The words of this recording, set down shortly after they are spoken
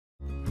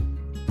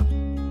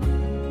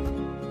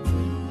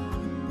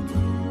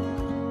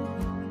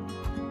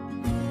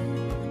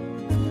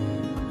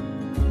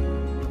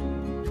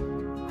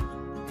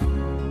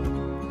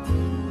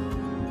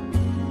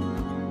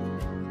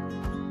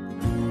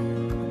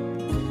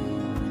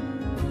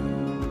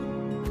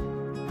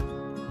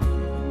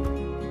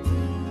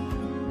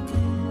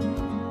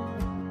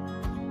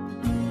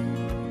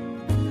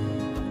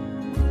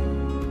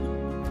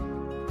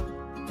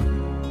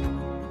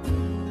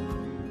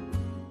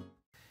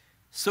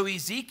So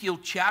Ezekiel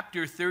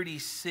chapter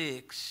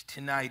 36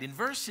 tonight, in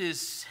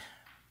verses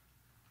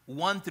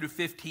 1 through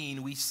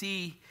 15, we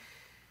see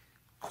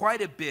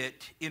quite a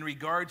bit in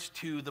regards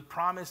to the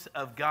promise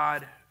of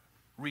God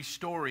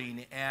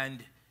restoring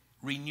and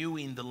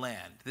renewing the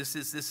land. This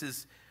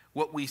is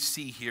what we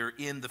see here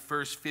in the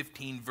first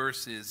 15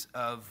 verses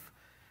of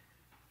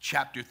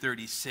chapter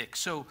 36.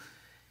 So,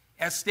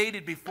 as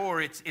stated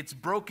before, it's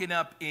broken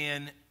up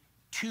in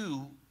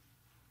two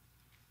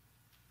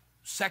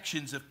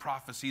sections of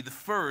prophecy. The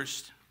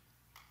first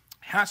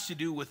has to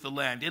do with the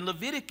land. In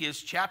Leviticus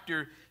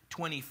chapter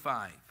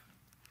 25,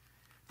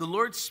 the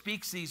Lord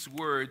speaks these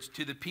words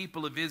to the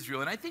people of Israel,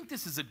 and I think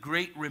this is a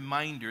great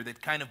reminder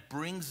that kind of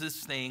brings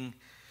this thing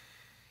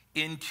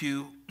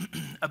into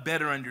a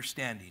better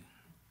understanding.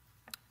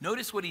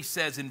 Notice what he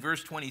says in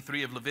verse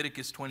 23 of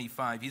Leviticus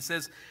 25. He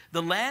says,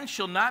 "The land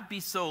shall not be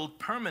sold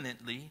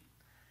permanently,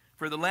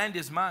 for the land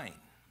is mine.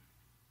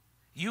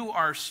 You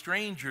are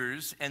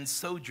strangers and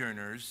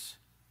sojourners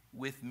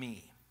with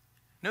me."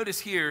 Notice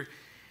here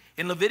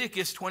in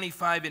Leviticus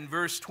 25 in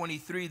verse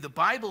 23, the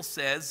Bible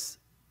says,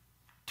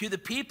 to the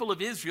people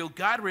of Israel,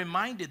 God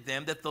reminded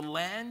them that the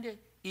land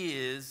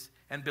is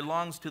and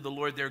belongs to the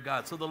Lord their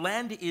God. So the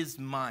land is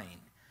mine.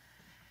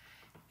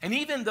 And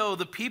even though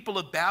the people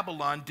of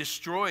Babylon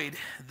destroyed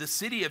the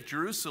city of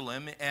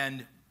Jerusalem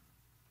and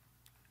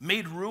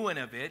made ruin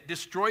of it,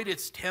 destroyed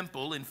its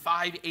temple in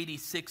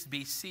 586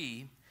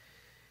 BC,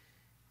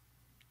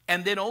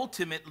 and then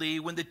ultimately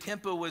when the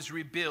temple was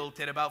rebuilt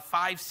at about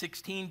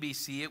 516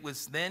 BC, it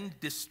was then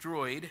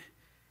destroyed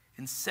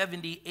in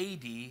 70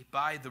 AD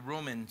by the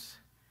Romans.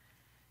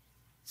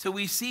 So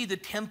we see the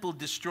temple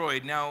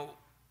destroyed. Now,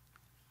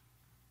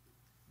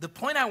 the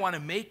point I want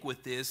to make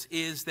with this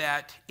is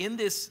that in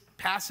this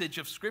passage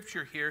of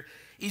Scripture here,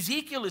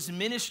 Ezekiel is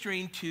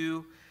ministering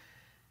to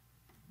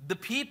the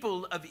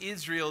people of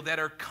Israel that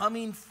are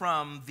coming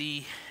from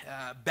the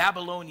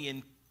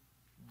Babylonian,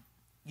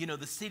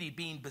 the city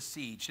being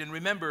besieged. And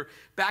remember,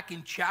 back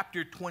in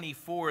chapter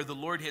 24, the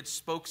Lord had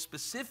spoke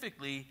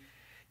specifically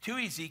to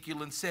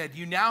Ezekiel and said,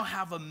 you now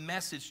have a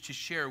message to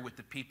share with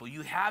the people.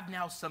 You have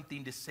now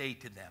something to say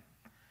to them.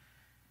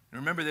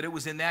 And remember that it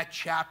was in that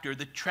chapter,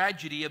 the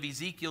tragedy of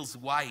Ezekiel's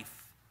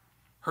wife,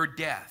 her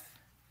death,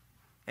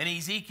 and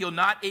Ezekiel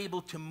not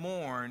able to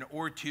mourn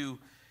or to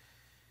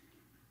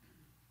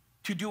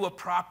do a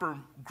proper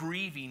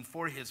grieving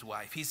for his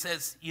wife. He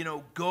says,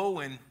 go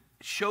and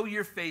show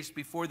your face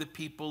before the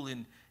people,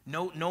 and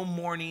no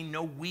mourning,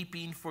 no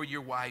weeping for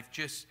your wife.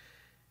 Just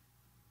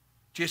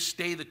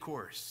stay the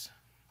course.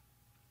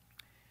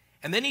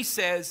 And then he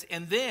says,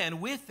 and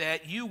then with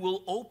that, you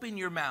will open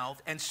your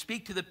mouth and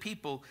speak to the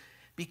people,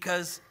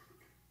 because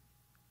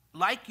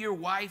like your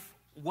wife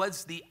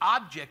was the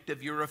object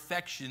of your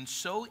affection,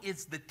 so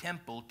is the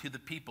temple to the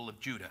people of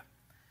Judah.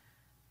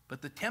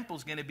 But the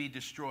temple's going to be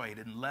destroyed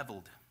and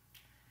leveled.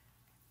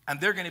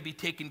 And they're going to be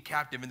taken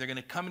captive, and they're going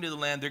to come into the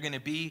land. They're going to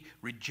be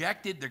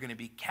rejected. They're going to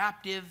be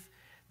captive.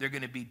 They're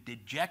going to be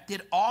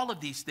dejected. All of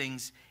these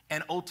things.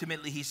 And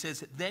ultimately, he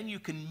says, then you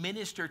can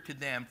minister to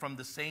them from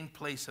the same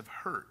place of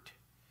hurt.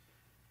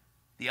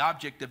 The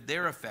object of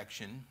their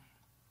affection,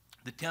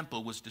 the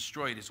temple, was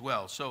destroyed as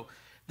well. So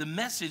the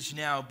message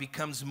now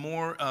becomes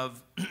more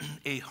of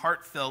a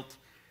heartfelt,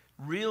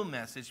 real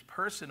message,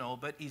 personal,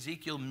 but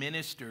Ezekiel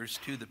ministers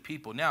to the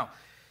people. Now,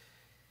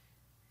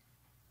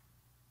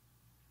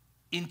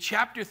 in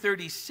chapter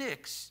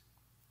 36,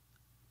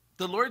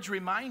 the Lord's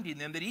reminding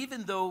them that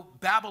even though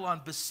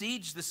Babylon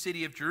besieged the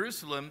city of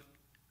Jerusalem,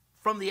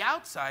 from the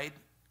outside,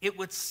 it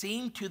would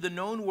seem to the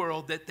known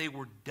world that they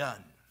were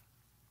done.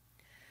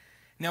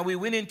 Now, we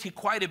went into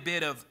quite a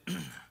bit of,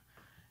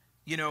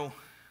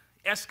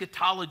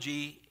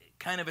 eschatology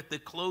kind of at the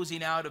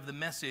closing out of the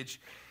message,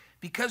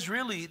 because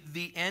really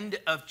the end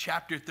of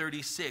chapter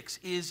 36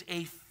 is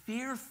a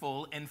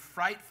fearful and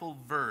frightful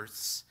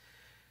verse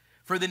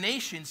for the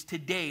nations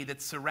today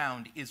that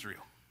surround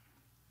Israel.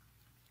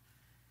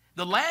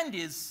 The land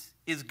is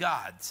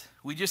God's.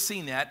 We just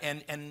seen that,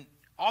 and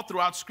all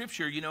throughout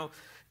Scripture,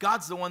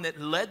 God's the one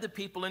that led the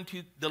people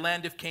into the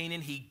land of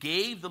Canaan. He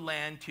gave the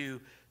land to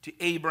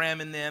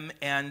Abraham and them,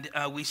 and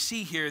we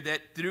see here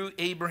that through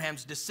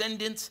Abraham's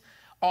descendants,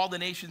 all the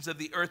nations of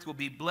the earth will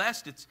be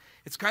blessed.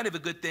 It's kind of a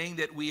good thing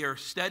that we are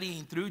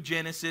studying through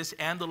Genesis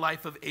and the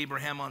life of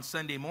Abraham on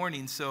Sunday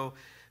morning, so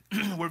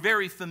we're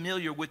very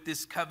familiar with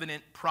this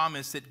covenant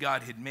promise that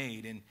God had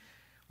made, and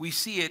we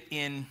see it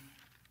in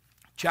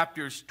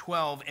chapters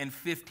 12 and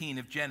 15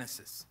 of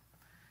Genesis.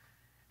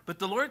 But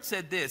the Lord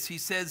said this. He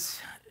says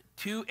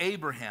to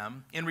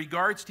Abraham in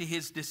regards to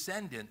his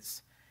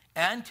descendants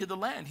and to the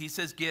land, he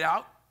says, get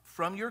out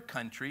from your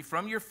country,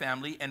 from your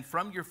family, and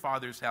from your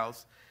father's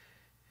house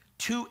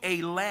to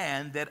a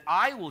land that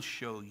I will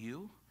show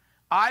you.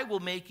 I will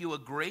make you a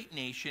great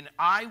nation.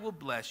 I will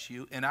bless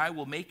you, and I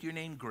will make your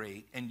name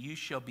great, and you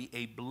shall be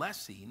a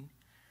blessing.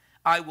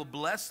 I will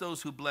bless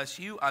those who bless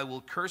you. I will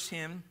curse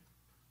him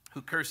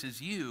who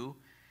curses you,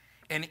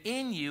 and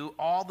in you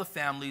all the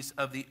families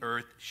of the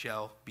earth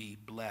shall be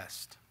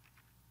blessed.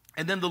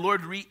 And then the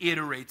Lord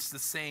reiterates the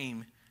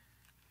same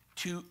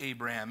to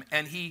Abraham,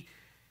 and he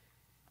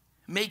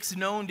makes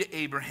known to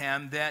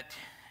Abraham that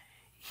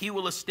he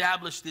will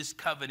establish this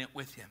covenant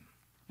with him.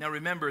 Now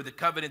remember, the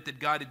covenant that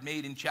God had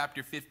made in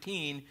chapter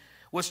 15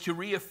 was to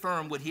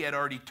reaffirm what he had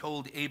already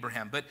told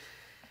Abraham. But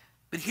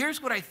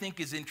here's what I think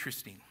is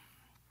interesting.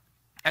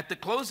 At the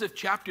close of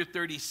chapter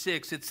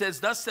 36, it says,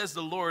 "Thus says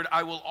the Lord,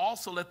 I will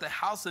also let the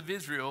house of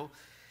Israel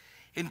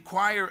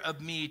inquire of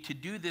me to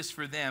do this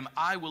for them.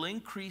 I will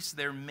increase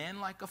their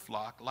men like a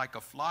flock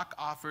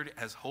offered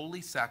as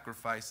holy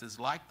sacrifices,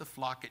 like the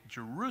flock at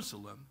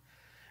Jerusalem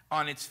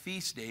on its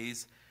feast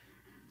days.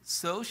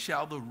 So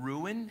shall the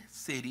ruined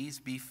cities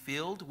be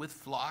filled with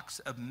flocks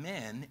of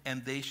men,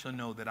 and they shall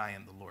know that I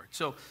am the Lord."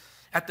 So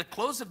at the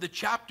close of the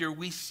chapter,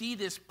 we see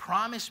this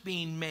promise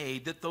being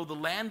made that though the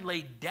land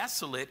lay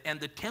desolate and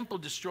the temple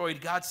destroyed,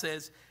 God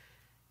says,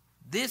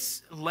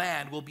 this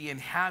land will be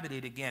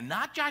inhabited again,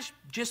 not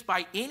just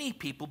by any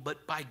people,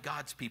 but by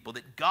God's people,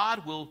 that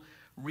God will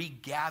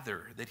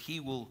regather, that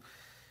he will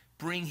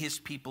bring his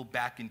people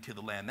back into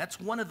the land. That's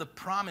one of the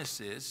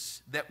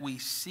promises that we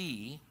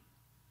see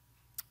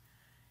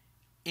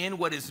in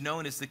what is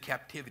known as the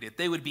captivity.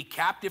 They would be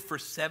captive for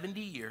 70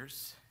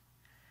 years,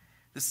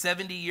 the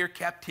 70-year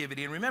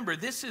captivity. And remember,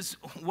 this is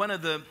one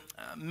of the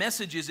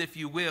messages, if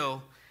you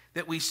will,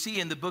 that we see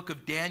in the book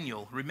of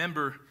Daniel.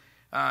 Remember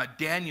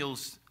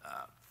Daniel's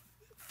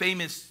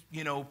famous,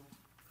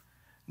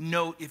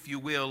 note, if you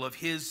will, of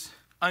his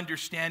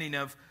understanding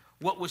of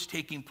what was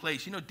taking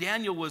place.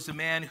 Daniel was a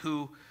man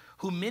who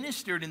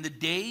ministered in the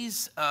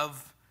days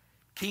of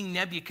King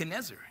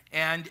Nebuchadnezzar.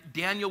 And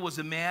Daniel was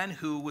a man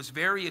who was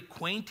very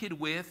acquainted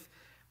with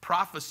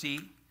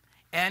prophecy,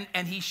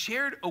 and he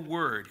shared a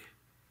word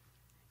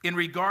in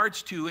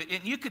regards to it.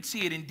 And you could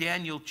see it in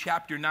Daniel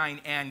chapter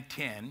 9 and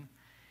 10.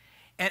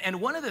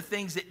 And one of the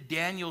things that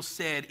Daniel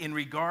said in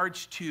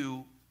regards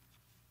to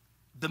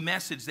the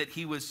message that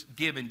he was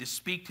given to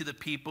speak to the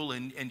people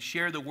and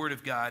share the word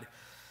of God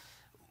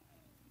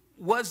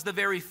was the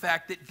very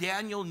fact that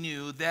Daniel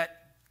knew that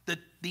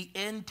the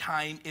end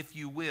time, if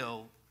you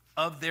will,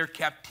 of their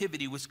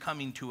captivity was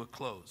coming to a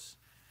close.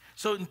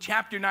 So in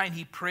chapter 9,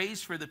 he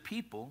prays for the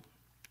people.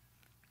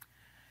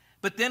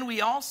 But then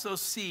we also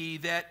see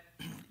that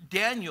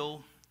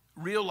Daniel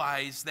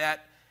realized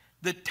that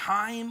the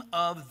time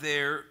of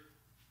their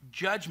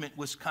judgment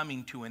was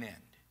coming to an end.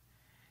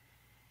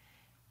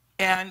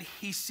 And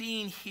he's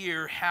seeing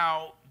here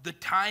how the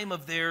time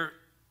of their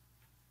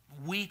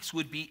weeks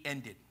would be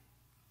ended.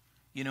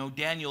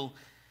 Daniel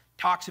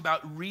talks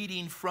about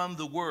reading from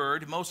the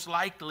word, most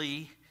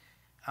likely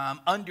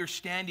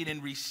understanding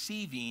and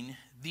receiving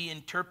the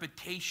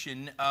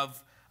interpretation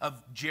of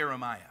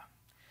Jeremiah.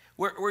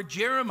 Where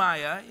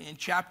Jeremiah in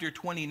chapter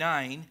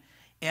 29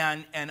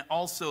 and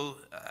also,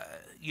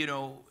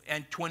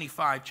 and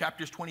 25,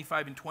 chapters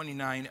 25 and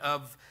 29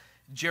 of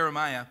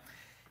Jeremiah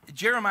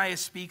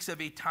speaks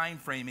of a time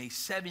frame, a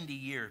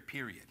 70-year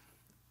period.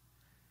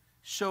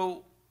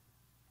 So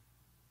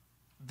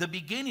the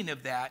beginning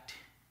of that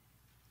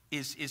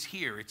is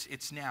here.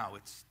 It's now.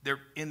 They're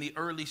in the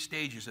early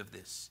stages of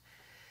this.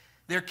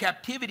 Their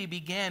captivity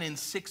began in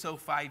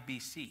 605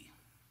 BC.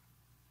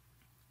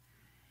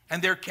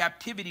 And their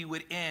captivity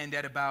would end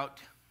at about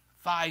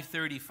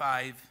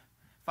 535,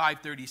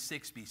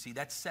 536 BC.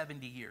 That's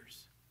 70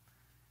 years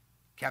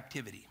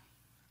captivity.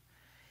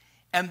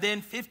 And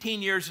then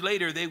 15 years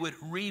later, they would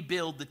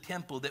rebuild the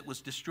temple that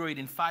was destroyed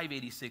in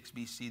 586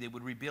 BC. They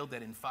would rebuild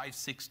that in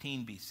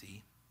 516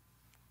 BC.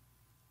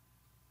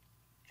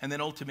 And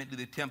then ultimately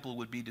the temple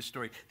would be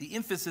destroyed. The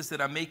emphasis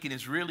that I'm making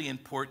is really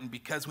important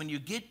because when you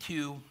get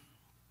to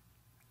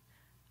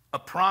a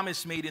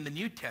promise made in the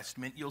New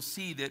Testament, you'll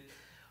see that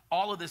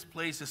all of this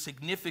plays a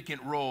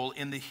significant role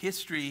in the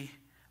history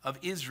of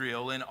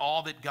Israel and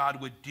all that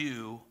God would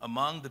do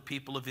among the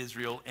people of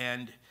Israel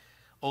and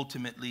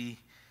ultimately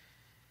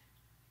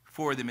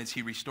for them as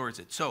he restores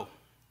it. So,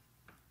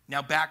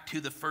 now back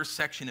to the first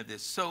section of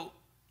this. So,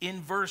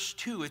 in verse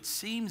 2, it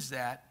seems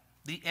that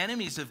the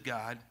enemies of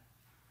God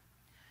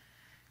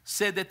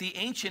said that the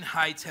ancient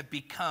heights have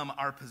become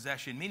our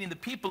possession, meaning the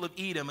people of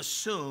Edom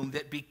assumed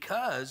that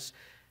because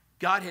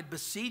God had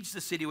besieged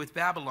the city with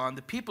Babylon,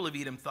 the people of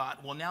Edom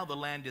thought, well, now the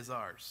land is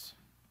ours.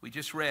 We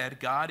just read,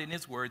 God in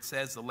his word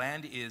says the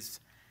land is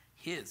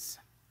his.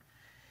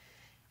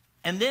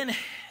 And then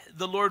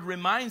the Lord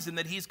reminds them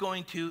that he's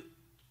going to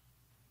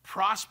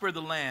prosper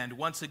the land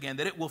once again,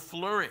 that it will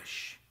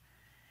flourish.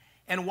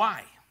 And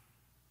why?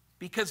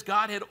 Because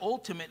God had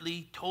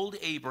ultimately told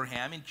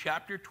Abraham in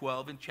chapter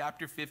 12 and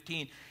chapter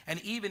 15,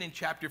 and even in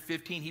chapter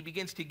 15, he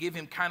begins to give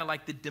him kind of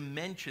like the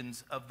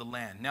dimensions of the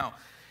land. Now,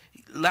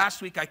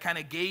 last week I kind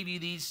of gave you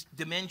these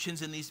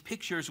dimensions and these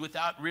pictures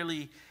without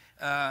really,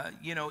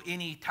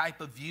 any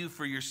type of view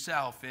for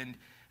yourself. And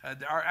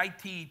our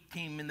IT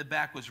team in the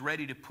back was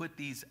ready to put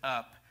these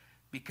up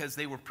because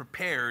they were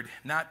prepared,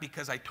 not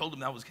because I told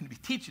them I was going to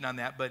be teaching on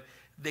that, but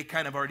they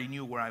kind of already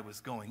knew where I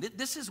was going.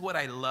 This is what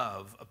I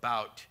love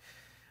about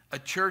a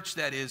church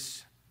that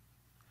is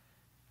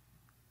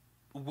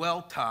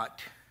well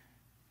taught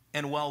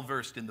and well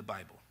versed in the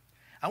Bible.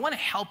 I want to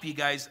help you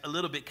guys a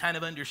little bit kind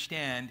of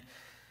understand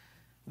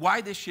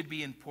why this should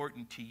be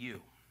important to you.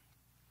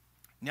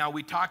 Now,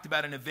 we talked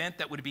about an event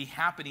that would be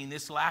happening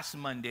this last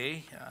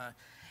Monday.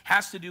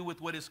 Has to do with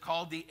what is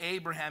called the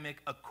Abrahamic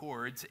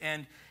Accords.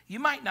 And you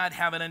might not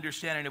have an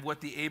understanding of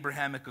what the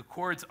Abrahamic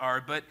Accords are,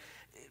 but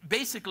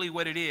basically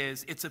what it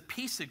is, it's a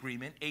peace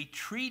agreement, a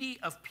treaty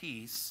of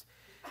peace,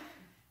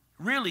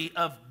 really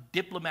of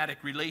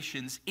diplomatic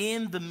relations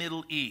in the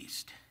Middle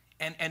East.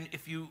 And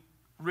if you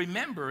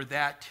remember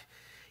that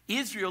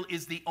Israel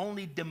is the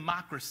only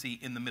democracy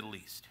in the Middle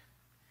East.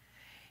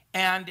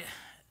 And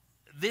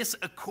this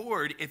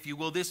accord, if you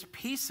will, this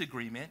peace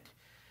agreement,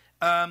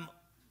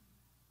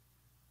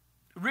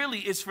 really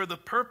is for the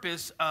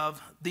purpose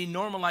of the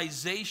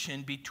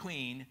normalization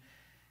between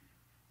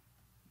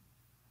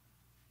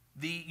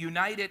the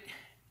United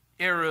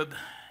Arab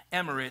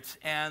Emirates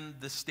and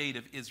the state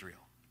of Israel.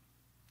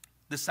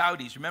 The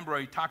Saudis, remember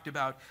I talked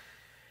about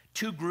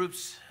two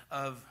groups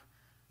of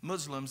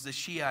Muslims, the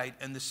Shiite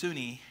and the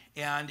Sunni,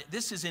 and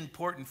this is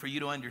important for you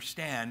to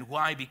understand.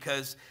 Why?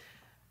 Because,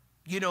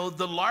 you know,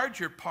 the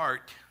larger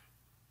part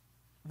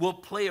will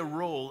play a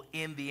role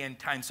in the end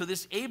time. So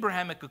this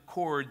Abrahamic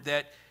Accord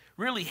that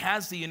really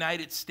has the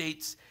United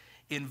States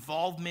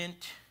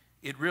involvement,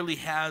 it really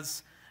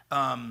has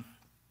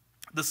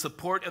the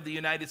support of the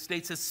United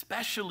States,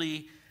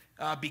 especially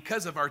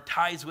because of our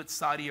ties with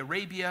Saudi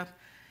Arabia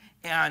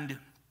and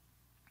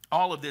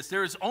all of this.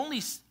 There's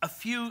only a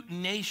few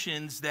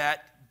nations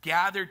that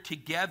gathered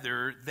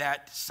together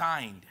that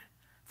signed.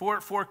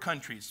 Four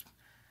countries: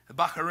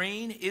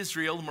 Bahrain,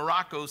 Israel,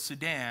 Morocco,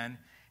 Sudan,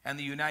 and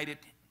the United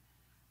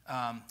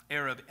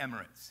Arab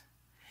Emirates.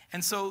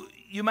 And so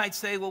you might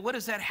say, well, what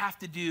does that have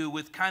to do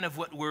with kind of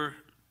what we're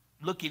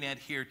looking at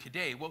here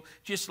today? Well,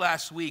 just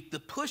last week, the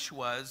push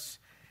was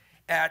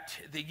at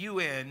the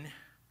UN,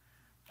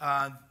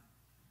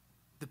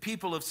 the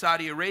people of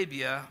Saudi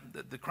Arabia,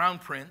 the crown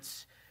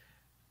prince,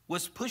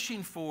 was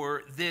pushing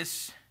for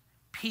this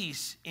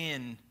peace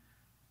in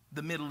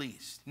the Middle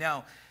East.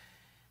 Now,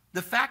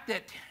 the fact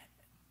that,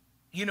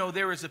 you know,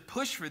 there is a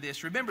push for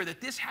this, remember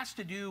that this has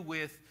to do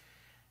with,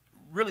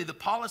 really the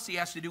policy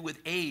has to do with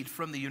aid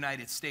from the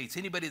United States.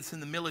 Anybody that's in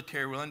the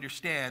military will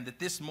understand that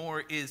this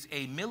more is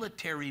a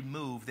military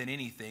move than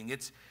anything.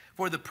 It's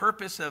for the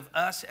purpose of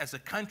us as a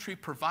country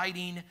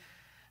providing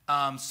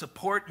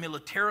support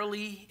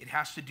militarily. It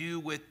has to do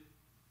with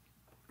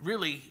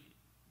really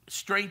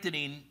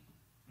strengthening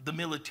the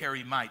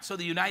military might. So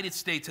the United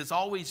States has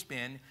always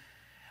been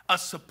a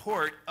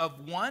support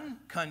of one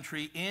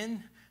country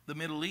in the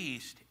Middle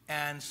East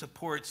and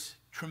supports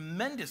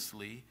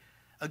tremendously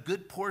a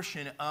good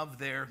portion of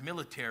their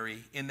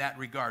military in that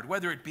regard,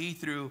 whether it be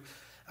through,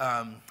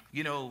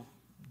 you know,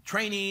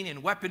 training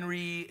and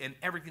weaponry and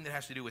everything that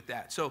has to do with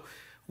that. So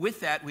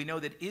with that, we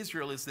know that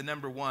Israel is the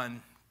number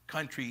one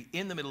country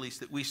in the Middle East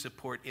that we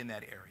support in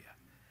that area.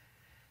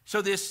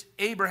 So this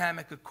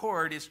Abrahamic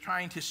Accord is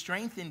trying to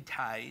strengthen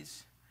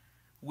ties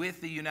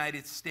with the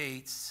United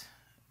States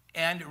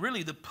and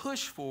really the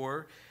push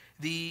for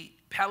the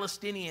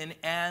Palestinian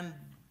and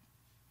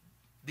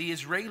the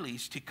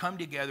Israelis to come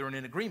together in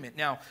an agreement.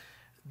 Now,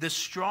 the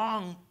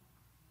strong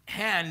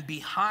hand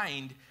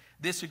behind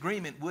this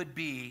agreement would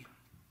be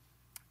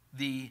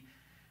the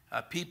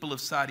people of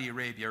Saudi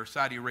Arabia, or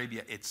Saudi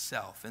Arabia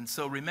itself. And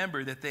so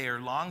remember that they are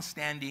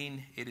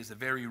long-standing. It is a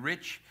very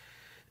rich,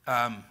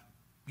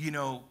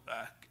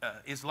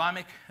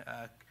 Islamic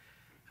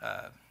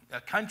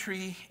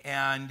country,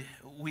 and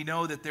we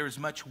know that there is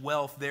much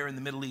wealth there in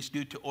the Middle East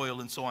due to oil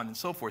and so on and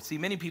so forth. See,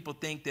 many people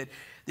think that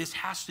this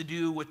has to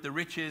do with the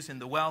riches and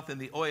the wealth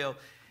and the oil.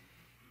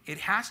 It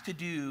has to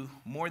do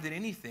more than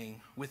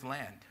anything with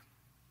land.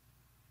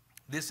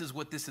 This is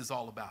what this is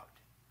all about.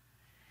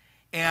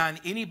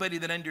 And anybody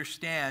that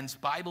understands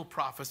Bible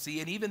prophecy,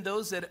 and even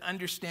those that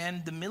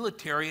understand the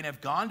military and have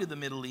gone to the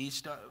Middle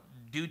East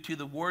due to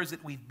the wars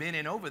that we've been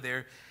in over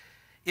there,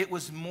 it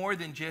was more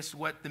than just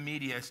what the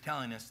media is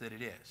telling us that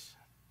it is.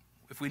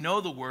 If we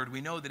know the word,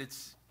 we know that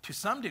it's to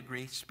some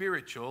degree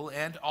spiritual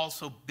and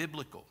also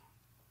biblical.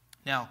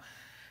 Now,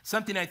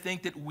 something I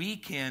think that we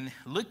can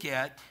look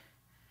at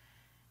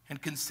and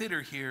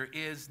consider here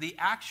is the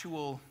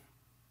actual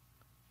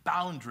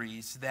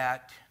boundaries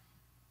that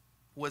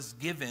was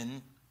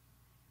given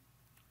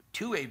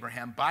to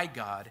Abraham by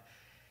God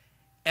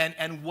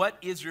and what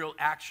Israel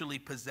actually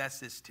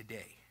possesses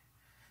today.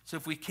 So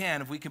if we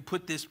can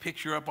put this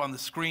picture up on the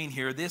screen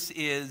here, this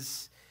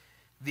is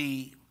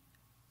a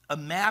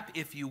map,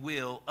 if you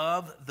will,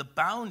 of the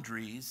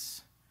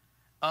boundaries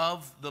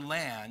of the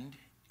land,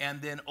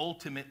 and then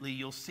ultimately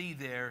you'll see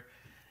there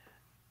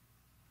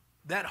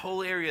that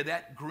whole area,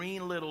 that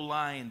green little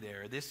line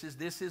there. This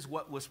is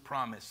what was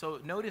promised. So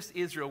notice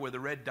Israel where the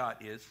red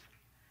dot is.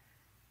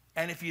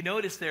 And if you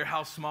notice there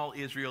how small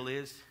Israel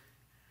is,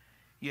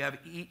 you have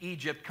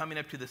Egypt coming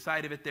up to the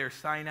side of it there,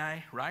 Sinai,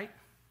 right?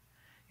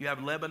 You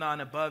have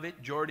Lebanon above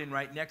it, Jordan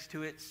right next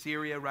to it,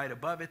 Syria right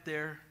above it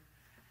there.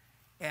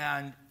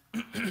 And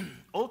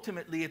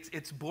ultimately,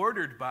 it's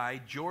bordered by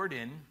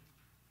Jordan,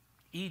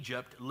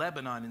 Egypt,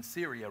 Lebanon, and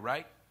Syria,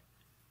 right?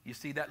 You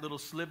see that little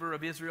sliver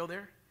of Israel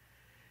there?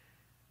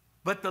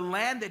 But the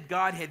land that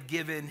God had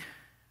given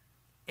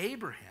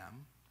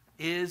Abraham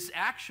is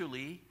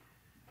actually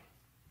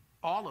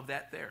all of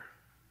that there.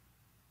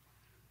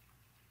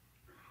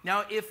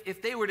 Now,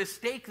 if they were to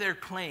stake their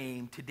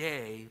claim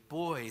today,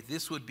 boy,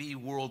 this would be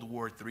World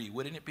War III,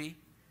 wouldn't it be?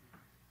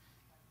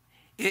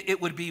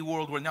 It would be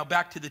World War. Now,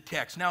 back to the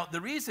text. Now,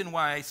 the reason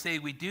why I say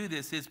we do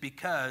this is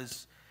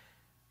because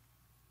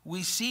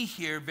we see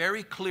here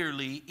very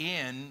clearly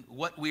in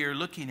what we are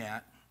looking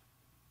at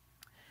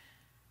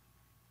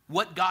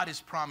what God is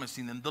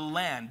promising them, the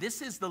land.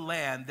 This is the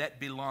land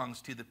that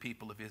belongs to the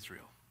people of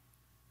Israel.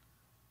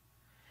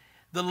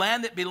 The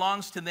land that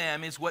belongs to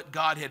them is what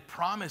God had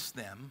promised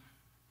them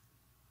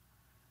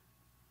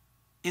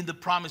in the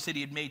promise that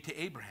he had made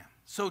to Abraham.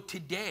 So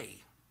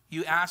today,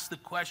 you ask the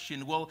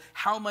question, well,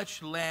 how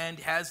much land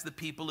has the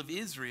people of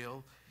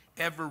Israel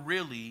ever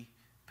really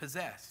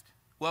possessed?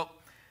 Well,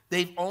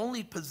 they've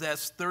only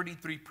possessed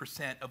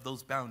 33% of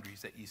those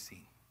boundaries that you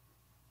see.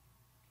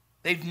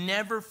 They've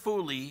never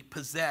fully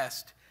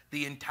possessed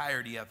the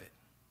entirety of it.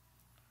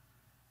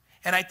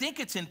 And I think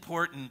it's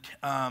important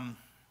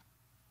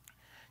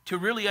to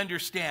really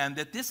understand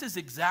that this is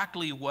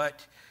exactly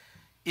what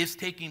is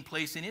taking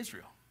place in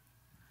Israel.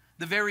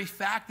 The very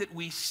fact that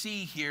we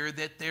see here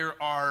that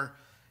there are,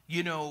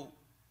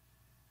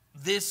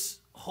 this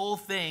whole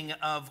thing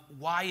of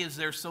why is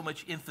there so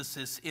much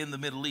emphasis in the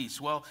Middle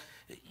East? Well,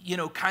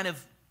 kind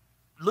of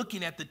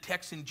looking at the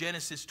text in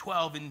Genesis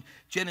 12 and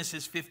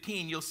Genesis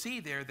 15, you'll see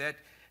there that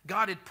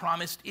God had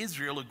promised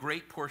Israel a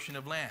great portion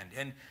of land.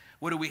 And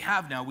what do we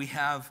have now? We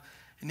have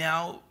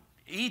now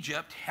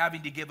Egypt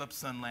having to give up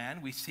some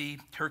land. We see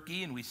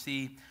Turkey, and we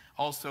see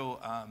also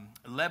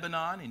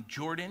Lebanon and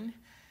Jordan.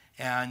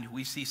 And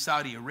we see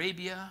Saudi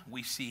Arabia,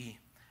 we see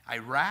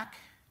Iraq.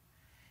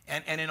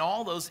 And in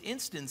all those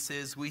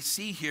instances, we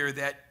see here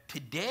that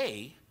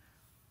today,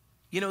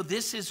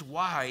 this is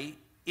why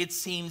it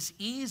seems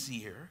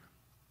easier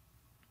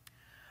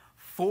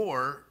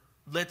for,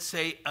 let's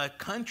say, a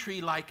country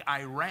like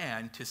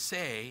Iran to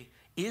say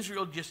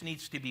Israel just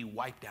needs to be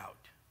wiped out.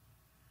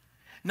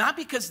 Not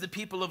because the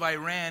people of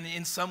Iran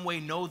in some way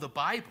know the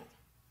Bible.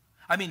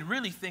 I mean,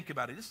 really think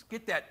about it. Just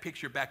get that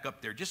picture back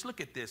up there. Just look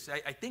at this.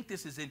 I think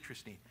this is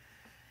interesting.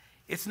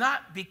 It's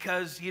not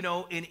because,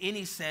 in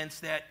any sense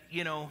that,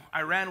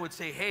 Iran would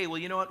say, hey, well,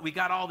 you know what? We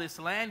got all this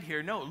land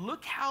here. No,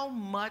 look how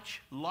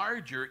much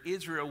larger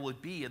Israel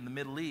would be in the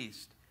Middle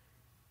East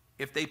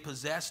if they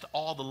possessed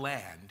all the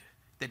land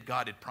that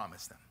God had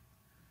promised them.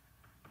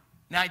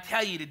 Now, I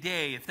tell you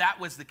today, if that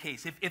was the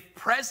case, if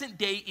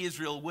present-day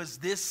Israel was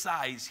this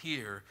size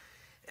here,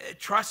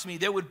 trust me,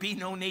 there would be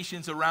no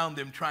nations around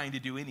them trying to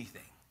do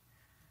anything.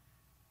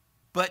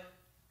 But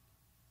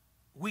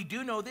we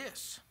do know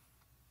this,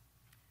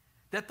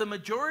 that the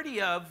majority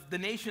of the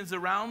nations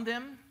around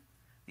them,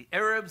 the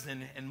Arabs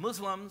and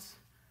Muslims,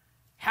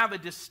 have a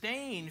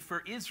disdain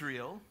for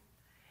Israel,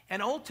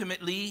 and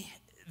ultimately,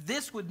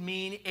 this would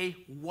mean a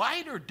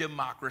wider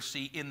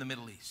democracy in the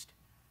Middle East.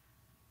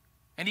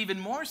 And even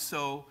more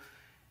so,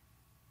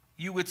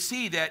 you would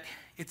see that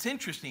it's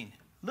interesting.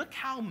 Look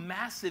how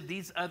massive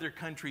these other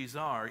countries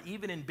are,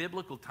 even in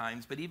biblical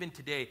times, but even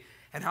today,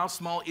 and how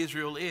small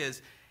Israel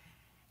is.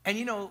 And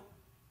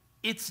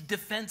its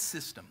defense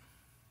system.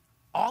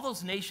 All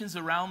those nations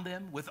around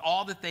them, with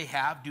all that they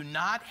have, do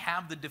not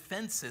have the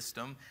defense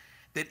system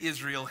that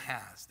Israel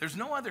has. There's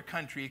no other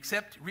country,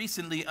 except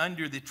recently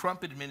under the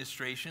Trump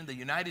administration, the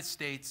United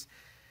States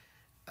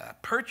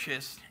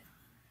purchased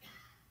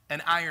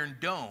an Iron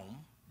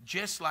Dome,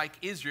 just like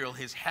Israel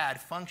has had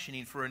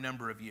functioning for a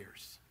number of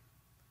years.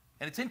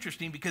 And it's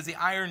interesting because the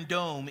Iron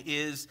Dome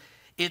is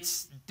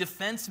its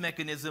defense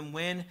mechanism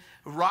when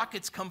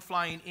rockets come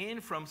flying in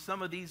from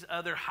some of these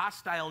other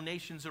hostile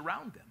nations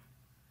around them.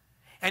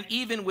 And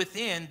even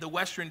within the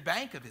western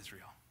bank of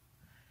Israel.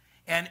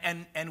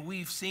 And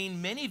we've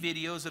seen many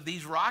videos of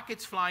these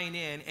rockets flying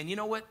in. And you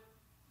know what?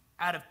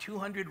 Out of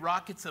 200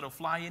 rockets that'll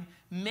fly in,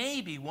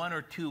 maybe 1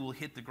 or 2 will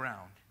hit the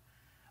ground.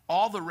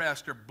 All the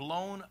rest are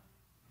blown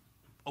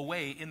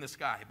away in the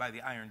sky by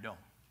the Iron Dome.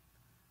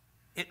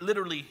 It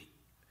literally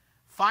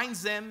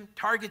finds them,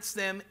 targets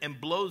them, and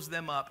blows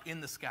them up in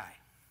the sky.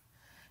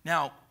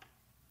 Now,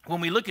 when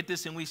we look at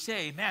this and we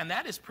say, man,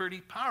 that is pretty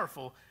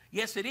powerful.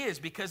 Yes, it is,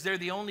 because they're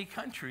the only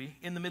country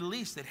in the Middle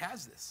East that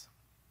has this.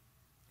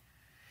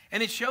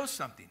 And it shows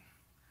something.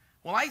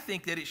 Well, I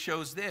think that it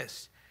shows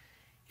this.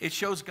 It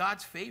shows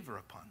God's favor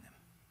upon them.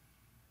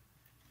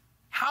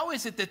 How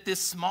is it that this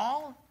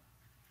small,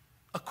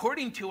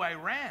 according to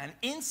Iran,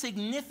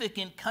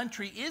 insignificant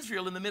country,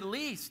 Israel in the Middle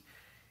East,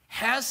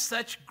 has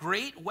such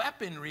great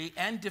weaponry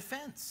and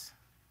defense?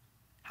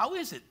 How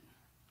is it?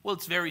 Well,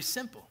 it's very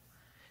simple.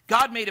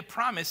 God made a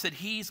promise that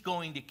he's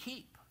going to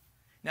keep.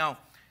 Now,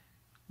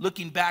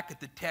 looking back at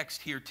the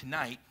text here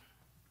tonight,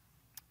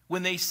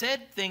 when they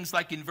said things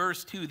like in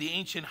verse 2, the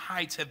ancient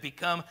heights have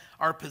become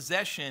our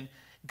possession,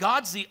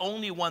 God's the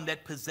only one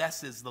that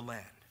possesses the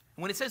land.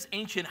 When it says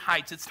ancient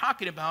heights, it's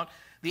talking about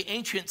the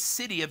ancient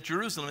city of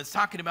Jerusalem. It's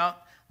talking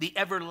about the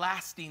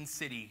everlasting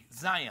city,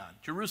 Zion,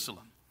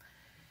 Jerusalem.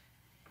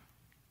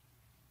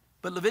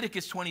 But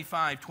Leviticus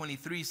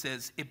 25:23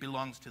 says it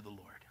belongs to the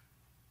Lord.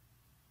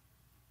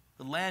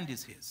 The land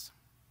is his.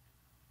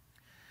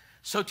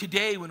 So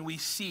today when we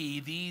see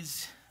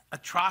these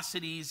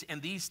atrocities and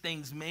these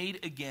things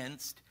made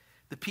against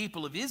the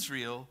people of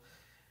Israel,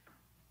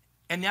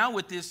 and now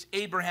with this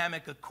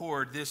Abrahamic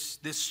Accord, this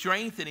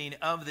strengthening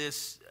of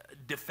this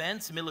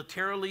defense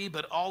militarily,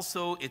 but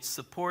also its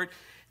support,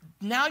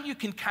 now you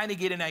can kind of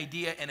get an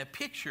idea and a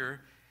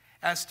picture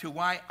as to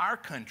why our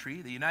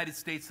country, the United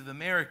States of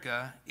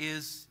America,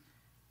 is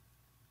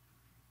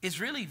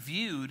really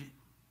viewed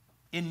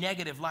in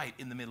negative light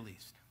in the Middle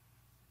East.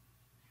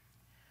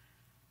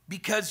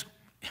 Because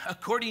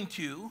according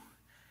to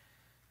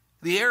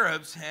the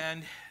Arabs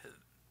and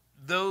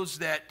those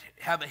that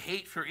have a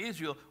hate for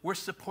Israel, we're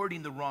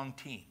supporting the wrong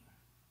team.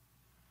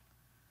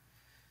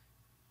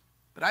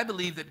 But I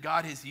believe that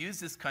God has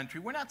used this country.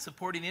 We're not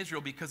supporting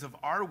Israel because of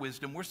our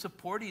wisdom. We're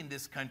supporting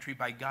this country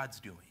by God's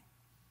doing.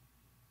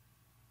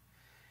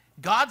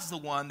 God's the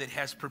one that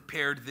has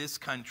prepared this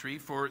country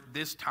for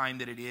this time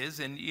that it is.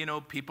 And, you know,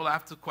 people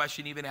have to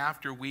question, even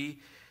after we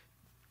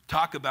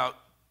talk about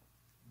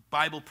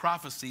Bible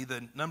prophecy,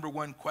 the number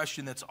one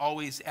question that's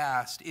always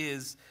asked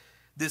is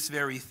this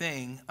very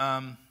thing.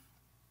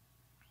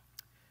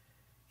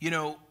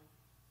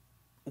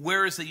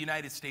 Where is the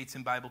United States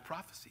in Bible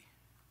prophecy?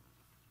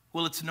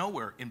 Well, it's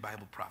nowhere in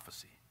Bible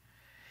prophecy.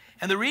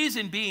 And the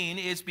reason being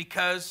is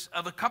because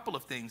of a couple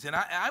of things. And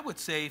I would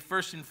say,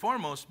 first and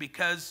foremost,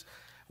 because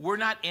we're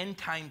not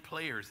end-time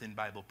players in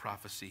Bible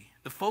prophecy.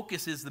 The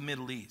focus is the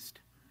Middle East.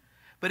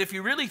 But if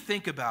you really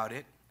think about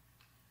it,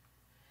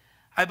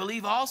 I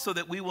believe also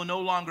that we will no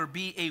longer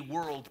be a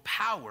world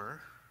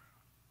power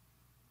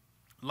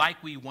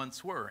like we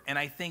once were. And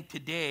I think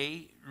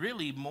today,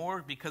 really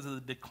more because of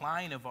the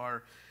decline of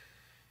our,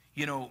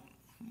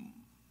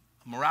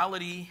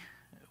 morality,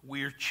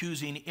 we're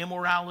choosing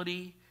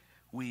immorality.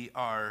 We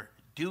are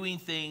doing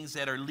things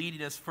that are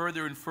leading us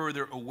further and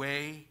further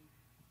away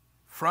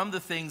from the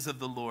things of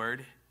the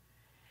Lord.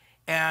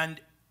 And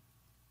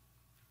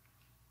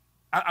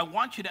I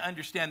want you to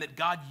understand that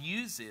God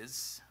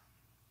uses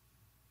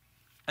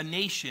a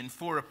nation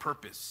for a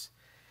purpose.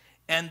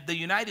 And the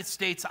United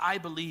States, I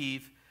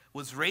believe,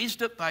 was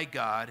raised up by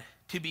God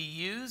to be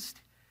used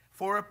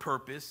for a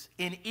purpose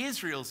in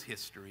Israel's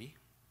history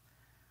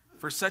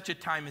for such a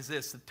time as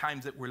this, the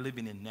times that we're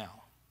living in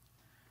now.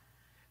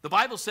 The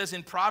Bible says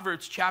in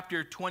Proverbs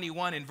chapter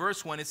 21 and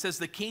verse 1, it says,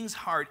 "The king's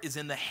heart is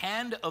in the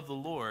hand of the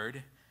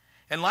Lord,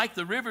 and like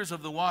the rivers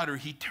of the water,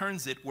 he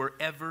turns it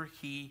wherever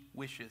he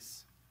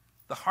wishes."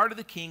 The heart of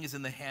the king is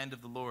in the hand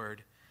of the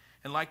Lord,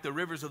 and like the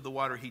rivers of the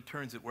water, he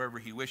turns it wherever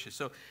he wishes.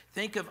 So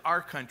think of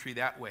our country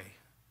that way.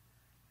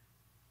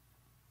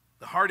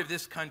 The heart of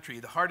this country,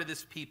 the heart of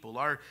this people,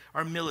 our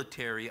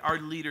military, our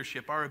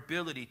leadership, our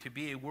ability to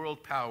be a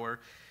world power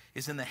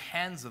is in the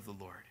hands of the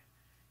Lord.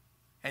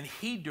 And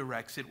he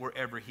directs it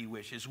wherever he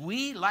wishes.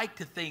 We like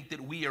to think that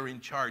we are in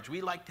charge.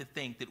 We like to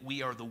think that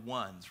we are the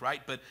ones,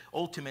 right? But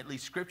ultimately,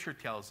 Scripture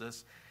tells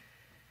us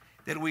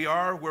that we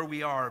are where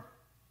we are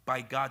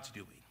by God's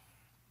doing.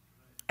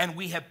 And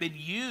we have been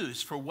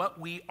used for what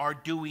we are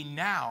doing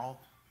now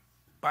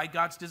by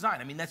God's design.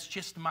 I mean, that's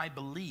just my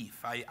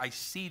belief. I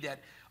see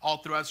that all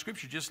throughout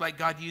Scripture, just like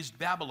God used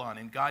Babylon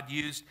and God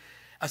used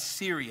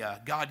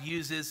Assyria. God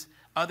uses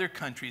other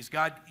countries.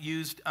 God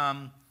used,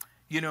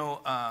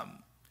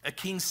 a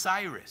King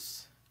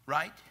Cyrus,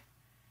 right?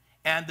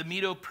 And the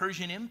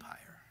Medo-Persian Empire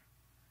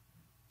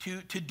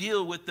to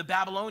deal with the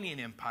Babylonian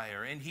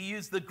Empire. And he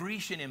used the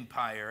Grecian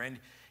Empire. And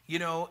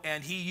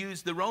he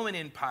used the Roman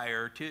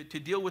Empire to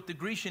deal with the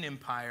Grecian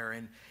Empire.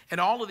 And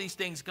all of these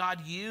things,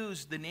 God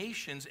used the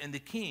nations and the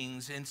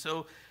kings. And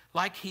so,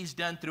 like he's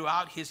done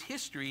throughout his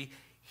history,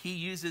 he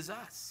uses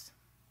us.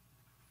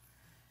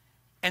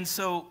 And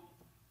so,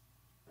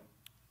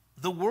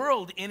 the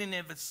world in and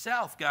of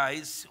itself,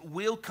 guys,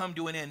 will come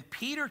to an end.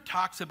 Peter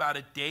talks about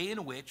a day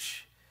in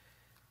which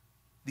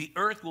the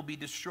earth will be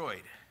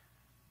destroyed.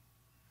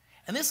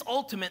 And this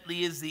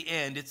ultimately is the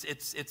end.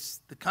 It's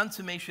the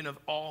consummation of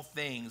all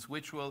things,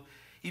 which will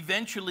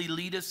eventually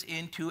lead us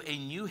into a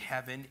new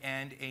heaven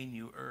and a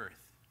new earth.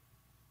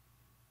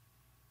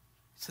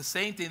 It's the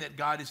same thing that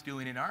God is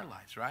doing in our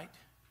lives, right?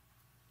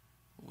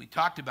 We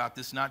talked about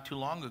this not too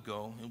long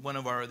ago in one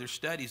of our other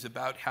studies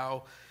about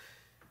how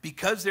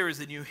because there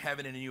is a new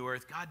heaven and a new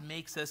earth, God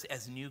makes us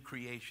as new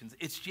creations.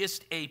 It's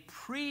just a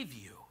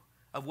preview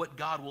of what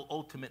God will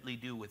ultimately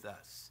do with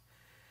us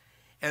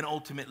and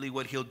ultimately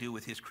what he'll do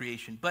with his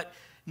creation. But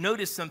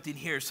notice something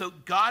here. So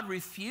God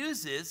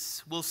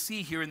refuses, we'll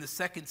see here in the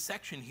second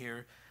section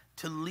here,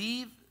 to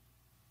leave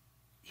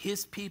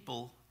his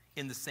people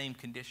in the same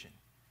condition.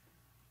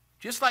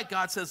 Just like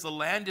God says, the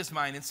land is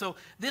mine. And so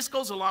this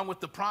goes along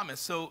with the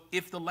promise. So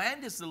if the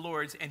land is the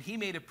Lord's and he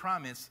made a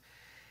promise,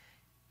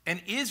 and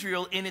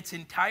Israel, in its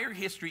entire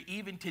history,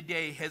 even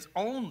today, has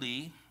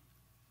only,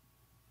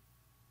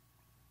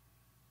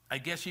 I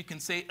guess you can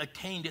say,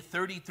 attained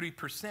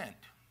 33%.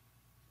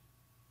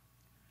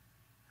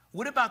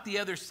 what about the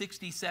other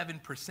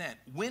 67%?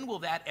 When will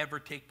that ever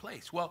take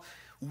place? Well,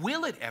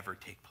 will it ever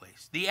take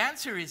place? The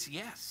answer is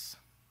yes,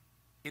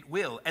 it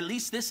will. At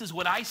least this is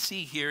what I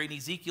see here in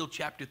Ezekiel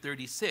chapter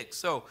 36.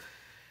 So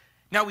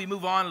now we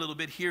move on a little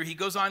bit here. He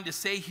goes on to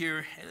say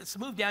here, let's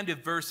move down to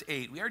verse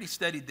 8. We already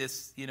studied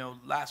this,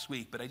 last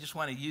week, but I just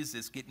want to use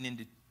this getting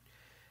into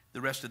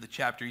the rest of the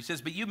chapter. He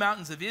says, "But you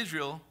mountains of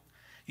Israel,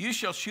 you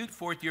shall shoot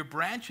forth your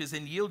branches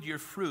and yield your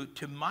fruit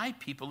to my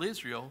people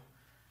Israel,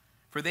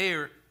 for they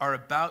are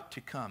about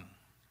to come.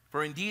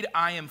 For indeed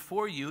I am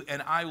for you,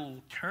 and I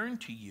will turn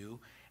to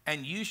you,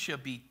 and you shall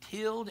be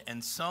tilled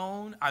and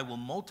sown. I will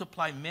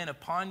multiply men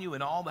upon you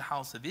and all the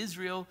house of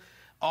Israel,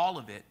 all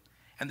of it.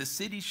 And the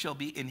cities shall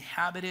be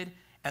inhabited,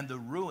 and the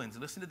ruins,"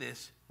 listen to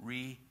this,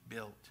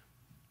 "rebuilt."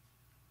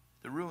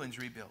 The ruins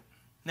rebuilt.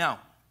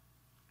 Now,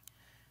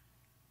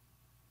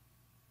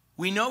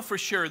 we know for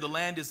sure the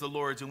land is the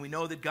Lord's, and we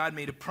know that God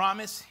made a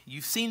promise.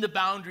 You've seen the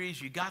boundaries.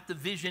 You got the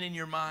vision in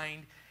your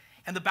mind.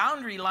 And the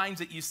boundary lines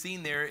that you've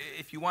seen there,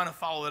 if you want to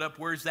follow it up,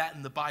 where's that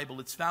in the Bible?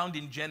 It's found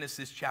in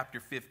Genesis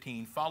chapter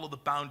 15. Follow the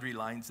boundary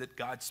lines that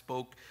God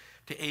spoke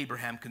to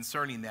Abraham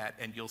concerning that,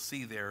 and you'll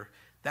see there.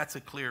 That's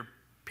a clear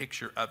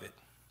picture of it.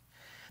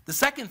 The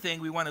second thing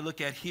we want to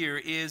look at here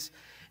is,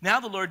 now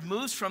the Lord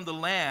moves from the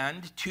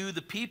land to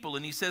the people,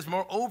 and he says,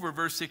 "Moreover,"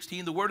 verse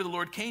 16, "the word of the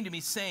Lord came to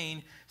me,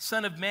 saying,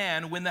 Son of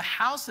man, when the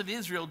house of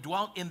Israel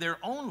dwelt in their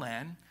own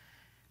land,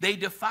 they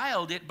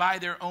defiled it by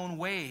their own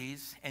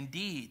ways and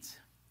deeds.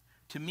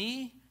 To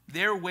me,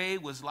 their way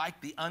was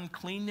like the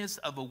uncleanness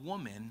of a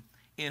woman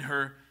in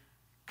her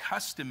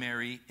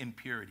customary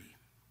impurity."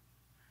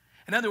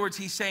 In other words,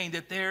 he's saying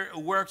that their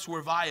works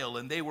were vile,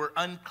 and they were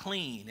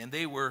unclean, and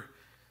they were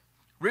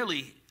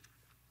really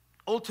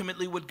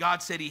ultimately what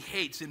God said he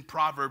hates in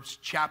Proverbs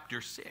chapter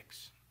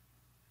 6.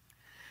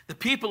 The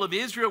people of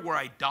Israel were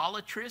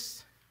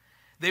idolatrous.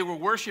 They were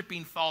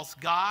worshiping false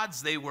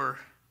gods. They were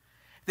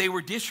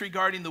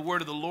disregarding the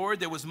word of the Lord.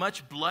 There was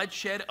much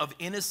bloodshed of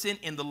innocent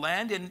in the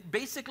land. And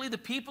basically the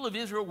people of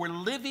Israel were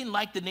living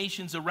like the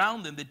nations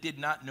around them that did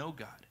not know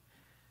God.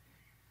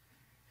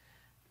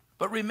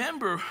 But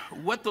remember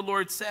what the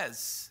Lord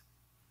says.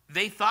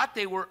 They thought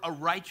they were a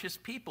righteous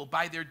people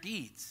by their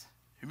deeds.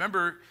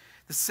 Remember,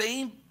 the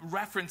same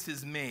reference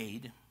is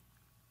made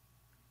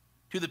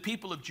to the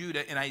people of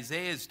Judah in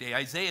Isaiah's day.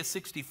 Isaiah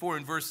 64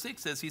 and verse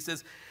 6 says, he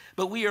says,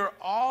 "But we are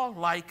all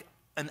like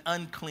an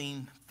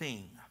unclean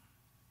thing,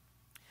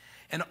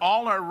 and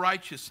all our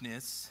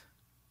righteousness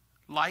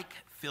like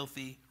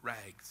filthy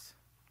rags.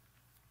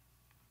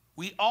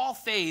 We all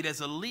fade as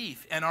a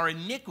leaf, and our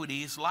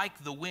iniquities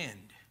like the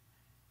wind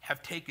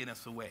have taken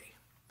us away."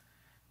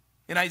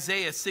 In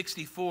Isaiah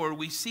 64,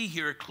 we see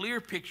here a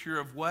clear picture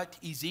of what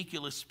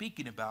Ezekiel is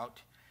speaking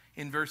about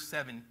in verse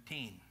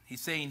 17. He's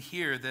saying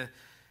here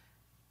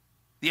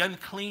the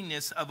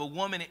uncleanness of a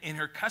woman in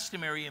her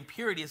customary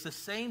impurity is the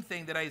same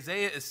thing that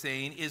Isaiah is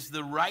saying is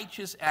the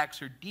righteous acts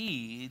or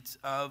deeds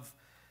of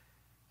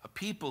a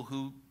people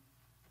who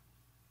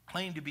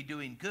claim to be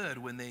doing good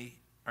when they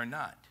are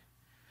not.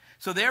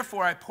 "So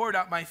therefore I poured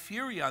out my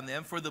fury on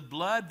them for the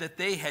blood that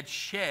they had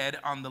shed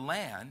on the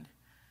land,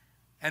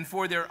 and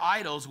for their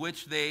idols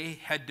which they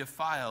had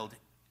defiled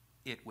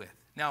it with."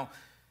 Now,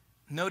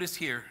 notice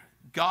here,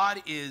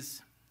 God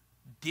is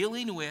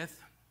dealing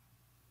with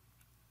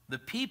the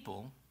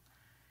people,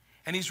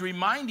 and he's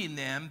reminding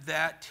them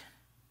that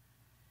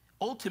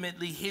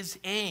ultimately his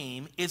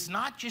aim is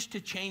not just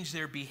to change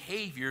their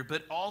behavior,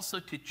 but also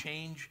to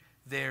change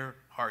their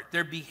heart.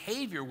 Their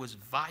behavior was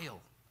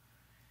vile.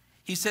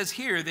 He says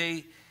here,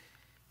 they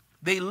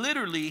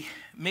literally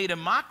made a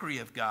mockery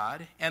of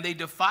God, and they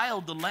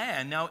defiled the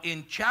land. Now,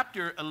 in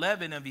chapter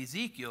 11 of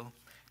Ezekiel,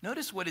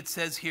 notice what it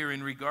says here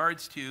in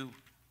regards to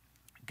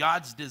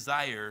God's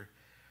desire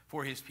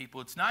for his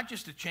people. It's not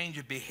just a change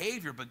of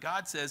behavior, but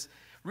God says,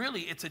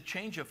 really, it's a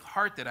change of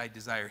heart that I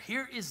desire.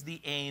 Here is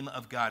the aim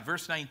of God.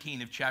 Verse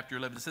 19 of chapter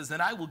 11, it says,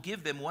 "Then I will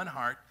give them one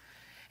heart,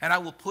 and I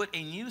will put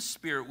a new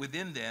spirit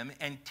within them,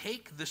 and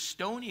take the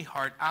stony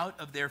heart out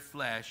of their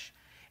flesh,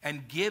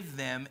 and give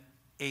them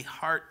a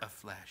heart of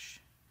flesh,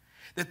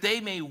 that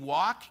they may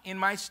walk in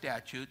my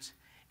statutes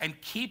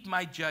and keep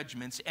my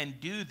judgments and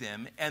do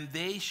them, and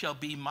they shall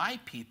be my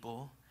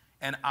people,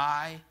 and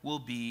I will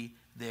be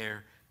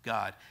their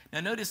God."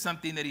 Now notice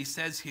something that he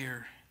says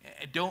here.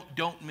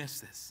 Don't miss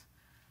this.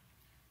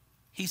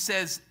 He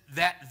says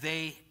that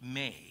they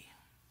may.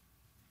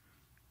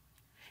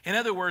 In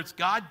other words,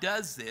 God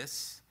does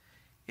this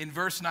in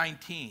verse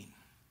 19,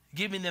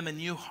 giving them a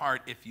new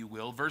heart, if you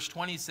will. Verse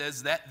 20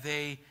 says that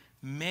they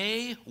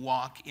may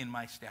walk in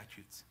my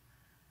statutes.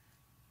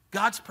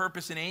 God's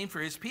purpose and aim for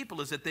his people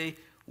is that they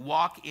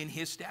walk in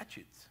his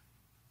statutes,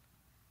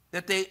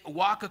 that they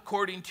walk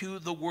according to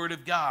the word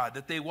of God,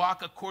 that they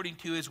walk according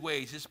to his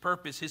ways, his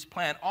purpose, his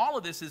plan. All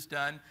of this is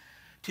done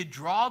to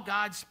draw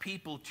God's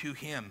people to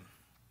him.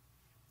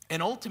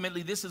 And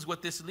ultimately, this is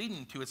what this is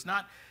leading to. It's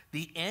not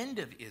the end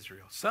of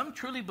Israel. Some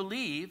truly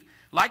believe,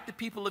 like the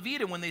people of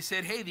Edom, when they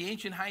said, hey, the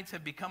ancient heights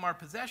have become our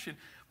possession.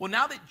 Well,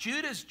 now that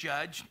Judah's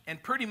judged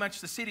and pretty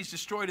much the city's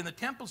destroyed and the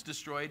temple's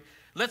destroyed,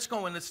 let's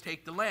go and let's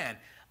take the land.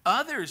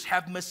 Others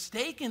have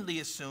mistakenly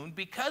assumed,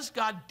 because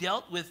God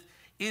dealt with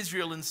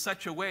Israel in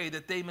such a way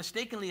that they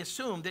mistakenly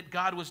assumed that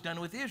God was done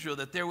with Israel,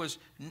 that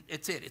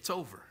it's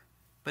over.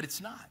 But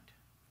it's not.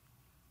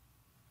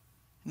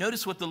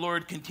 Notice what the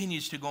Lord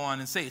continues to go on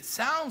and say. It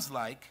sounds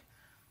like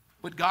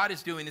what God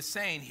is doing is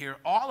saying here,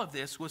 all of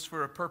this was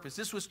for a purpose.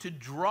 This was to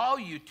draw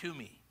you to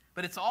me.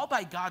 But it's all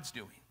by God's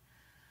doing.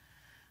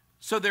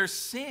 So their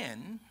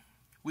sin,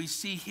 we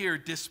see here,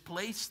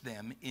 displaced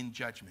them in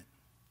judgment.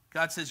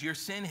 God says, your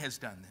sin has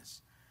done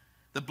this.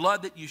 The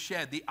blood that you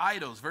shed, the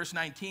idols, verse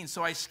 19.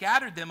 So I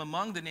scattered them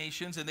among the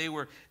nations, and they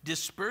were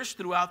dispersed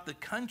throughout the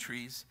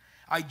countries.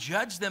 I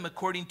judged them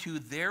according to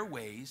their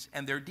ways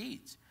and their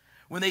deeds.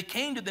 When they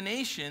came to the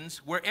nations,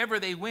 wherever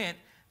they went,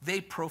 they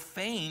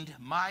profaned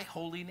my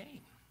holy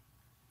name.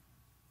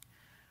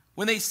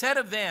 When they said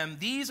of them,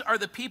 these are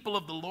the people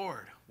of the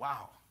Lord.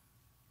 Wow.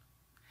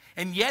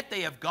 And yet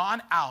they have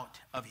gone out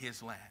of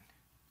his land.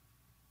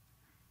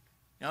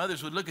 Now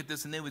others would look at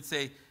this and they would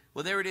say,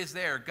 well, there it is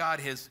there. God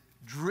has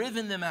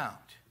driven them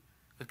out.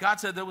 But God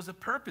said there was a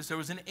purpose, there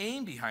was an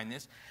aim behind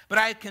this. But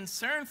I had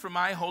concern for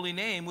my holy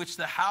name, which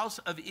the house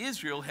of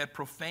Israel had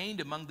profaned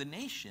among the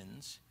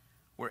nations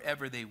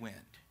wherever they went.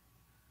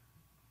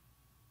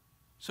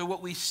 So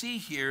what we see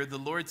here, the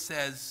Lord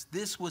says,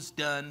 this was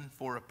done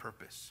for a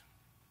purpose.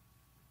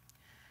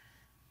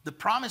 The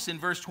promise in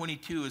verse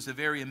 22 is a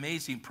very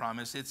amazing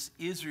promise. It's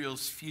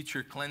Israel's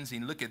future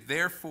cleansing. Look at,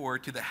 therefore,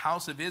 to the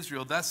house of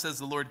Israel, thus says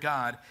the Lord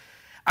God,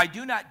 I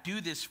do not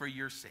do this for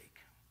your sake,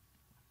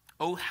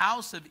 O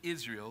house of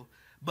Israel,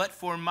 but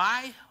for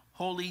my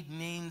holy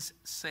name's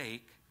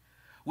sake,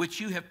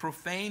 which you have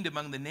profaned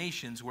among the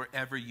nations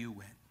wherever you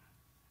went.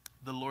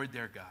 The Lord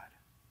their God.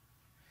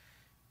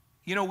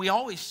 You know, we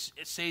always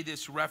say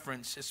this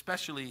reference,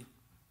 especially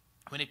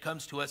when it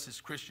comes to us as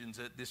Christians,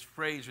 this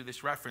phrase or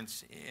this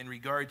reference in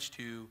regards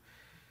to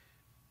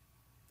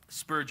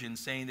Spurgeon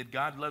saying that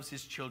God loves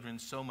his children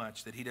so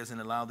much that he doesn't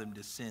allow them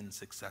to sin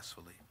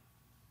successfully.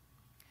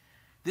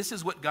 This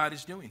is what God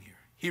is doing here.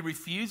 He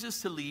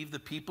refuses to leave the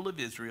people of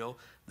Israel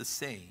the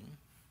same.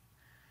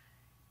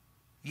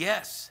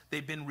 Yes,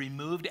 they've been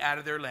removed out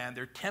of their land.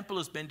 Their temple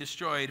has been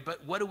destroyed.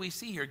 But what do we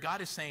see here?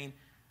 God is saying,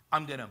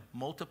 I'm going to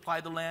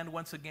multiply the land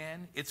once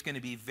again. It's going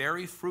to be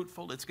very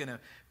fruitful. It's going to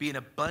be in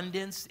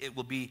abundance. It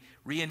will be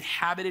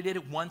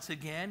re-inhabited once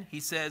again. He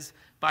says,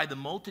 by the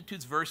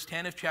multitudes, verse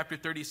 10 of chapter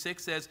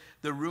 36 says,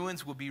 the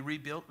ruins will be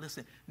rebuilt.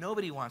 Listen,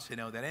 nobody wants to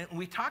know that. And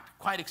we talked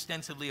quite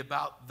extensively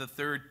about the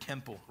third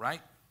temple,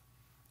 right?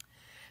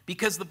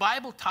 Because the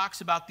Bible talks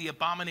about the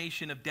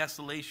abomination of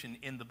desolation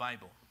in the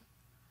Bible.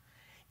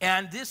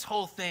 And this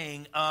whole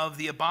thing of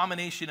the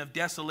abomination of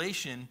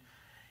desolation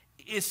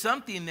is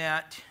something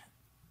that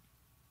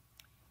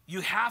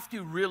you have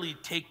to really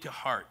take to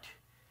heart,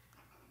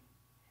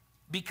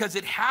 because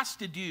it has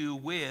to do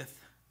with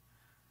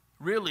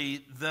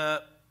really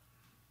the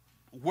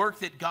work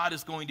that God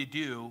is going to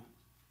do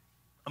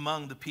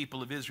among the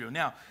people of Israel.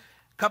 Now,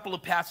 a couple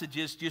of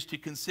passages just to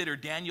consider.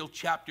 Daniel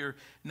chapter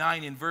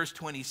 9 and verse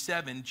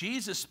 27.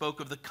 Jesus spoke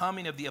of the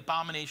coming of the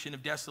abomination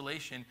of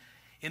desolation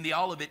in the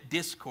Olivet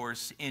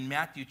Discourse in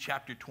Matthew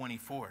chapter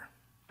 24.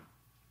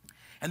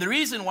 And the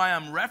reason why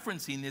I'm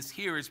referencing this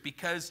here is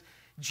because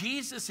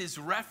Jesus is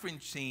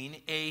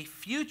referencing a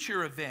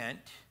future event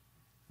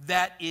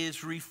that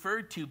is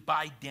referred to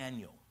by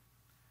Daniel.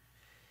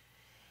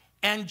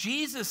 And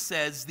Jesus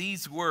says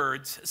these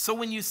words, so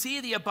when you see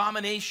the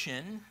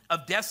abomination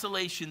of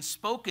desolation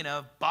spoken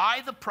of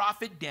by the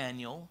prophet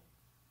Daniel,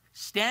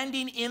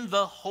 standing in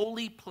the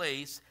holy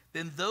place,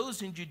 then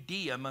those in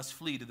Judea must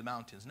flee to the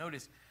mountains.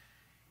 Notice,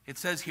 it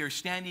says here,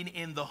 standing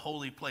in the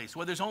holy place.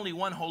 Well, there's only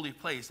one holy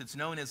place. It's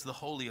known as the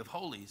Holy of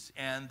Holies.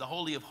 And the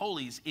Holy of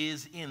Holies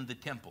is in the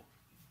temple.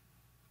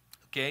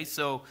 Okay,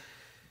 so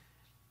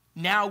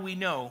now we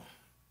know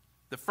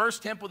the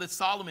first temple that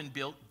Solomon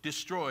built,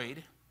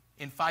 destroyed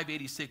in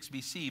 586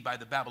 BC by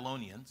the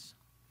Babylonians,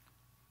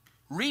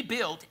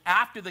 rebuilt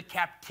after the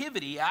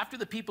captivity, after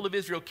the people of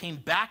Israel came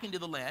back into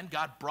the land.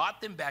 God brought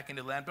them back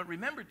into the land. But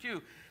remember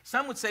too,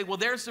 some would say, well,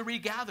 there's the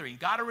regathering.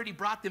 God already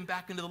brought them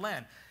back into the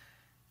land.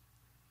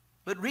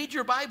 But read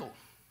your Bible.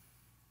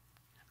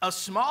 A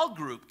small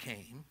group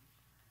came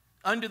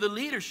under the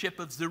leadership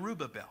of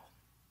Zerubbabel.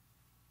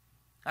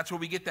 That's where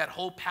we get that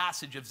whole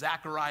passage of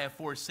Zechariah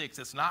 4:6.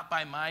 It's not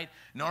by might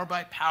nor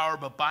by power,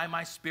 but by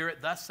my spirit,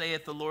 thus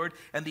saith the Lord.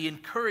 And the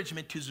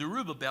encouragement to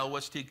Zerubbabel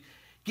was to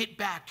get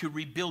back to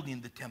rebuilding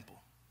the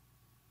temple.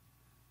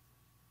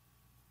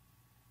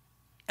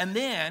 And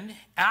then,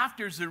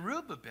 after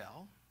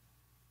Zerubbabel,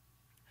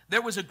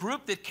 there was a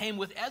group that came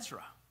with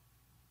Ezra.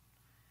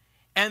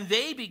 And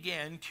they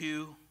began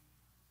to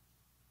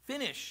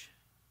finish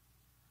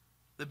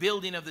the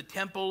building of the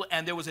temple.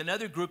 And there was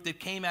another group that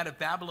came out of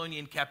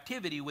Babylonian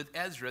captivity with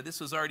Ezra. This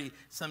was already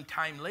some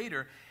time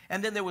later.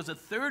 And then there was a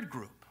third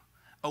group,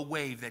 a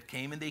wave that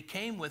came. And they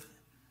came with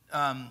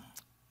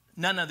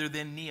none other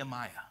than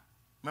Nehemiah.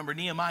 Remember,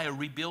 Nehemiah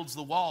rebuilds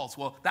the walls.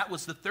 Well, that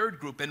was the third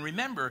group. And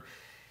remember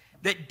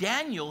that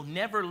Daniel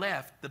never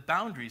left the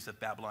boundaries of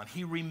Babylon.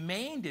 He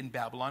remained in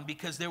Babylon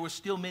because there were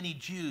still many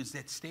Jews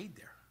that stayed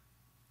there.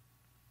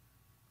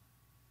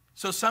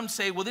 So some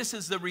say, well, this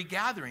is the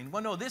regathering.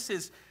 Well, no, this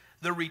is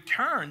the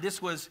return.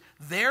 This was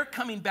their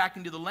coming back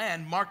into the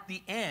land marked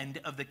the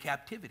end of the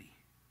captivity.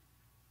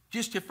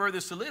 Just to further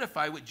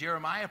solidify what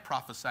Jeremiah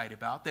prophesied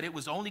about, that it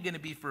was only going to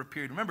be for a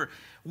period. Remember,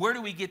 where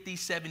do we get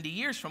these 70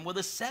 years from? Well,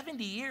 the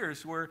 70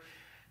 years were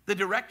the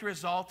direct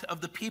result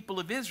of the people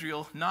of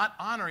Israel not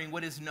honoring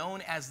what is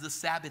known as the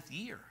Sabbath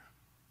year.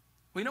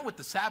 We know what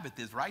the Sabbath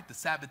is, right? The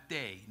Sabbath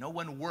day. No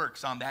one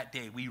works on that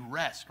day. We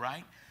rest,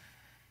 right?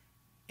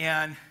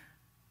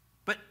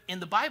 But in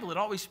the Bible,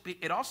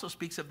 it also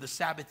speaks of the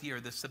Sabbath year,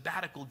 the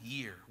sabbatical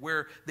year,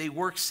 where they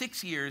work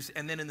 6 years,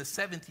 and then in the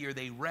 7th year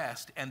they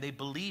rest, and they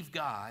believe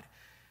God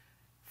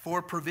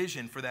for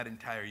provision for that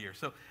entire year.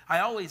 So I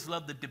always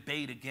love the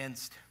debate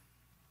against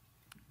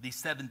the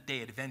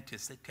Seventh-day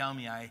Adventists that tell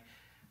me I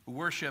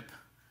worship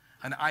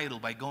an idol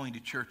by going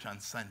to church on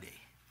Sunday.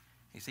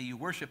 They say you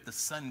worship the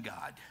sun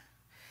god.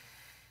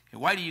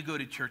 And why do you go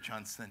to church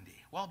on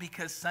Sunday? Well,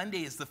 because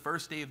Sunday is the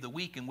first day of the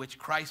week in which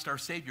Christ our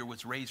Savior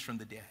was raised from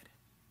the dead.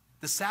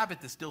 The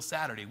Sabbath is still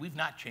Saturday. We've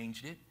not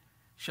changed it.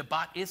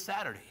 Shabbat is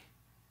Saturday,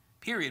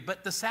 period.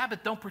 But the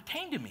Sabbath don't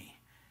pertain to me.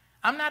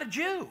 I'm not a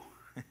Jew.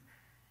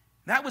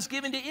 That was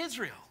given to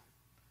Israel.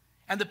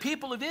 And the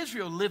people of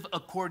Israel live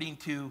according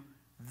to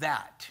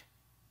that.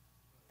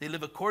 They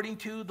live according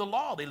to the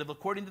law. They live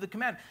according to the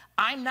command.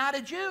 I'm not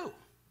a Jew.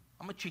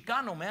 I'm a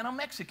Chicano, man. I'm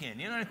Mexican.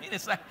 You know what I mean?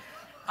 It's like,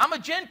 I'm a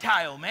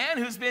Gentile, man,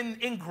 who's been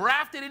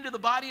engrafted into the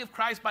body of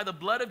Christ by the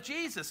blood of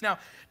Jesus. Now,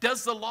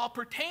 does the law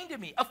pertain to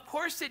me? Of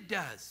course it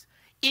does.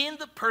 In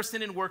the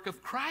person and work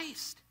of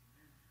Christ.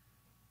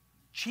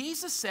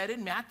 Jesus said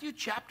in Matthew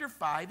chapter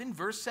 5 and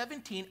verse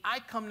 17, I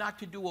come not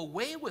to do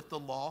away with the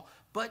law,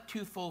 but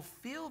to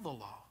fulfill the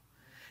law.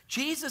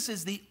 Jesus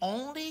is the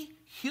only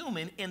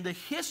human in the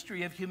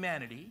history of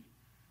humanity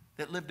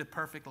that lived a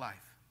perfect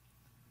life.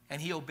 And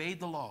he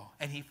obeyed the law,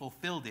 and he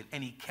fulfilled it,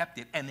 and he kept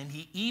it, and then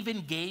he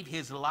even gave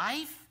his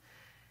life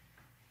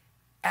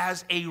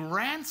as a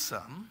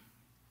ransom,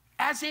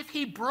 as if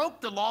he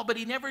broke the law, but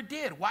he never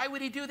did. Why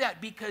would he do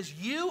that? Because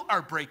you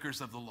are breakers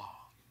of the law.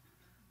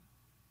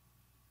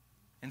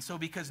 And so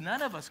because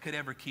none of us could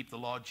ever keep the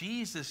law,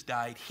 Jesus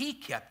died, he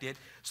kept it.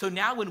 So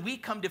now when we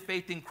come to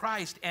faith in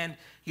Christ and,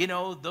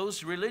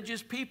 those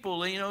religious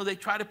people, they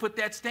try to put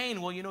that stain,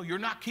 well, you're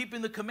not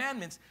keeping the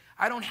commandments.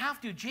 I don't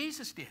have to,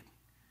 Jesus did.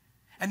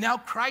 And now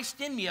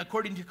Christ in me,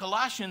 according to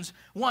Colossians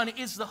 1,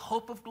 is the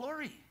hope of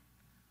glory.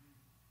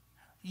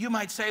 You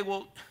might say,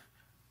 well,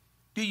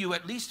 do you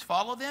at least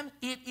follow them?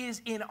 It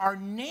is in our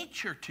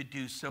nature to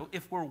do so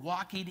if we're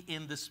walking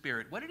in the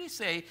Spirit. What did he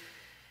say?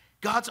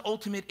 God's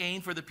ultimate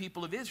aim for the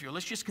people of Israel.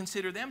 Let's just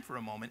consider them for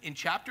a moment. In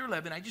chapter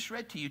 11, I just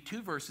read to you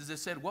 2 verses that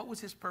said, what was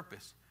his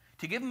purpose?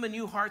 To give them a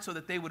new heart so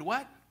that they would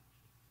what?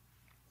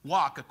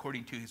 Walk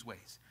according to his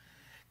ways.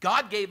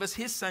 God gave us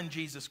his son,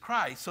 Jesus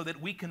Christ, so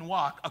that we can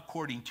walk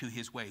according to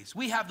his ways.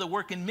 We have the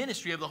work and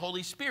ministry of the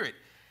Holy Spirit.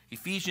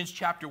 Ephesians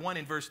chapter 1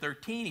 and verse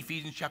 13,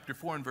 Ephesians chapter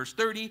 4 and verse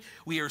 30,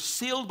 we are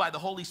sealed by the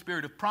Holy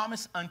Spirit of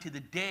promise unto the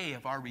day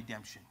of our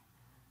redemption.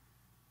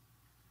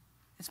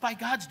 It's by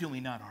God's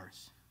doing, not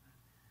ours.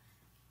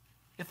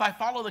 If I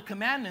follow the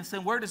commandments,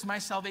 then where does my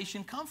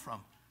salvation come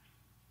from?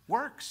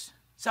 Works.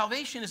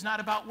 Salvation is not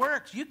about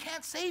works. You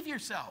can't save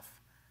yourself.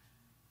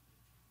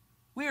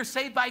 We are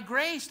saved by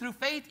grace through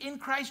faith in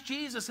Christ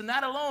Jesus, and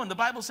that alone. The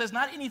Bible says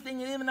not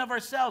anything in and of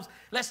ourselves,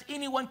 lest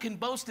anyone can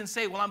boast and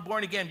say, well, I'm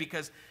born again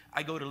because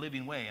I go to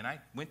Living Way and I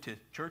went to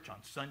church on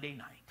Sunday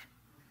night.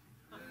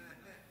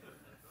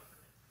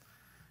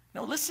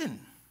 No, listen.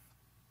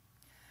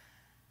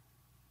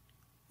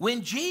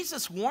 When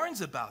Jesus warns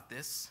about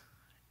this,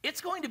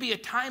 it's going to be a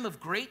time of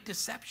great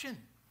deception.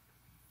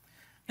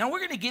 Now, we're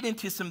going to get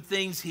into some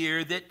things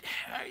here that,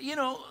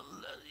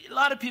 a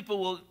lot of people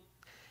will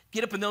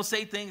get up and they'll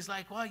say things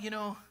like,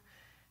 well,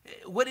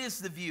 what is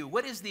the view?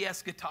 What is the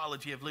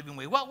eschatology of Living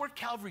Way? Well, we're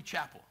Calvary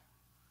Chapel.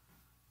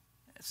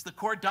 It's the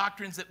core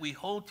doctrines that we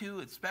hold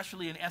to,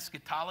 especially in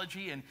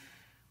eschatology, and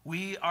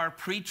we are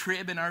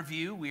pre-trib in our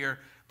view. We are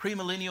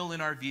premillennial in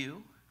our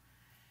view.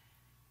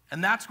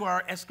 And that's where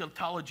our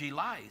eschatology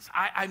lies.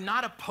 I'm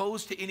not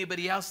opposed to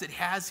anybody else that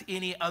has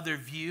any other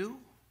view,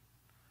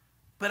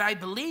 but I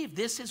believe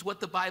this is what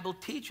the Bible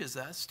teaches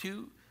us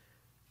to.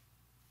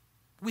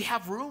 We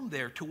have room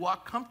there to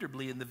walk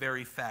comfortably in the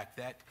very fact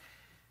that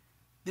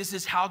this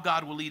is how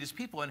God will lead his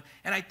people. And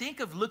I think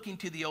of looking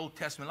to the Old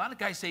Testament. A lot of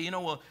guys say,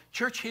 well,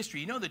 church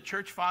history, the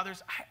church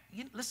fathers.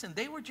 Listen,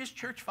 they were just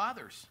church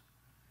fathers.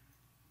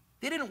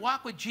 They didn't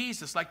walk with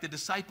Jesus like the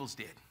disciples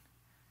did.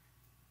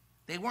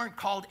 They weren't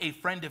called a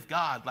friend of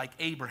God like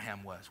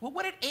Abraham was. Well,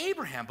 what did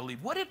Abraham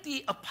believe? What did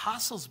the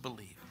apostles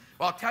believe?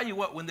 Well, I'll tell you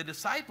what, when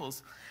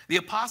the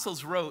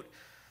apostles wrote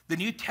the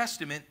New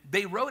Testament,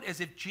 they wrote as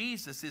if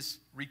Jesus'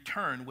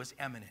 return was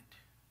imminent.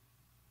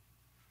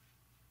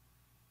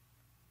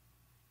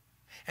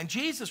 And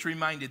Jesus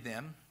reminded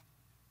them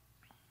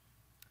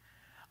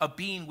of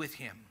being with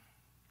him.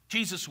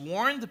 Jesus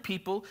warned the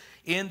people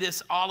in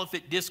this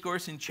Olivet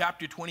discourse in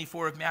chapter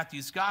 24 of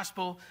Matthew's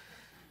gospel.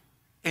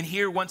 And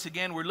here, once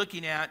again, we're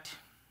looking at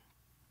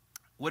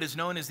what is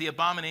known as the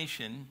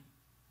abomination.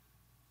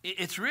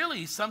 It's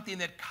really something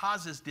that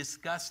causes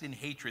disgust and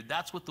hatred.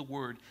 That's what the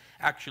word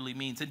actually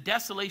means. And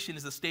desolation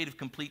is a state of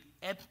complete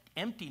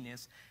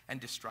emptiness and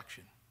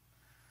destruction.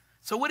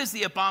 So what is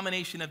the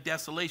abomination of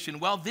desolation?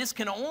 Well, this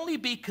can only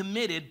be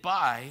committed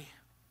by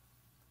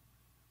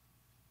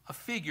a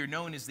figure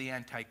known as the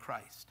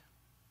Antichrist.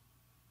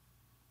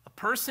 A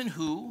person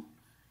who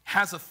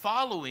has a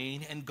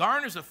following and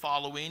garners a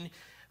following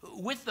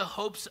with the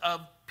hopes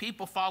of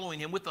people following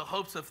him, with the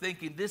hopes of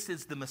thinking this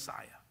is the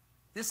Messiah.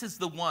 This is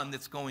the one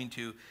that's going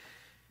to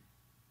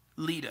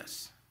lead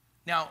us.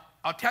 Now,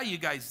 I'll tell you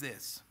guys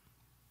this.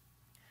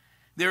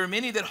 There are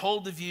many that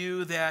hold the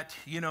view that,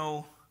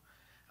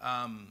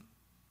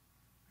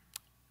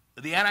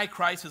 the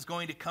Antichrist is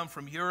going to come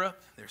from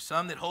Europe. There's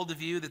some that hold the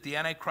view that the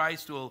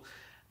Antichrist will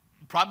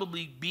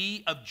probably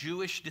be of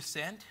Jewish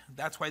descent.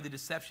 That's why the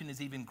deception is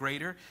even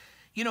greater.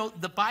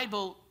 The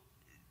Bible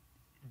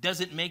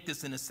doesn't make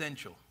this an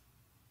essential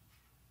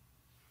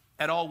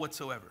at all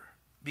whatsoever,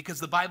 because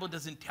the Bible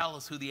doesn't tell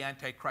us who the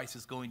Antichrist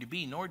is going to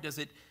be, nor does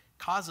it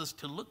cause us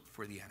to look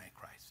for the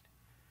Antichrist.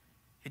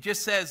 It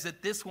just says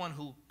that this one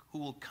who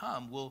will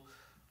come will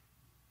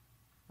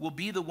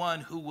be the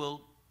one who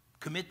will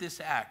commit this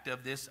act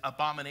of this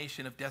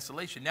abomination of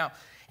desolation. Now,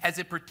 as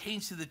it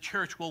pertains to the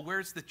church, well,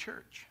 where's the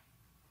church?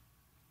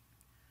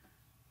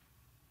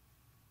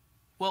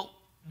 Well,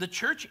 the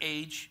church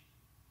age,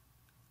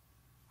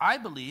 I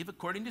believe,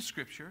 according to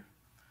Scripture,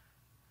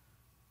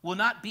 will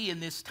not be in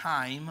this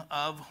time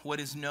of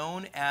what is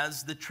known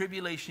as the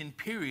tribulation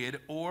period,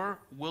 or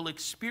will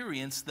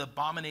experience the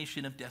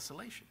abomination of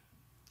desolation.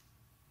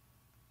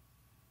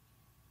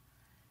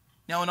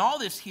 Now, in all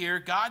this here,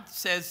 God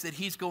says that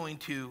he's going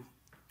to,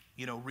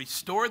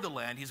 restore the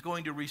land. He's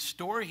going to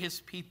restore his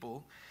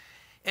people.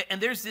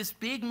 And there's this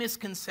big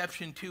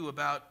misconception, too,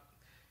 about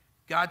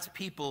God's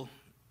people,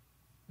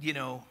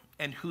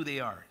 and who they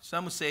are.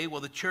 Some will say,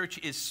 well, the church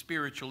is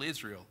spiritual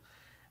Israel.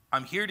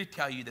 I'm here to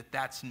tell you that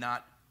that's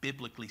not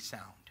biblically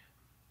sound.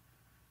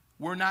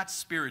 We're not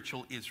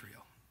spiritual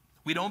Israel.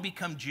 We don't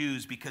become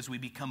Jews because we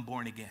become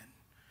born again.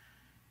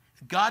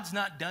 God's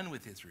not done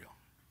with Israel.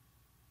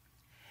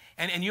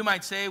 And you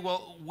might say,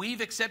 well,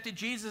 we've accepted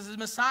Jesus as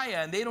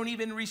Messiah, and they don't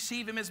even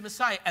receive him as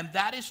Messiah. And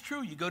that is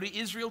true. You go to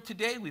Israel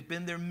today, we've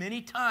been there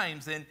many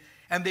times, and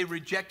they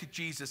rejected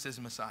Jesus as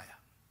Messiah.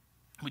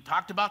 We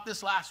talked about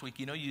this last week.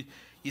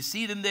 You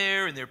see them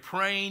there, and they're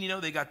praying.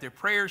 They got their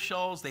prayer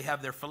shawls. They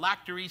have their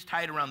phylacteries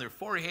tied around their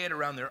forehead,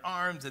 around their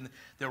arms, and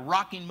they're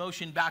rocking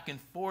motion back and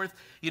forth.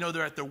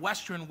 They're at their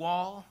Western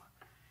Wall,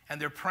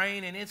 and they're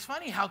praying. And it's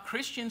funny how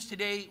Christians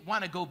today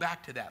want to go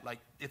back to that. Like,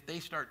 if they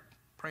start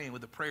praying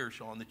with a prayer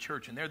shawl in the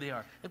church, and there they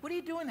are. Like, what are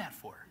you doing that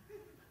for?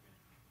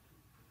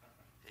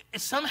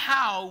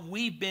 Somehow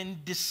we've been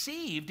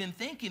deceived in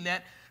thinking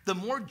that the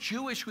more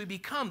Jewish we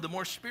become, the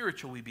more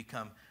spiritual we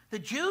become. The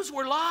Jews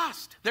were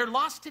lost. They're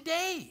lost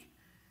today.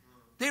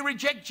 They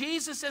reject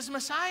Jesus as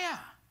Messiah.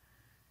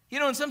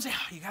 And some say,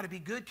 you got to be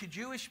good to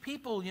Jewish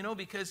people,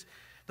 because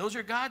those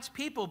are God's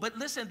people. But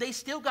listen, they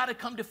still got to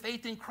come to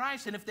faith in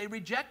Christ. And if they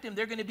reject him,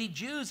 they're going to be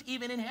Jews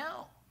even in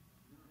hell.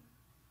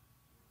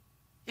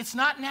 It's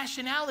not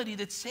nationality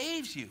that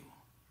saves you.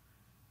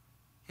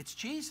 It's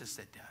Jesus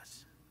that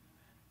does.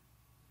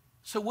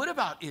 So what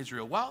about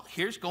Israel? Well,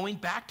 here's going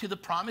back to the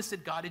promise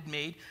that God had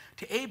made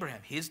to Abraham.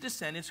 His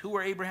descendants. Who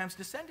were Abraham's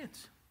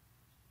descendants?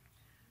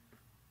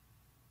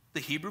 The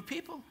Hebrew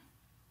people.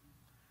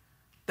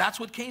 That's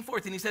what came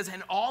forth. And he says,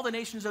 and all the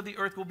nations of the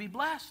earth will be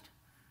blessed.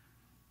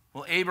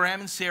 Well,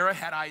 Abraham and Sarah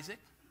had Isaac.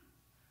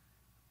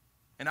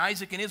 And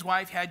Isaac and his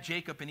wife had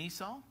Jacob and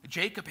Esau.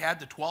 Jacob had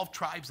the 12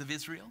 tribes of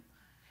Israel.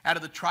 Out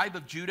of the tribe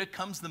of Judah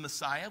comes the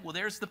Messiah. Well,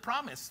 there's the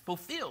promise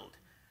fulfilled.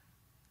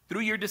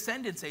 Through your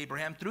descendants,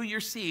 Abraham, through your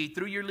seed,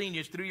 through your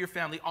lineage, through your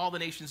family, all the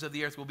nations of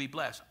the earth will be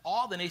blessed.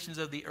 All the nations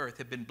of the earth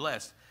have been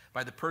blessed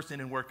by the person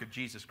and work of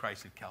Jesus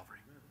Christ at Calvary.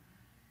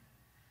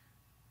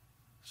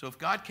 So if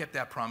God kept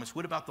that promise,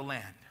 what about the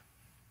land?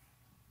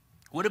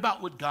 What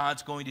about what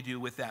God's going to do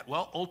with that?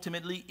 Well,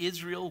 ultimately,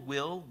 Israel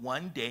will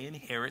one day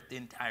inherit the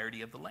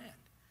entirety of the land.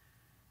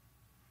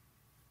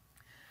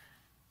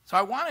 So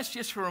I want us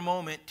just for a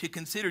moment to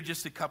consider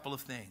just a couple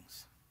of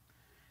things.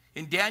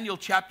 In Daniel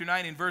chapter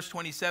 9 and verse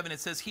 27, it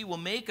says, he will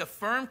make a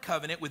firm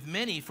covenant with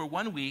many for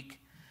 1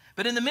 week,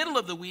 but in the middle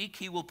of the week,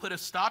 he will put a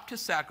stop to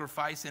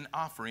sacrifice and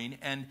offering,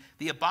 and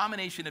the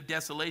abomination of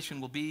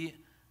desolation will be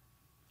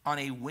on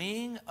a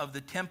wing of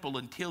the temple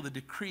until the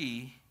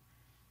decree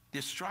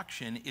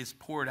destruction is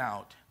poured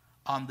out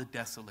on the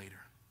desolator.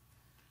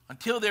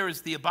 Until there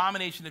is the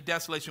abomination of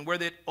desolation, where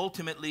that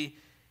ultimately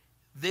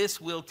this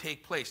will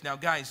take place. Now,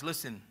 guys,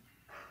 listen.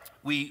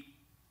 I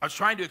was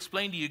trying to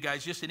explain to you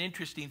guys just an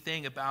interesting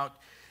thing about,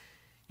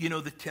 you know,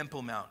 the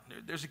Temple Mount.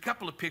 There's a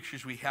couple of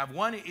pictures we have.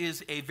 One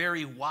is a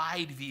very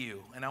wide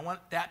view, and I want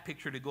that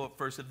picture to go up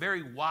first. A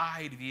very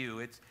wide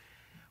view.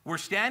 We're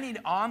standing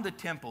on the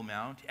Temple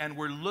Mount, and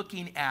we're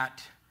looking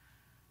at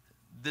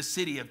the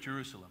city of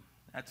Jerusalem.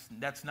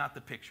 That's not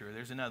the picture.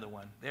 There's another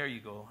one. There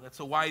you go. That's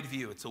a wide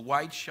view. It's a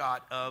wide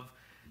shot of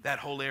that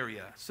whole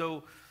area.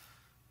 So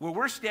where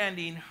we're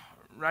standing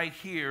right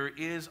here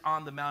is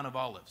on the Mount of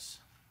Olives.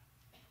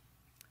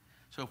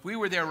 So if we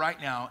were there right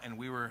now and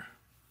we were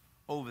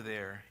over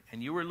there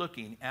and you were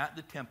looking at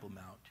the Temple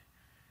Mount,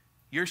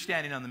 you're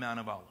standing on the Mount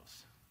of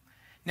Olives.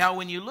 Now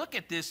when you look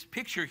at this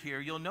picture here,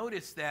 you'll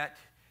notice that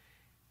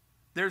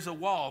there's a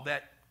wall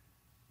that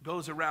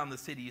goes around the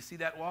city. You see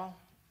that wall?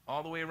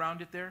 All the way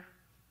around it there?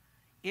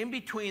 In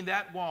between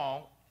that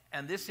wall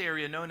and this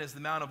area known as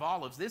the Mount of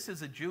Olives, this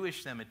is a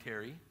Jewish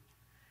cemetery.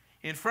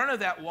 In front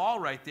of that wall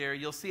right there,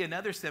 you'll see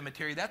another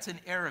cemetery. That's an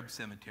Arab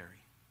cemetery.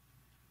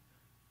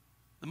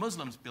 The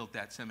Muslims built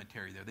that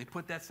cemetery there. They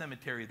put that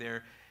cemetery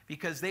there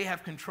because they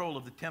have control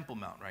of the Temple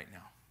Mount right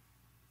now.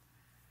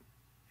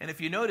 And if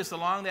you notice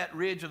along that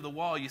ridge of the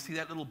wall, you see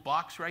that little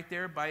box right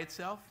there by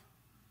itself?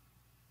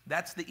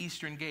 That's the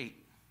Eastern Gate.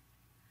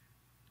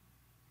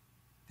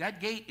 That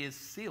gate is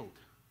sealed.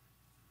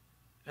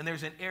 And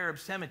there's an Arab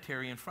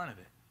cemetery in front of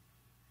it.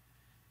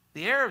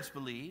 The Arabs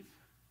believe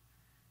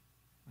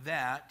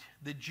that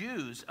the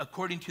Jews,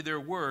 according to their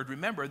word,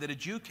 remember that a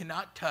Jew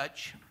cannot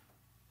touch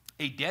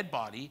a dead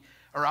body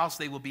or else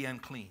they will be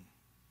unclean.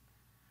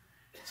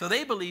 So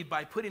they believe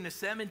by putting a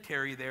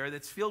cemetery there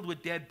that's filled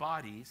with dead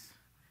bodies,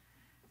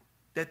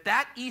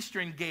 that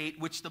eastern gate,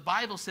 which the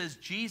Bible says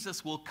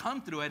Jesus will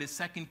come through at his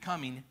second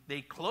coming,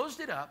 they closed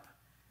it up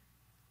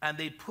and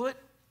they put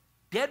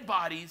dead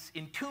bodies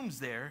in tombs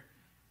there.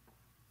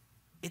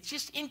 It's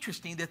just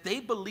interesting that they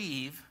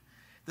believe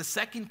the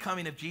second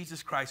coming of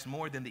Jesus Christ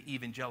more than the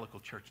evangelical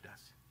church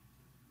does.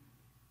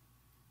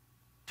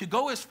 To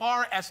go as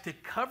far as to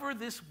cover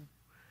this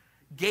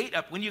gate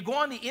up. When you go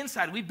on the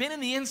inside, we've been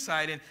in the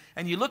inside,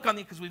 and you look on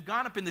the, because we've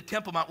gone up in the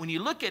Temple Mount. When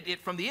you look at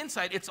it from the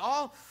inside, it's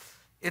all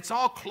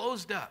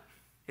closed up.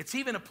 It's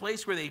even a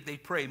place where they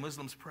pray,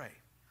 Muslims pray.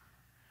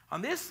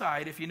 On this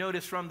side, if you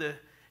notice from the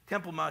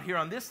Temple Mount here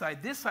on this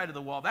side of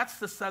the wall, that's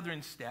the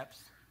southern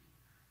steps.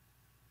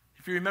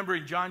 If you remember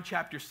in John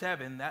chapter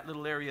 7, that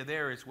little area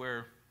there is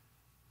where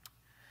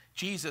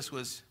Jesus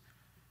was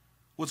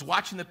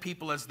watching the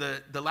people as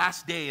the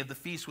last day of the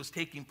feast was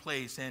taking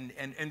place. And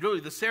really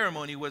the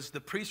ceremony was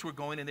the priests were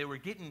going and they were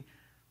getting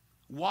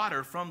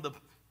water from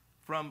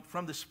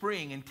the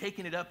spring and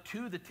taking it up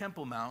to the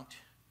Temple Mount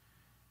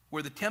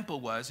where the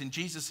temple was in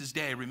Jesus'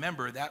 day.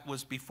 Remember, that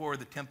was before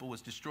the temple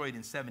was destroyed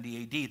in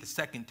 70 AD, the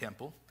second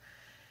temple.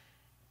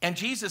 And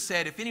Jesus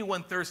said, if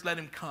anyone thirsts, let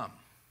him come.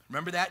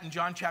 Remember that in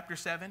John chapter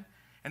 7?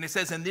 And it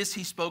says, and this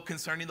he spoke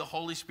concerning the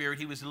Holy Spirit.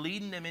 He was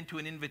leading them into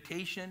an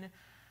invitation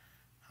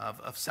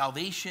of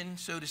salvation,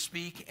 so to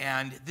speak.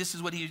 And this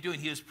is what he was doing.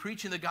 He was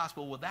preaching the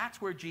gospel. Well,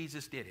 that's where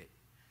Jesus did it.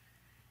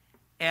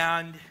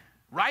 And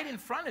right in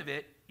front of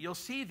it, you'll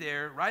see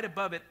there, right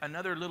above it,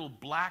 another little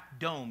black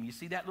dome. You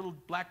see that little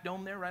black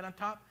dome there right on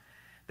top?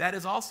 That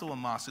is also a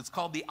mosque. It's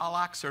called the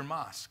Al-Aqsa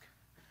Mosque.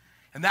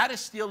 And that is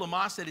still a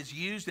mosque that is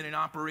used and in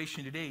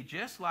operation today,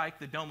 just like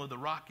the Dome of the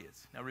Rock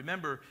is. Now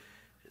remember,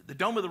 the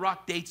Dome of the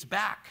Rock dates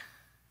back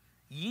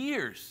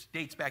years.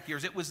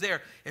 It was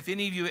there. If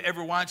any of you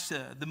ever watched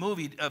the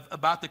movie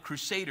about the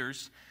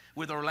Crusaders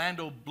with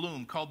Orlando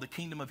Bloom called The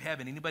Kingdom of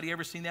Heaven. Anybody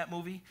ever seen that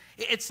movie?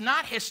 It's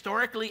not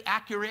historically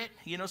accurate.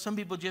 You know, some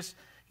people just,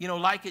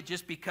 like it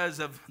just because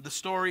of the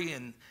story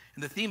and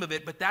the theme of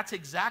it. But that's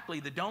exactly,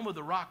 the Dome of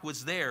the Rock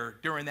was there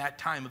during that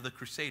time of the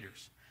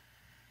Crusaders.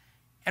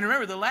 And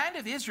remember, the land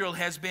of Israel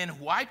has been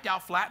wiped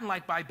out, flattened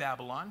like by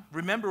Babylon.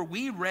 Remember,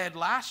 we read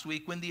last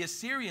week when the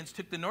Assyrians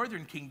took the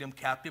northern kingdom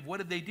captive, what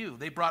did they do?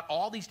 They brought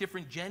all these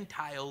different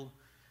Gentile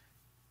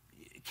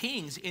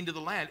kings into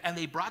the land, and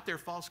they brought their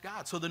false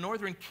gods. So the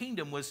northern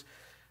kingdom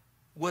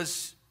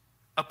was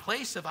a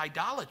place of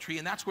idolatry,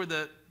 and that's where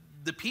the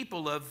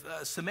people of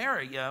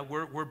Samaria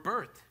were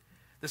birthed.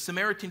 The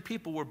Samaritan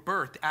people were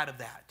birthed out of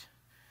that.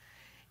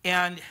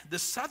 And the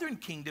southern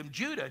kingdom,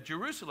 Judah,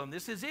 Jerusalem,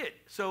 this is it.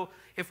 So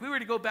if we were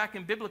to go back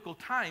in biblical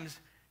times,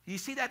 do you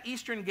see that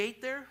eastern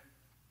gate there?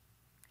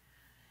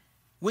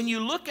 When you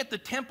look at the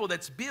temple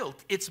that's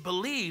built, it's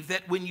believed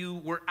that when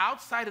you were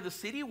outside of the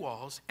city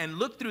walls and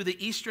looked through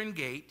the eastern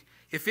gate,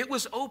 if it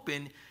was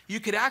open, you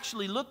could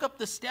actually look up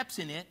the steps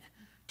in it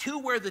to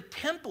where the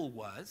temple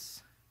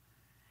was.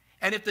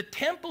 And if the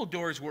temple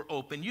doors were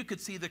open, you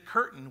could see the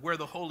curtain where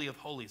the Holy of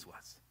Holies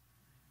was.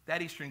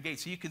 That eastern gate.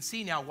 So you can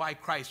see now why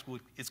Christ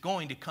is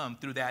going to come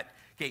through that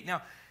gate.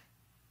 Now,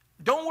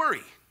 don't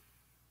worry.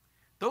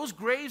 Those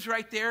graves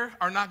right there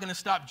are not going to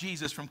stop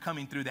Jesus from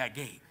coming through that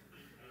gate.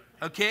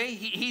 Okay?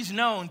 He's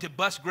known to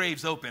bust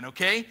graves open,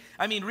 okay?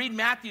 I mean, read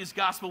Matthew's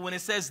gospel when it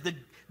says the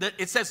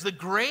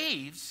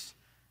graves,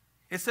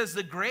 it says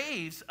the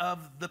graves of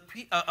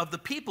the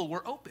people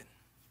were open.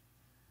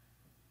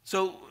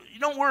 So you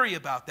don't worry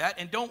about that,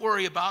 and don't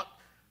worry about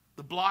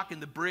the block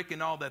and the brick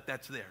and all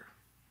that's there.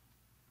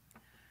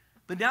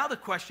 But now the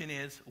question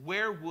is,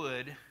 where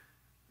would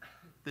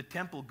the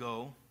temple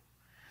go?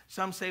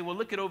 Some say, well,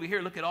 look at over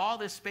here. Look at all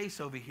this space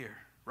over here,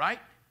 right?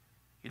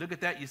 You look at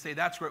that, you say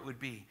that's where it would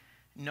be.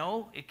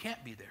 No, it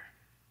can't be there.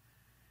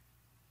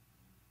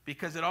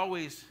 Because it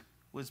always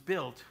was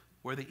built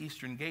where the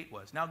eastern gate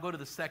was. Now go to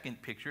the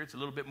second picture. It's a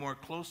little bit more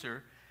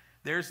closer.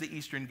 There's the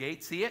eastern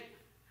gate. See it?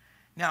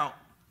 Now,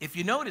 if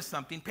you notice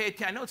something, pay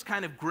attention. I know it's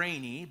kind of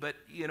grainy, but,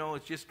 you know,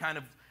 it's just kind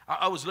of,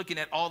 I was looking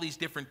at all these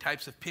different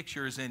types of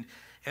pictures, and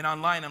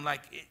online, I'm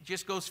like, it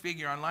just goes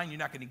figure. Online, you're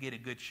not going to get a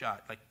good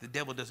shot. Like, the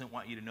devil doesn't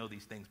want you to know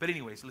these things. But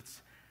anyways,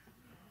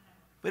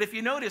 but if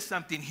you notice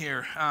something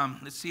here,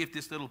 let's see if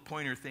this little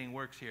pointer thing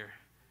works here.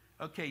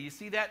 Okay, you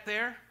see that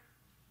there?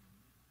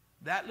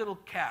 That little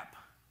cap.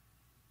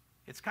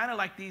 It's kind of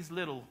like these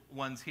little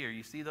ones here.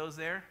 You see those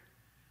there?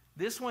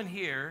 This one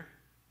here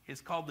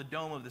is called the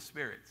Dome of the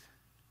Spirits.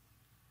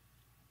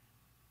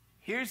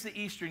 Here's the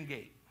eastern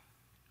gate,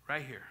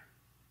 right here.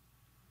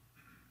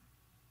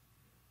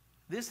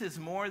 This is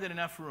more than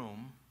enough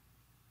room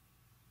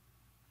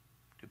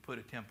to put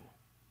a temple.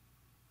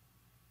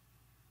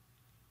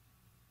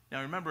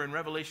 Now remember in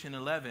Revelation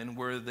 11,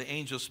 where the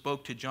angel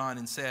spoke to John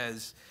and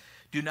says,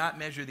 do not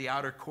measure the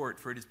outer court,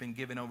 for it has been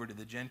given over to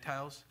the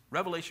Gentiles.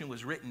 Revelation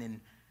was written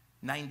in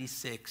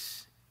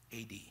 96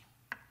 AD,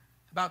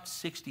 about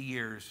 60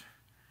 years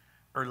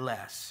or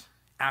less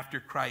after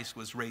Christ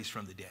was raised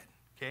from the dead,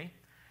 okay?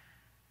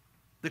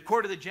 The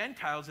court of the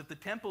Gentiles, if the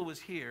temple was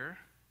here,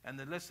 and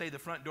let's say the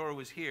front door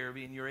was here,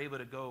 and you're able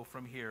to go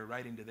from here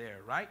right into there,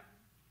 right?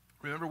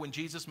 Remember when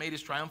Jesus made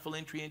his triumphal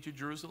entry into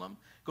Jerusalem?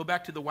 Go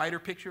back to the wider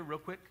picture real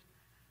quick.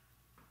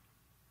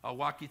 I'll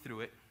walk you through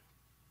it.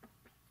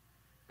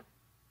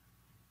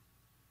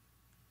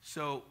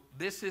 So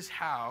this is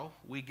how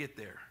we get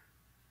there.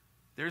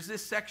 There's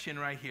this section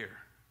right here.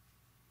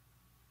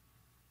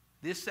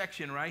 This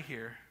section right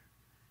here.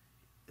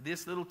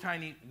 This little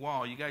tiny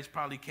wall, you guys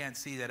probably can't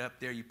see that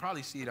up there. You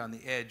probably see it on the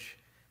edge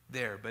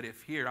there. But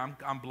if here,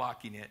 I'm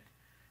blocking it.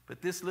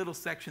 But this little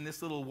section,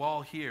 this little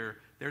wall here,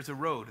 there's a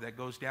road that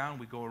goes down.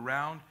 We go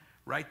around.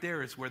 Right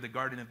there is where the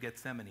Garden of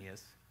Gethsemane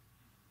is.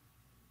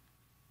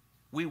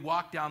 We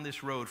walk down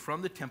this road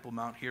from the Temple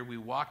Mount here. We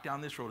walk down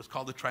this road. It's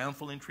called the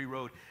Triumphal Entry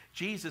Road.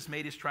 Jesus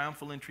made his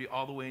triumphal entry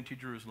all the way into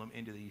Jerusalem,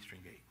 into the eastern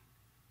gate.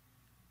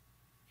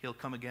 He'll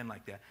come again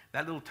like that.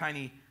 That little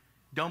tiny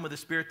Dome of the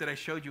Spirit that I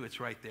showed you, it's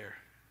right there.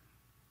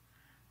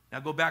 Now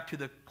go back to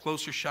the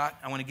closer shot.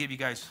 I want to give you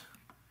guys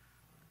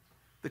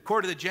the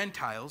court of the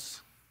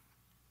Gentiles.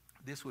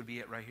 This would be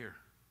it right here.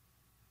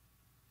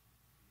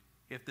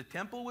 If the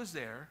temple was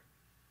there,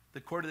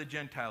 the court of the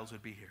Gentiles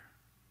would be here.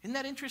 Isn't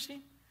that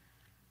interesting?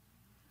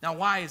 Now,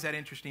 why is that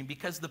interesting?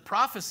 Because the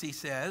prophecy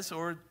says,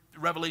 or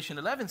Revelation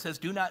 11 says,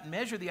 do not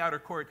measure the outer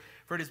court,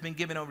 for it has been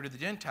given over to the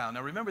Gentile.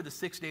 Now, remember the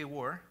 6-day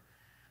war.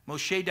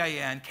 Moshe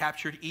Dayan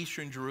captured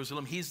eastern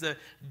Jerusalem. He's the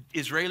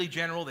Israeli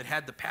general that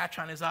had the patch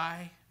on his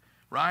eye,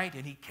 right?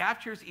 And he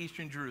captures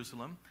eastern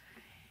Jerusalem.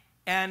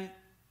 And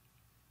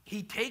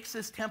he takes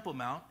this Temple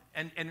Mount,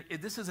 and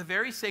this is a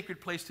very sacred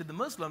place to the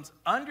Muslims.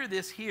 Under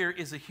this here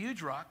is a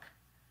huge rock.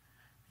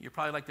 You're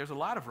probably like, there's a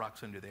lot of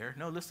rocks under there.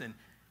 No, listen,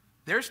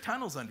 there's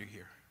tunnels under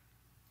here.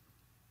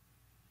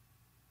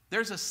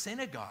 There's a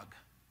synagogue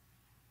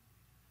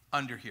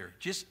under here,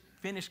 just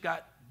finished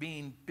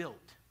being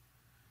built.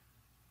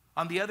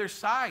 On the other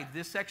side,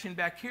 this section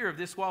back here of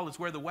this wall is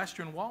where the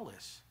western wall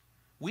is.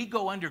 We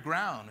go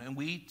underground and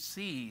we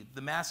see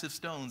the massive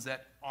stones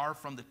that are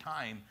from the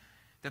time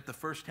that the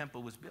first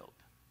temple was built.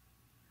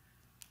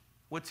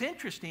 What's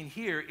interesting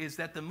here is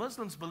that the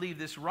Muslims believe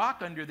this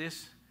rock under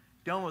this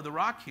Dome of the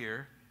Rock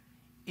here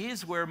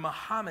is where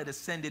Muhammad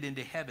ascended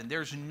into heaven.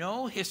 There's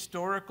no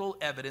historical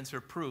evidence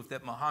or proof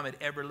that Muhammad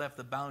ever left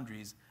the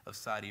boundaries of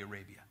Saudi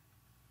Arabia.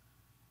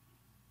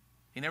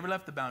 He never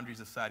left the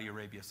boundaries of Saudi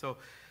Arabia. So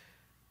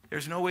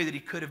there's no way that he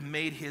could have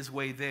made his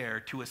way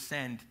there to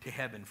ascend to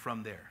heaven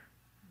from there.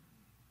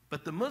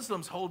 But the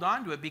Muslims hold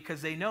on to it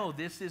because they know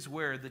this is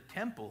where the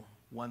temple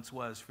once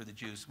was for the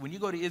Jews. When you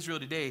go to Israel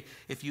today,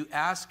 if you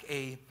ask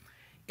a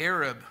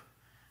Arab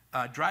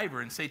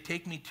driver and say,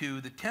 take me to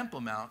the Temple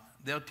Mount,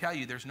 they'll tell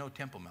you there's no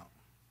Temple Mount.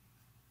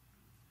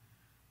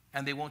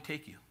 And they won't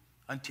take you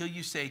until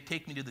you say,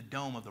 take me to the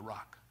Dome of the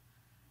Rock.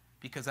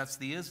 Because that's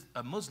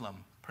a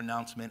Muslim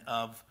pronouncement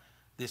of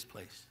this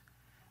place.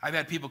 I've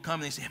had people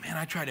come and they say, man,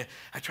 I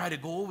try to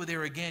go over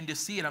there again to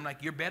see it. I'm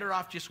like, you're better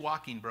off just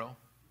walking, bro.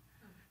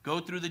 Go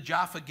through the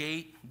Jaffa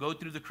Gate, go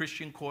through the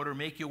Christian quarter,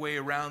 make your way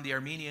around the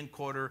Armenian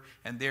quarter,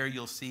 and there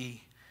you'll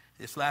see.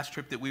 This last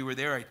trip that we were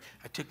there,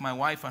 I took my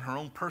wife on her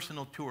own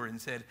personal tour and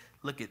said,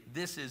 look,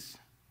 this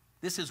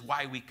is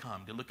why we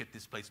come, to look at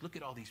this place. Look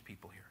at all these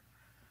people here.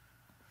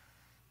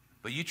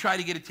 But you try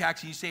to get a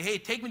taxi, you say, hey,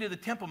 take me to the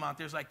Temple Mount.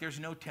 There's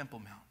no Temple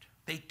Mount.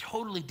 They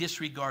totally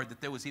disregard that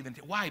there was even,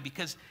 why?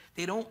 Because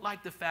they don't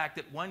like the fact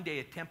that one day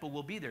a temple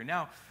will be there.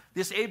 Now,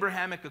 this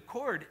Abrahamic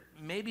Accord,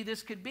 maybe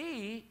this could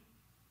be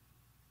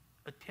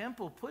a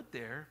temple put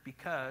there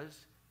because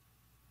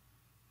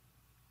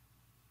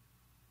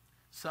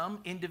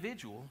some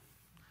individual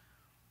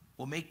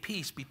will make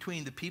peace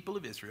between the people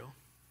of Israel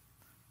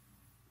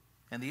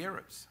and the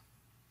Arabs.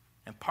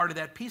 And part of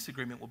that peace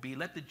agreement will be,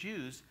 let the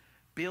Jews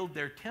build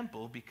their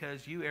temple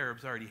because you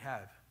Arabs already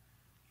have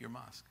your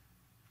mosque.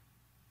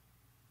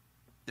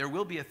 There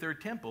will be a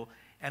third temple.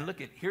 And look,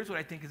 here's what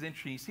I think is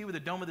interesting. You see where the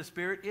Dome of the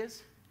Spirit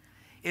is?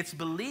 It's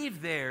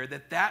believed there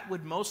that that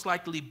would most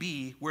likely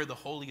be where the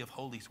Holy of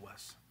Holies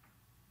was.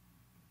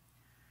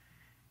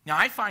 Now,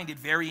 I find it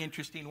very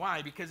interesting.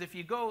 Why? Because if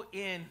you go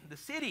in the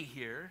city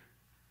here,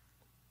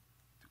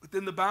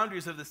 within the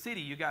boundaries of the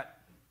city, you got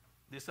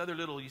this other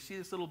little, you see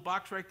this little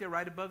box right there,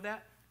 right above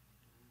that?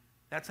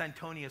 That's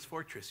Antonia's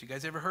fortress. You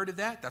guys ever heard of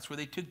that? That's where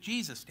they took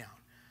Jesus down.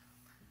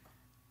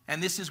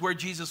 And this is where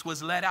Jesus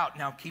was led out.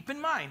 Now, keep in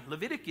mind,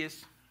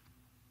 Leviticus,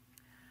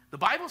 the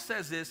Bible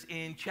says this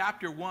in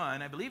chapter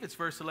 1, I believe it's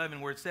verse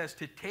 11, where it says,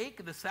 to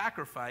take the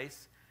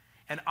sacrifice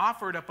and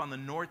offer it up on the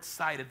north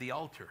side of the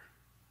altar.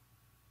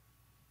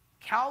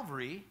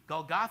 Calvary,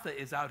 Golgotha,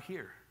 is out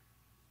here.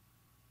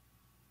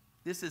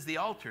 This is the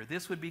altar.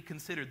 This would be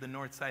considered the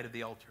north side of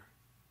the altar.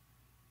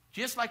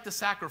 Just like the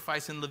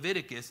sacrifice in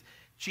Leviticus,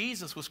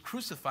 Jesus was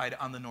crucified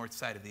on the north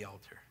side of the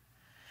altar.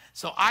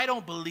 So I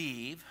don't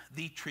believe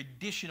the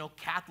traditional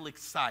Catholic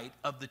site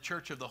of the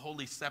Church of the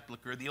Holy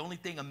Sepulchre. The only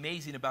thing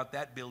amazing about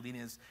that building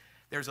is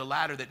there's a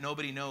ladder that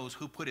nobody knows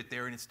who put it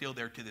there, and it's still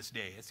there to this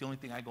day. It's the only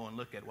thing I go and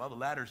look at. Well, the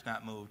ladder's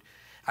not moved.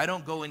 I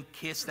don't go and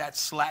kiss that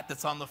slat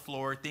that's on the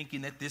floor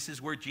thinking that this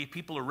is where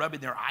people are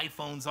rubbing their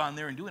iPhones on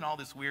there and doing all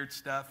this weird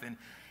stuff. And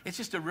it's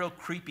just a real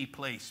creepy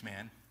place,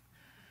 man.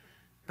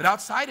 But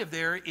outside of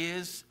there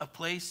is a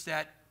place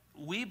that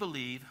we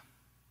believe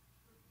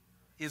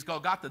is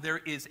Golgotha. There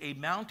is a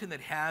mountain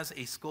that has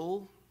a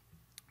skull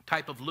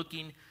type of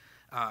looking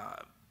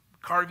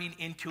carving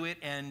into it.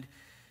 And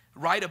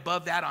right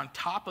above that, on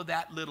top of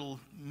that little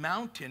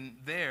mountain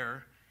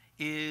there,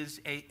 is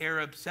an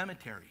Arab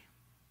cemetery.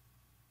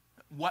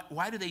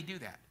 Why do they do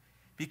that?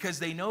 Because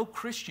they know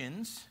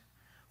Christians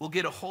will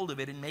get a hold of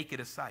it and make it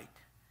a site.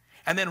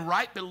 And then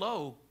right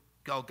below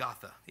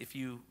Golgotha, if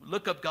you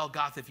look up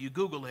Golgotha, if you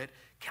Google it,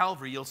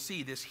 Calvary, you'll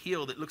see this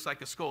hill that looks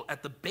like a skull.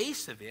 At the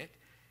base of it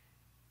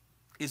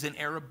is an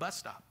Arab bus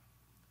stop.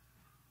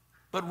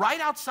 But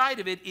right outside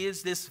of it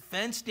is this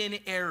fenced-in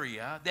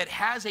area that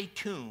has a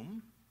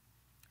tomb.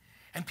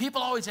 And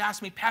people always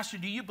ask me, Pastor,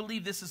 do you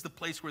believe this is the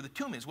place where the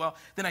tomb is? Well,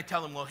 then I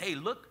tell them, well, hey,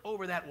 look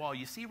over that wall.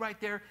 You see right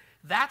there?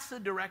 That's the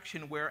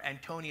direction where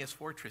Antonia's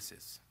fortress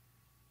is.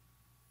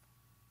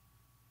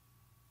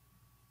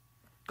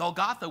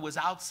 Golgotha was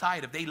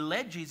outside of, they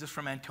led Jesus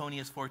from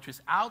Antonia's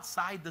fortress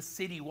outside the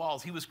city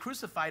walls. He was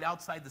crucified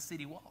outside the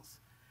city walls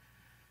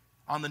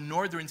on the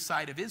northern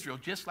side of Israel,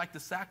 just like the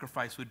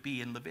sacrifice would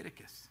be in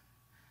Leviticus.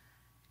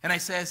 And I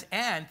says,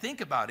 and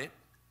think about it,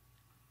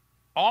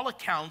 all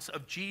accounts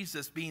of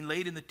Jesus being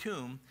laid in the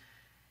tomb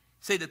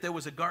say that there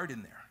was a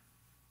garden there.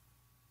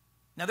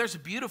 Now, there's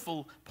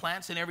beautiful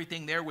plants and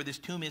everything there where this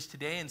tomb is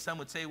today, and some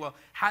would say, well,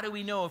 how do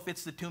we know if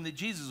it's the tomb that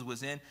Jesus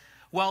was in?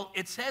 Well,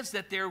 it says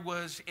that there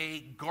was a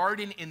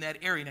garden in that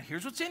area. Now,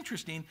 here's what's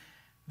interesting.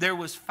 There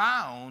was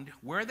found,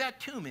 where that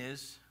tomb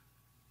is,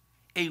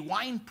 a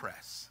wine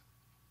press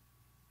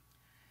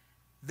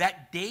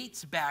that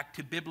dates back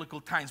to biblical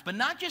times. But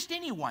not just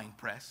any wine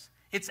press.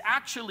 It's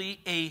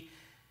actually a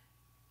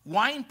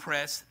wine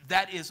press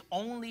that is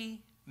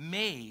only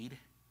made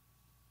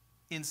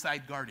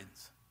inside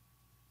gardens.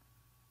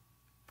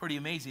 Pretty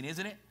amazing,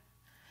 isn't it?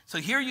 So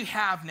here you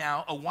have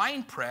now a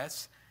wine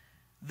press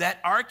that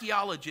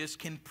archaeologists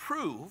can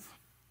prove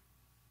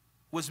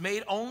was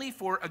made only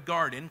for a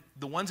garden,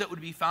 the ones that would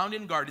be found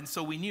in gardens.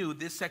 So we knew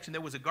this section,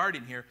 there was a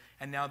garden here,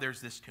 and now there's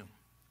this tomb.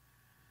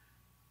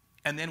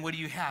 And then what do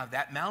you have?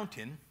 That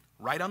mountain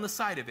right on the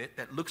side of it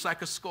that looks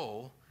like a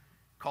skull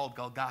called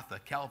Golgotha,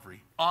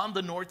 Calvary, on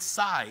the north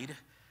side,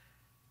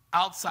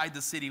 outside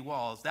the city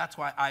walls. That's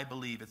why I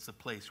believe it's the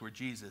place where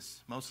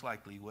Jesus most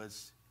likely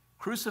was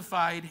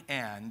crucified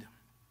and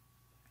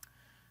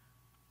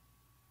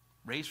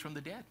raised from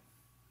the dead.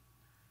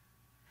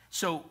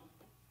 So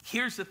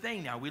here's the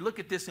thing now. We look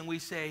at this and we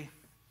say,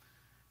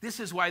 this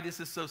is why this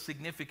is so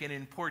significant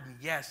and important.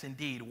 Yes,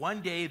 indeed.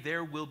 One day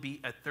there will be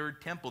a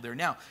third temple there.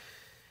 Now,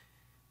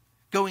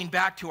 going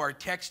back to our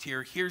text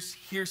here, here's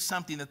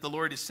something that the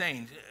Lord is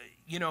saying.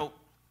 You know,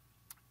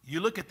 you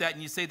look at that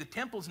and you say the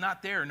temple's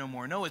not there no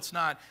more. No, it's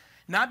not.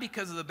 Not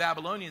because of the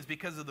Babylonians,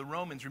 because of the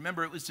Romans.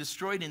 Remember, it was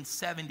destroyed in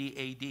 70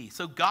 A.D.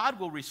 So God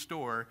will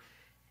restore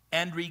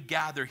and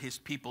regather his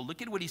people.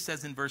 Look at what he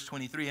says in verse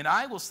 23. And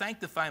I will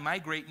sanctify my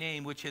great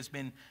name, which has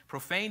been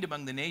profaned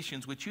among the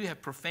nations, which you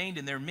have profaned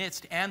in their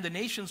midst. And the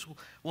nations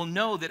will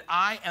know that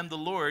I am the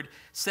Lord,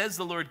 says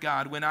the Lord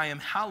God, when I am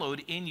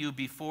hallowed in you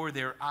before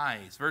their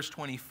eyes. Verse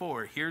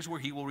 24, here's where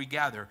he will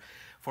regather.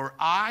 For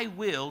I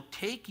will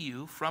take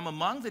you from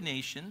among the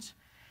nations,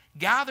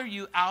 gather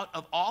you out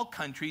of all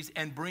countries,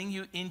 and bring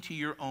you into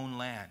your own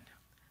land.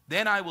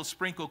 Then I will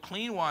sprinkle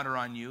clean water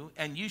on you,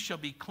 and you shall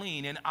be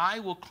clean, and I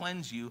will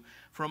cleanse you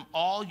from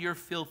all your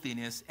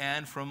filthiness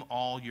and from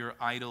all your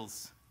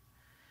idols.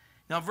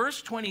 Now,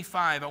 verse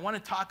 25, I want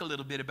to talk a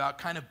little bit about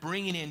kind of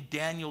bringing in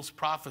Daniel's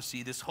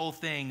prophecy, this whole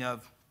thing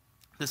of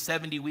the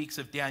 70 weeks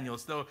of Daniel.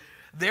 So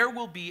there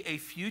will be a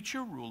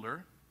future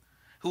ruler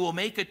who will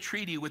make a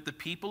treaty with the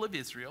people of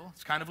Israel.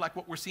 It's kind of like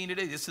what we're seeing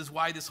today. This is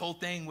why this whole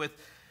thing with,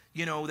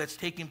 that's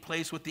taking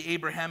place with the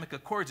Abrahamic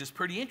Accords is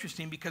pretty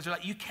interesting, because they're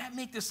like, you can't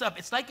make this up.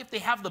 It's like if they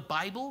have the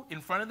Bible in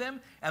front of them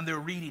and they're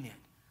reading it.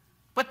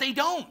 But they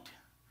don't.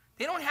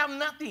 They don't have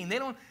nothing.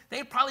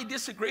 They probably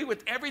disagree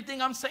with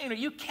everything I'm saying. Or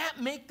you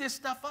can't make this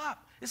stuff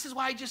up. This is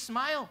why I just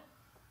smile.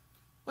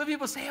 When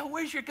people say, oh,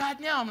 where's your God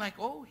now? I'm like,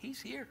 oh,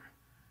 he's here.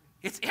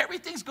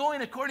 Everything's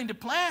going according to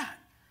plan.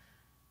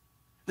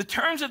 The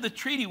terms of the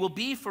treaty will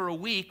be for a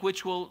week,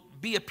 which will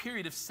be a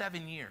period of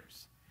 7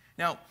 years.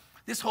 Now,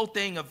 this whole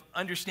thing of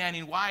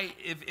understanding why,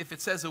 if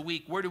it says a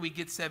week, where do we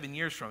get 7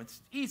 years from?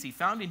 It's easy.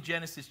 Found in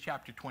Genesis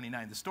chapter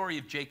 29, the story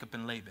of Jacob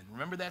and Laban.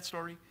 Remember that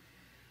story?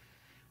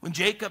 When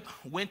Jacob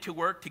went to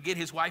work to get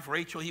his wife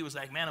Rachel, he was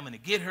like, man, I'm going to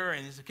get her.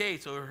 And he's okay.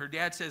 So her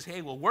dad says,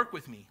 hey, well, work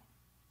with me,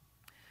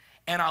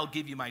 and I'll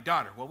give you my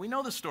daughter. Well, we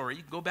know the story.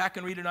 You can go back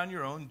and read it on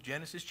your own,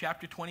 Genesis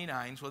chapter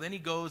 29. So then he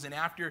goes, and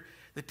after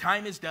the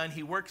time is done,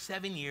 he works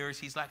 7 years.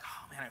 He's like,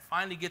 oh, man, I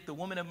finally get the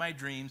woman of my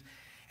dreams.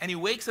 And he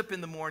wakes up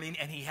in the morning,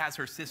 and he has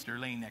her sister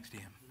laying next to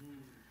him.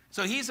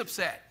 So he's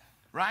upset,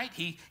 right?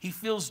 He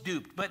feels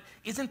duped. But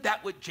isn't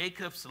that what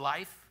Jacob's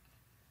life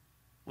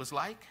was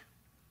like?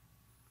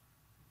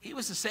 He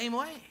was the same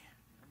way.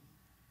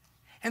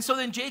 And so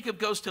then Jacob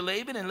goes to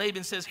Laban, and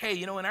Laban says,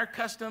 hey, in our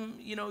custom,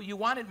 you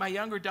wanted my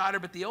younger daughter,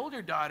 but the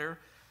older daughter,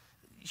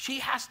 she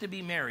has to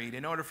be married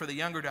in order for the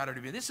younger daughter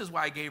to be. This is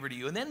why I gave her to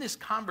you. And then this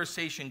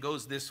conversation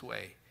goes this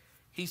way.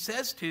 He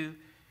says to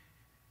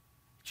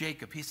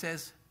Jacob, he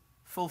says,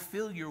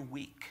 fulfill your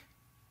week,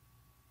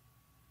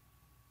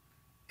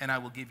 and I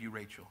will give you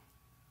Rachel.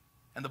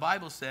 And the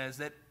Bible says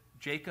that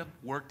Jacob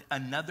worked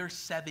another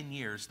 7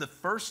 years. The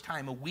first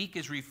time a week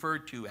is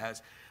referred to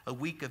as a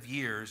week of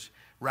years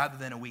rather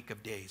than a week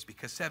of days,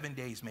 because 7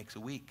 days makes a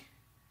week.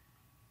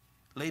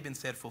 Laban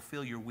said,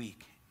 fulfill your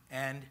week.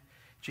 And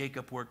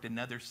Jacob worked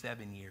another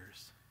 7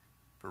 years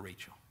for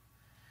Rachel.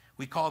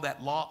 We call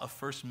that law of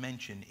first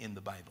mention in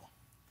the Bible.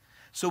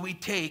 So we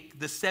take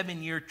the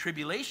 7-year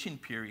tribulation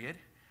period,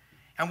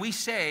 and we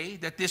say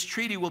that this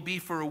treaty will be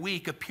for a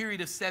week, a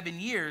period of 7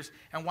 years.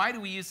 And why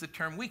do we use the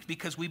term weeks?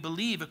 Because we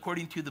believe,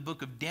 according to the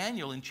book of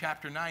Daniel in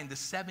chapter 9, the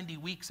 70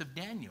 weeks of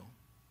Daniel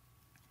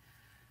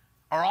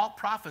are all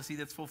prophecy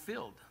that's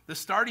fulfilled. The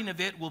starting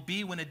of it will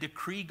be when a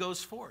decree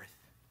goes forth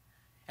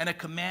and a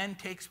command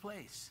takes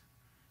place.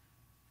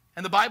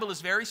 And the Bible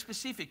is very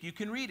specific. You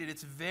can read it.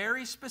 It's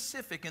very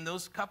specific in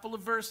those couple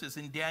of verses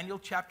in Daniel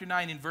chapter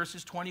 9 in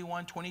verses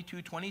 21,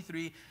 22,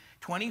 23,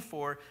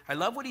 24. I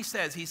love what he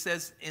says. He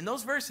says, in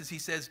those verses, he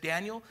says,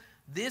 Daniel,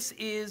 this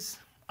is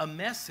a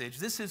message.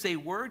 This is a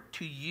word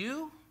to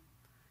you,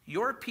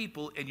 your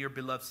people, and your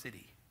beloved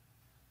city.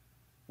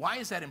 Why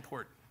is that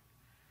important?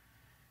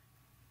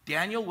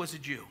 Daniel was a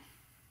Jew.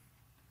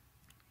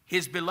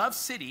 His beloved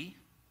city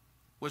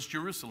was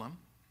Jerusalem.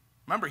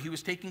 Remember, he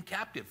was taken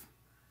captive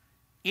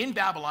in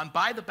Babylon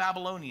by the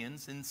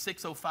Babylonians in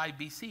 605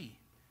 BC.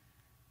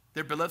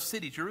 Their beloved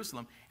city,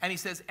 Jerusalem. And he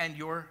says, and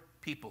your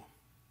people,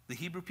 the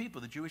Hebrew people,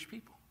 the Jewish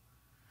people.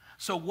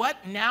 So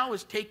what now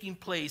is taking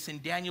place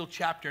in Daniel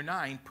chapter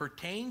 9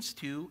 pertains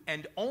to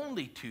and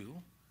only to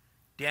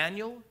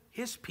Daniel,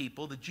 his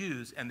people, the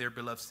Jews, and their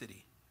beloved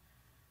city.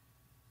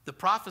 The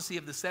prophecy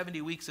of the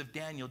 70 weeks of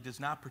Daniel does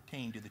not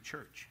pertain to the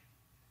church.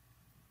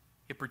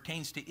 It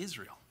pertains to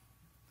Israel.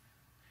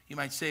 You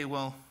might say,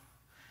 well,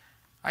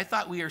 I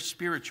thought we are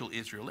spiritual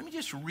Israel. Let me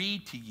just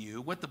read to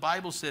you what the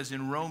Bible says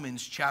in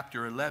Romans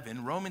chapter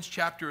 11. Romans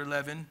chapter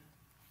 11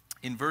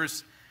 in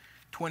verse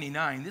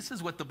 29. This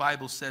is what the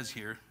Bible says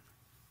here.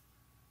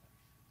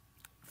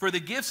 For the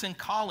gifts and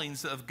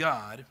callings of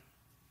God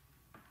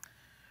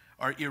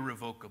are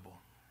irrevocable.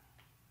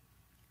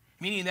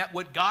 Meaning that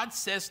what God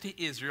says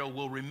to Israel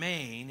will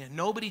remain.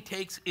 Nobody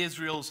takes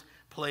Israel's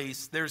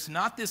place. There's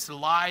not this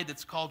lie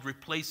that's called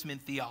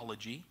replacement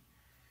theology.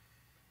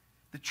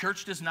 The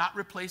church does not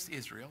replace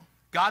Israel.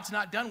 God's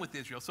not done with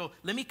Israel. So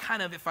let me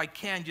kind of, if I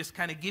can, just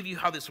kind of give you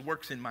how this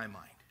works in my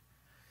mind.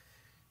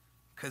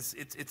 Because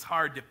it's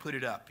hard to put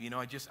it up.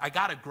 I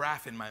got a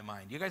graph in my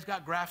mind. You guys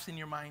got graphs in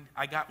your mind?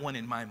 I got one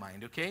in my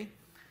mind, okay?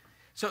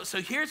 So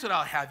here's what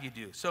I'll have you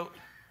do. So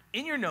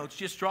in your notes,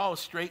 just draw a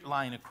straight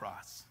line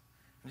across.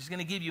 I'm just going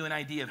to give you an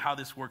idea of how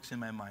this works in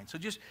my mind. So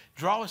just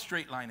draw a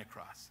straight line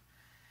across.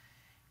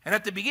 And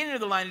at the beginning of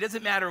the line, it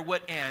doesn't matter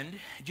what end,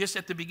 just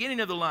at the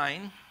beginning of the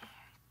line,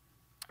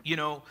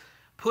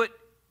 put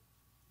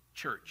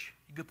church.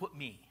 You could put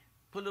me.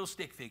 Put a little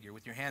stick figure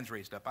with your hands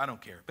raised up. I don't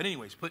care. But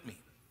anyways, put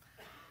me.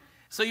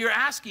 So you're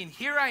asking,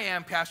 here I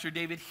am, Pastor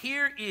David.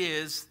 Here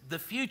is the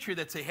future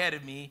that's ahead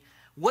of me.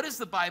 What does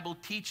the Bible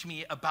teach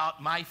me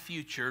about my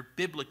future,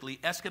 biblically,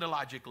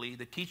 eschatologically,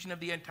 the teaching of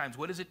the end times?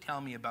 What does it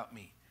tell me about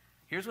me?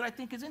 Here's what I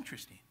think is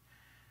interesting.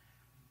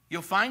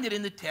 You'll find it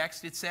in the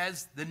text. It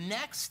says the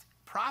next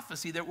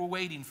prophecy that we're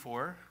waiting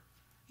for,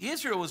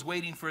 Israel was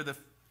waiting for the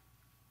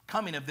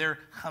coming of their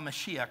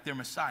HaMashiach, their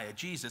Messiah,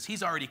 Jesus.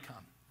 He's already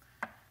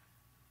come.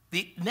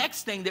 The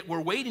next thing that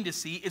we're waiting to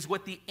see is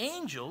what the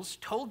angels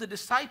told the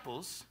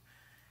disciples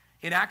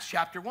in Acts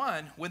chapter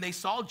 1 when they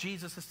saw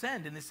Jesus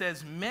ascend. And it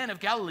says, "Men of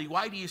Galilee,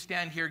 why do you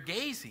stand here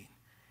gazing?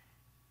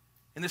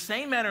 In the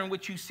same manner in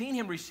which you've seen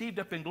him received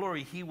up in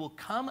glory, he will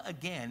come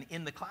again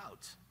in the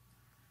clouds."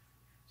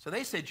 So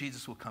they said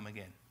Jesus will come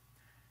again.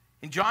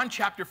 In John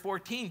chapter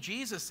 14,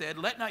 Jesus said,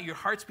 "Let not your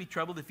hearts be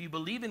troubled. If you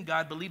believe in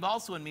God, believe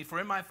also in me. For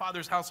in my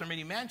Father's house are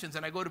many mansions,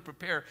 and I go to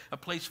prepare a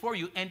place for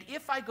you. And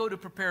if I go to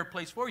prepare a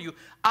place for you,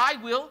 I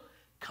will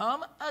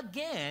come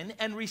again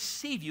and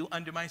receive you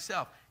unto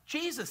myself."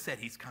 Jesus said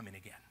he's coming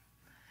again.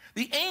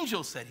 The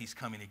angel said he's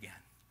coming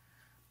again.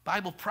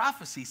 Bible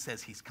prophecy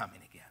says he's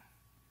coming again.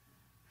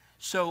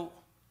 So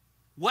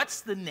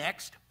what's the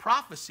next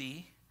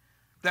prophecy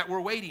that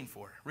we're waiting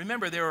for?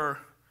 Remember, there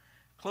are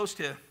close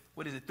to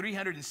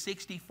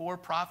 364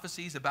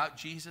 prophecies about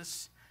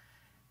Jesus,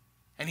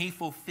 and he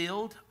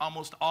fulfilled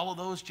almost all of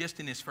those just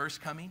in his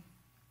first coming.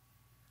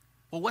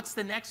 Well, what's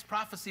the next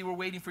prophecy we're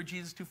waiting for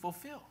Jesus to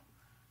fulfill?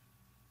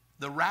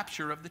 The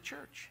rapture of the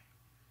church.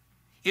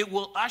 It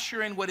will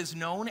usher in what is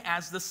known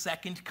as the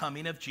second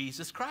coming of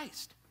Jesus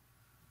Christ.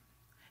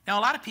 Now,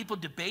 a lot of people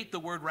debate the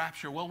word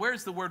rapture. Well,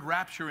 where's the word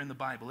rapture in the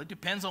Bible? It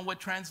depends on what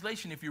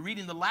translation. If you're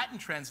reading the Latin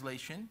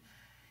translation,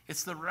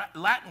 it's the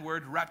Latin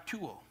word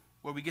raptuo,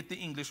 where we get the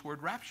English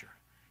word rapture.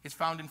 It's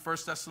found in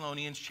 1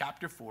 Thessalonians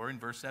chapter 4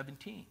 and verse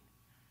 17.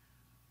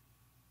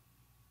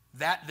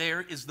 That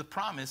there is the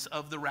promise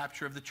of the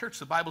rapture of the church.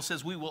 The Bible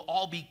says we will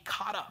all be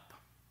caught up.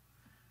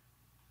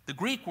 The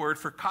Greek word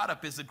for caught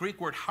up is the Greek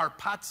word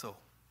harpazo,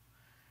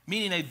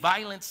 meaning a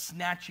violent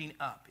snatching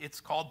up. It's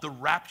called the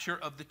rapture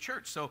of the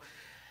church. So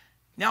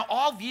now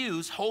all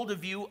views hold a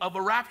view of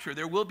a rapture.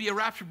 There will be a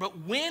rapture, but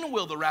when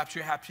will the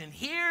rapture happen?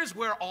 Here's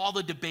where all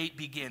the debate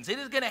begins. It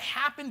is going to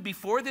happen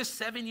before this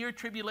 7-year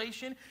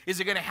tribulation. Is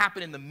it going to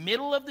happen in the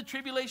middle of the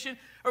tribulation,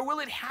 or will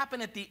it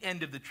happen at the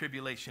end of the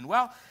tribulation?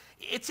 Well,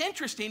 it's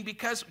interesting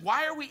because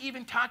why are we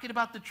even talking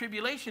about the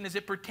tribulation as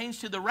it pertains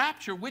to the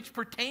rapture, which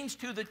pertains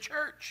to the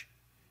church?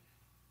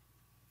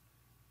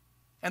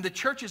 And the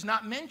church is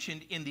not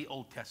mentioned in the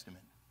Old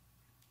Testament.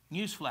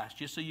 Newsflash,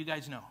 just so you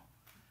guys know.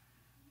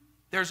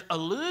 There's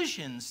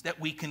allusions that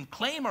we can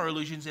claim are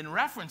allusions and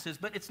references,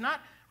 but it's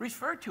not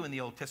referred to in the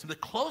Old Testament.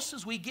 The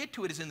closest we get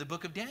to it is in the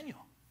book of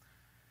Daniel.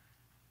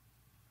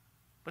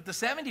 But the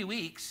 70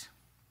 weeks,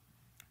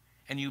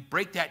 and you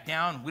break that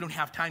down, we don't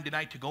have time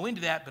tonight to go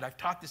into that, but I've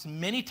taught this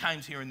many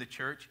times here in the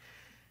church.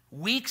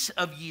 Weeks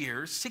of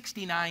years,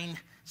 69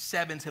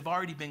 sevens have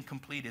already been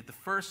completed. The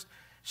first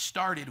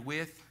started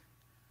with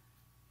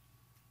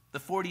the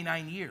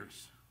 49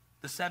 years,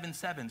 the 7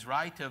 sevens,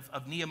 right,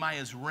 of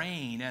Nehemiah's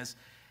reign as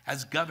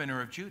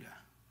governor of Judah.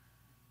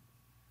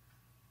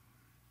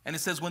 And it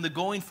says, when the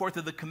going forth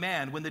of the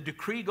command, when the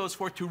decree goes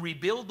forth to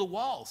rebuild the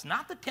walls,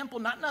 not the temple,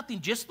 not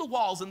nothing, just the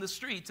walls and the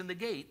streets and the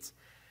gates,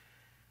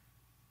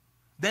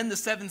 then the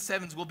 7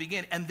 sevens will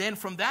begin. And then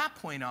from that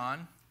point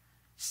on,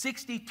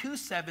 62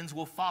 sevens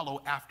will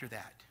follow after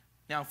that.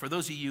 Now, for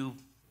those of you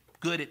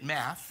good at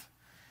math,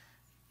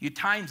 you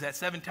times that.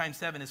 7 times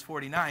 7 is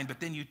 49,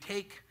 but then you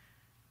take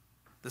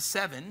the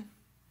 7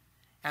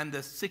 and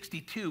the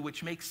 62,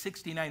 which makes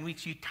 69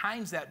 weeks, you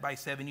times that by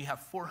 7, you have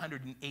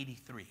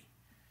 483.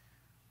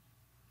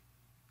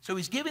 So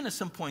he's giving us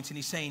some points, and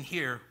he's saying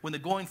here, when the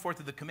going forth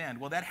of the command,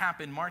 well, that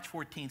happened March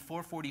 14,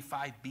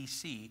 445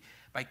 BC,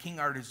 by King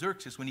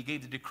Artaxerxes, when he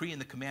gave the decree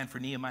and the command for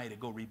Nehemiah to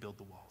go rebuild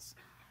the walls.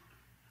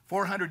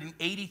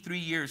 483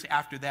 years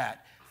after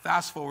that,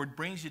 fast forward,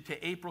 brings you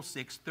to April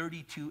 6,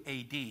 32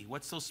 AD.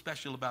 What's so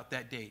special about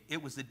that day?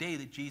 It was the day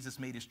that Jesus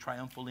made his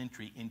triumphal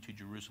entry into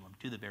Jerusalem,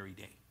 to the very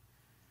day.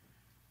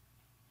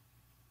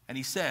 And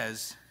he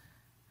says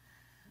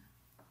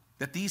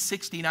that these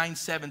 69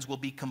 sevens will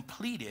be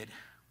completed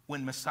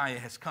when Messiah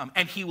has come.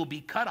 And he will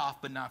be cut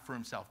off, but not for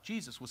himself.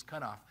 Jesus was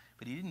cut off,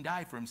 but he didn't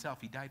die for himself.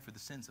 He died for the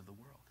sins of the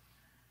world.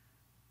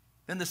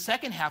 Then the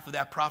second half of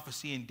that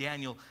prophecy in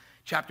Daniel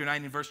chapter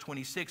 9 and verse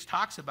 26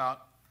 talks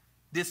about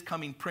this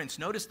coming prince.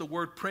 Notice the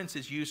word prince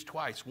is used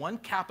twice. One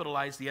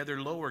capitalized, the other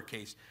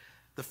lowercase.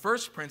 The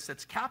first prince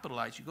that's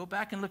capitalized, you go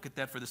back and look at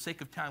that. For the sake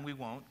of time, we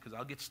won't, because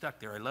I'll get stuck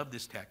there. I love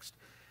this text.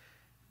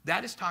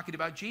 That is talking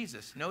about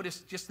Jesus. Notice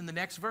just in the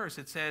next verse,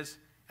 it says,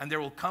 and there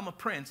will come a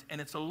prince,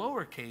 and it's a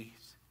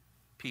lowercase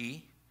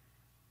p.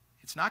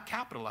 It's not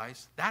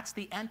capitalized. That's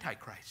the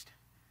Antichrist.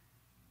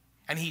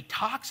 And he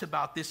talks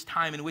about this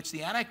time in which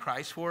the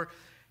Antichrist for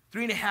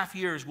 3.5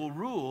 years will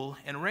rule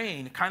and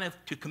reign, kind of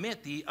to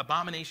commit the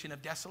abomination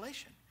of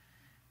desolation.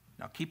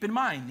 Now keep in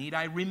mind, need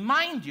I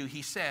remind you,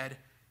 he said,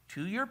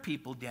 to your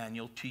people,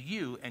 Daniel, to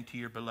you and to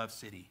your beloved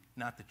city,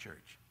 not the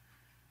church.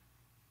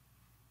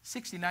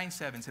 69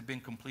 sevens have been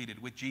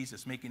completed with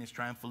Jesus making his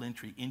triumphal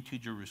entry into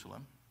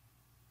Jerusalem.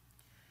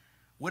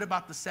 What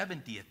about the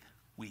 70th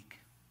week?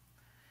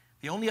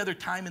 The only other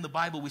time in the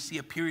Bible we see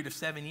a period of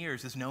 7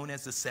 years is known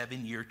as the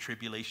 7-year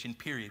tribulation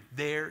period.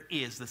 There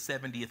is the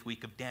 70th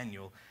week of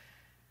Daniel.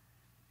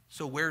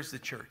 So where's the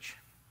church?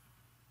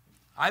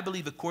 I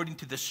believe according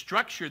to the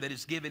structure that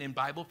is given in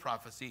Bible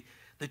prophecy,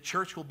 the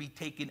church will be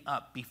taken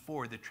up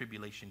before the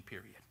tribulation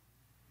period.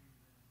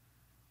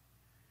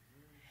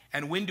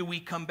 And when do we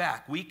come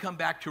back? We come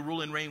back to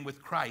rule and reign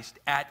with Christ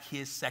at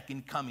his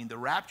second coming. The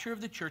rapture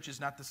of the church is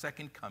not the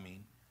second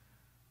coming.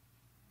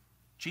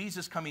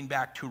 Jesus coming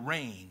back to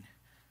reign,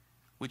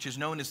 which is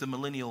known as the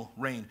millennial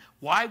reign.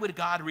 Why would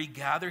God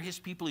regather his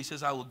people? He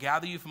says, I will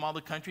gather you from all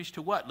the countries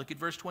to what? Look at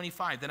verse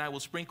 25. Then I will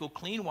sprinkle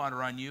clean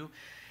water on you,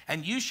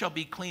 and you shall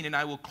be clean, and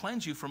I will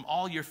cleanse you from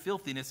all your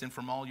filthiness and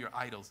from all your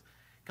idols.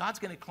 God's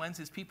going to cleanse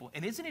his people.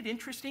 And isn't it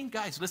interesting?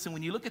 Guys, listen,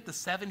 when you look at the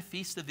 7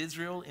 feasts of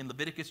Israel in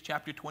Leviticus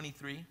chapter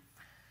 23,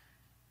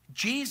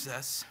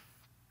 Jesus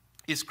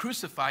is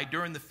crucified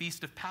during the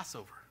feast of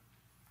Passover.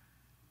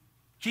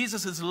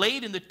 Jesus is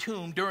laid in the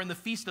tomb during the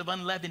feast of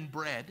unleavened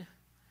bread.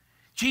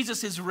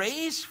 Jesus is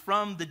raised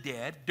from the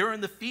dead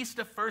during the feast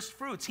of first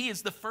fruits. He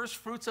is the first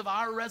fruits of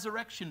our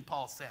resurrection,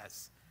 Paul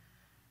says.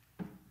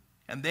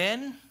 And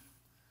then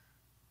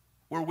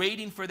we're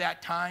waiting for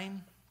that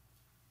time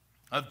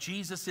of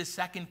Jesus'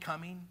 second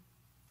coming.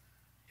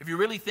 If you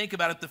really think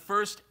about it, the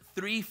first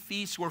 3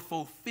 feasts were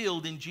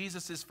fulfilled in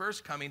Jesus'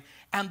 first coming,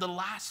 and the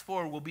last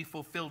 4 will be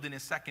fulfilled in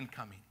his second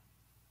coming.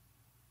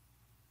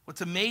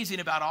 What's amazing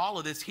about all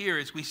of this here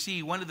is we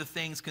see one of the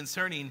things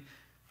concerning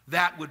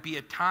that would be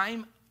a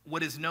time,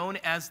 what is known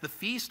as the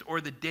feast or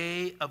the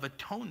Day of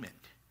Atonement.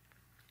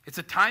 It's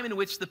a time in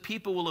which the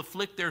people will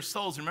afflict their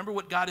souls. Remember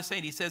what God is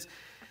saying. He says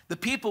the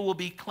people will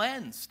be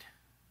cleansed.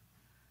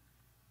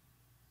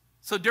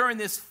 So during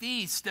this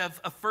feast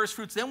of first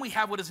fruits, then we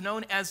have what is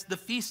known as the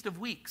Feast of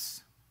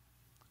Weeks,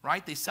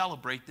 right? They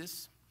celebrate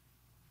this.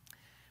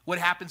 What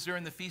happens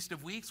during the Feast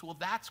of Weeks? Well,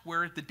 that's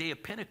where the day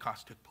of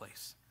Pentecost took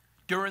place,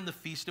 during the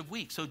Feast of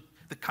Weeks, so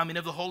the coming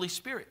of the Holy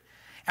Spirit.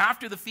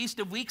 After the Feast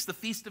of Weeks, the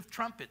Feast of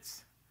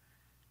Trumpets.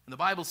 And the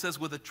Bible says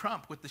with a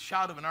trump, with the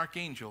shout of an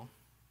archangel,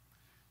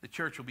 the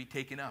church will be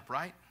taken up,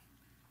 right?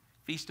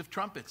 Feast of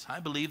Trumpets. I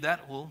believe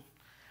that will...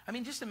 I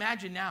mean, just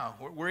imagine now,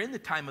 we're in the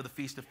time of the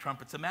Feast of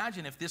Trumpets.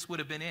 Imagine if this would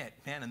have been it,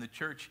 man, and the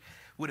church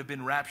would have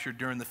been raptured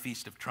during the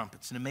Feast of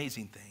Trumpets. An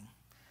amazing thing.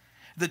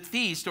 The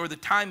feast, or the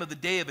time of the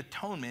Day of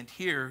Atonement,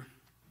 here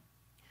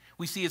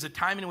we see as a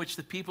time in which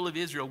the people of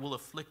Israel will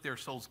afflict their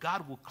souls.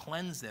 God will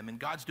cleanse them, and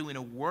God's doing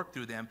a work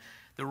through them.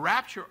 The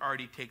rapture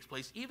already takes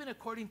place, even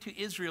according to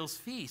Israel's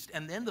feast.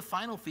 And then the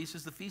final feast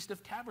is the Feast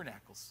of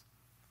Tabernacles.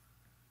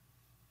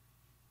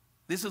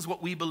 This is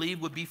what we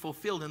believe would be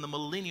fulfilled in the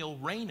millennial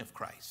reign of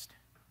Christ.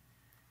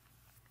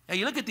 Now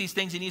you look at these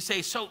things and you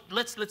say, so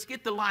let's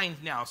get the lines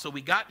now. So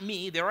we got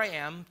me, there I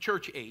am,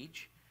 church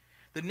age.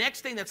 The next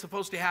thing that's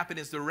supposed to happen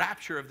is the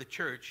rapture of the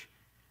church.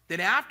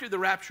 Then after the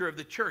rapture of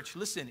the church,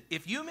 listen,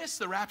 if you miss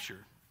the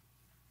rapture,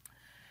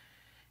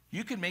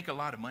 you can make a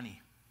lot of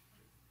money.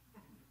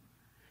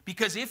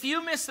 Because if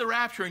you miss the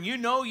rapture and you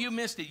know you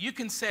missed it, you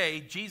can say,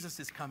 Jesus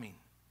is coming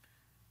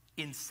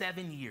in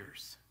 7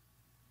 years.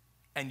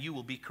 And you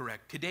will be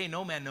correct. Today,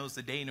 no man knows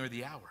the day nor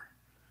the hour.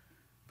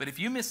 But if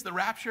you miss the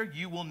rapture,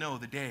 you will know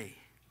the day.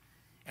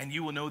 And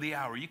you will know the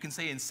hour. You can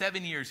say in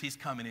 7 years he's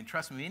coming. And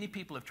trust me, many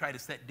people have tried to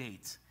set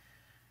dates.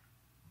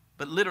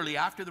 But literally,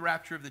 after the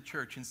rapture of the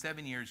church, in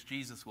 7 years,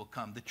 Jesus will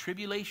come. The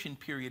tribulation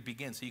period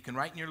begins. So you can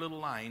write in your little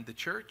line, the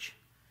church,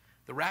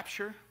 the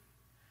rapture,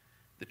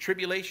 the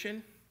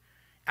tribulation.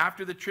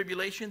 After the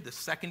tribulation, the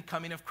second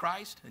coming of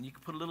Christ. And you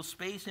can put a little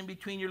space in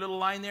between your little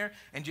line there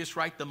and just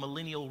write the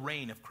millennial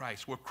reign of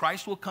Christ, where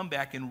Christ will come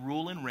back and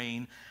rule and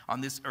reign on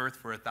this earth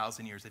for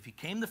 1,000 years. If he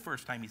came the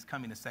first time, he's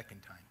coming a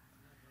second time.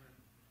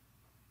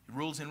 He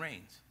rules and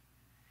reigns.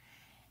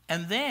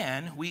 And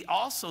then we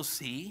also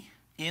see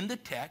in the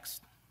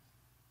text,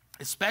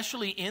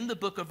 especially in the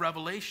book of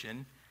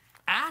Revelation,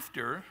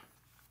 after,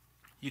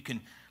 you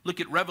can look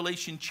at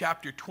Revelation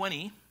chapter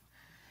 20,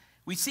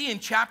 we see in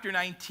chapter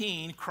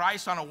 19,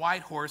 Christ on a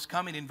white horse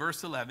coming in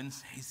verse 11.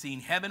 He's seen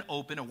heaven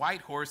open, a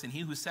white horse, and he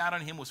who sat on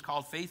him was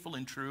called faithful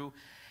and true.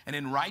 And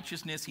in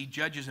righteousness he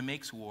judges and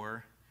makes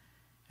war.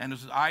 And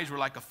his eyes were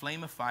like a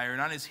flame of fire. And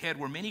on his head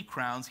were many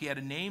crowns. He had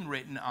a name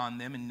written on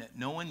them, and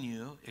no one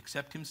knew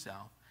except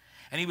himself.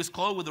 And he was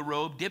clothed with a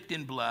robe dipped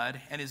in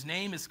blood. And his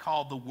name is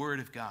called the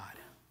Word of God.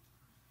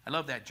 I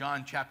love that.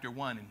 John chapter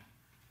 1 and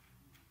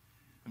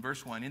in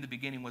verse 1. In the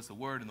beginning was the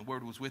Word, and the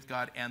Word was with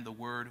God, and the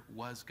Word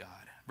was God.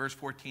 Verse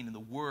 14, and the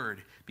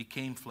Word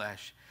became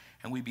flesh,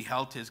 and we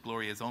beheld his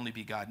glory as only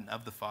begotten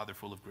of the Father,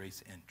 full of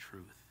grace and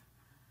truth.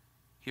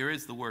 Here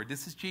is the Word.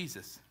 This is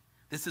Jesus.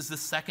 This is the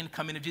second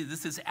coming of Jesus.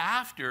 This is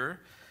after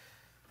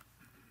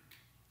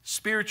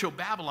spiritual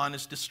Babylon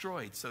is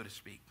destroyed, so to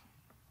speak.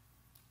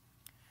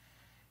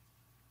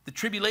 The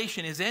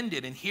tribulation is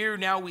ended, and here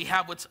now we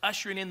have what's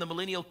ushering in the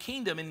millennial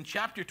kingdom. In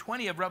chapter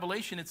 20 of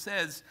Revelation, it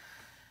says,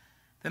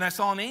 then I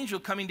saw an angel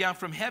coming down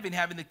from heaven,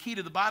 having the key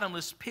to the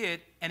bottomless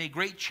pit and a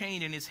great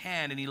chain in his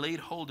hand. And he laid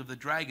hold of the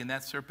dragon,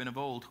 that serpent of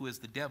old, who is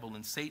the devil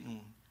and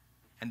Satan,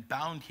 and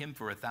bound him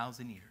for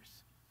 1,000 years.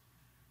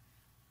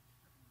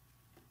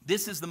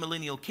 This is the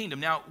millennial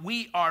kingdom. Now,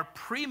 we are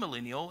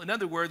premillennial. In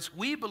other words,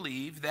 we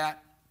believe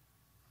that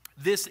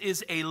this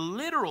is a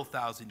literal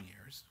 1,000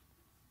 years.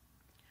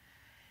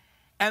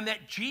 And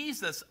that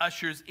Jesus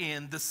ushers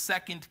in the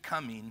second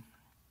coming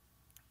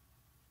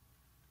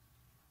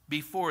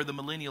before the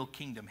millennial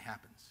kingdom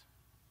happens.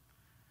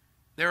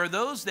 There are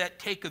those that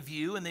take a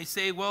view and they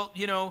say, well,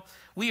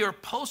 we are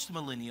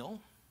post-millennial,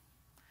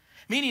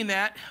 meaning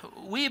that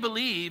we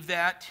believe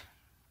that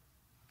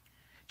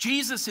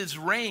Jesus'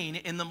 reign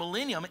in the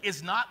millennium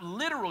is not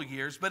literal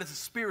years, but it's a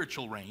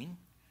spiritual reign,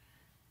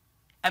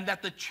 and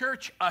that the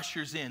church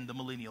ushers in the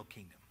millennial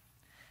kingdom.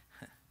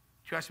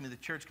 Trust me, the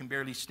church can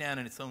barely stand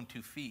on its own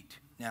 2 feet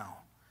now.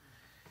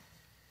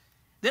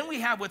 Then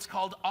we have what's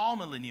called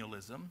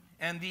all-millennialism,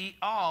 and the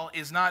all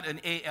is not an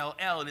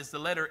A-L-L, it is the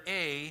letter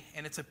A,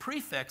 and it's a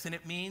prefix, and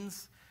it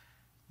means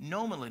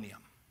no millennium.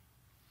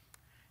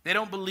 They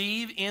don't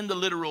believe in the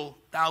literal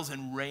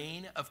 1,000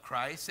 reign of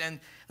Christ, and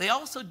they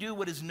also do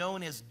what is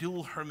known as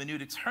dual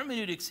hermeneutics.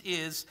 Hermeneutics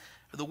is,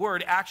 the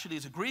word actually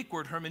is a Greek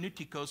word,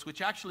 hermeneutikos,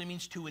 which actually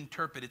means to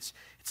interpret. It's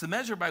the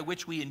measure by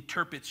which we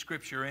interpret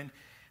Scripture, and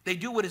they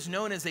do what is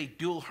known as a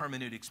dual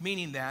hermeneutics,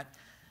 meaning that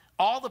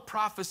all the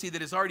prophecy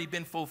that has already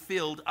been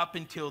fulfilled up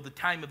until the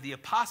time of the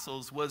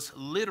apostles was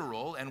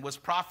literal and was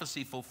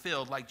prophecy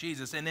fulfilled like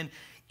Jesus. And then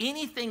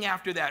anything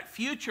after that,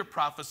 future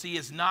prophecy,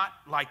 is not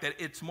like that.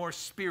 It's more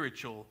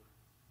spiritual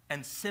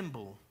and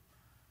symbol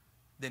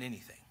than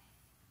anything.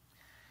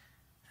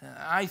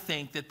 I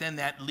think that then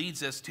that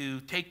leads us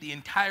to take the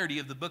entirety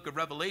of the book of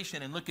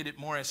Revelation and look at it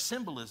more as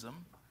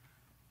symbolism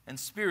and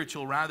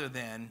spiritual rather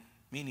than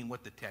meaning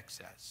what the text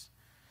says.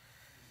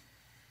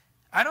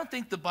 I don't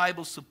think the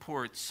Bible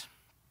supports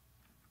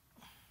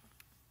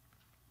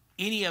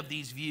any of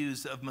these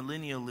views of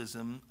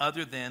millennialism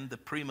other than the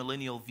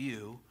premillennial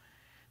view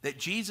that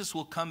Jesus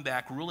will come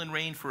back, rule and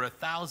reign for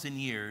 1,000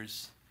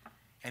 years,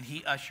 and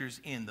he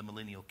ushers in the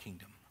millennial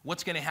kingdom.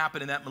 What's going to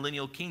happen in that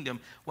millennial kingdom?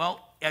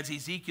 Well, as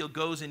Ezekiel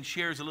goes and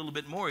shares a little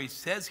bit more, he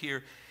says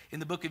here in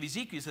the book of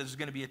Ezekiel, he says there's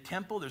going to be a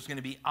temple, there's going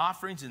to be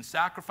offerings and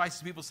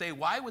sacrifices. People say,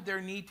 why would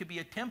there need to be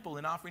a temple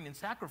and offering and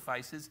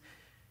sacrifices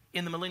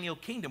in the millennial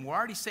kingdom? We're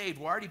already saved,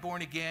 we're already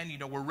born again,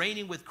 we're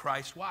reigning with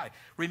Christ. Why?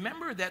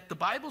 Remember that the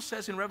Bible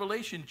says in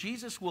Revelation,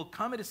 Jesus will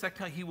come at a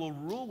second time, he will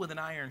rule with an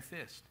iron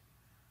fist.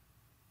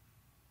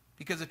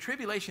 Because the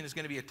tribulation is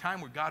going to be a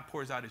time where God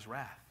pours out his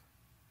wrath.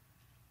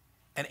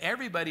 And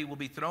everybody will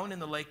be thrown in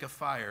the lake of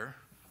fire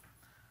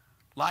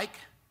like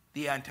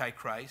the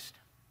Antichrist,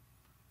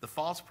 the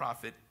false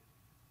prophet,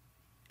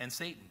 and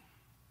Satan.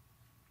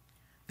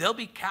 They'll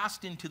be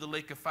cast into the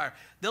lake of fire.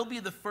 They'll be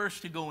the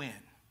first to go in.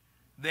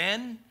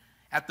 Then,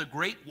 at the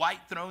great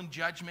white throne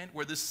judgment,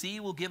 where the sea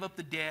will give up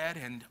the dead,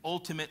 and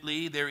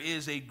ultimately there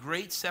is a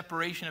great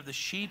separation of the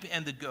sheep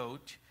and the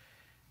goat,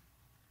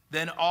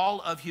 then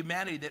all of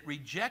humanity that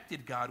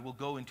rejected God will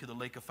go into the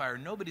lake of fire.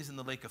 Nobody's in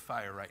the lake of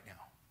fire right now.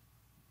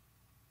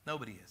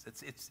 Nobody is.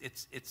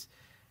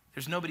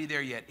 There's nobody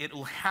there yet. It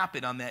will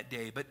happen on that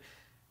day.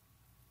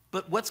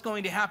 But what's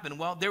going to happen?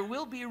 Well, there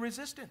will be a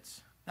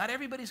resistance. Not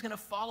everybody's going to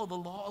follow the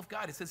law of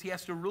God. It says he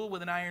has to rule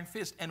with an iron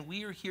fist, and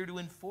we are here to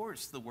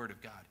enforce the word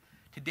of God.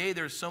 Today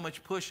there's so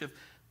much push of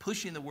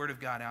pushing the word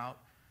of God out,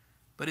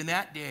 but in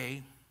that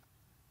day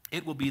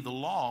it will be the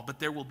law, but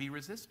there will be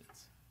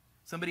resistance.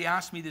 Somebody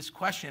asked me this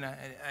question.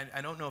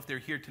 I don't know if they're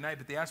here tonight,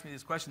 but they asked me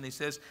this question. They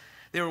says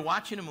they were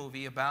watching a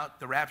movie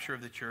about the rapture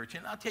of the church,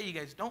 and I'll tell you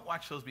guys, don't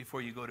watch those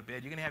before you go to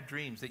bed. You're going to have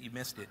dreams that you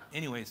missed it.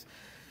 Anyways,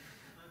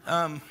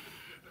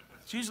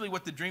 it's usually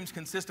what the dreams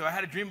consist of. I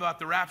had a dream about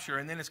the rapture,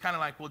 and then it's kind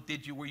of like, well,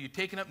 were you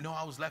taken up? No,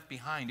 I was left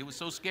behind. It was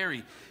so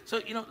scary. So,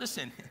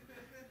 listen.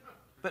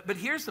 But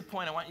here's the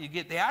point I want you to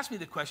get. They asked me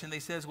the question. They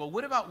says, well,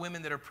 what about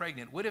women that are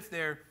pregnant? What if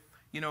they're,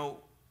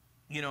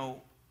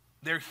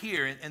 they're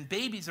here, and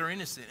babies are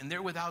innocent, and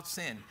they're without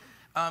sin?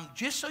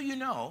 Just so you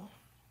know,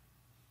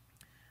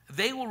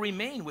 they will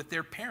remain with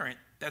their parent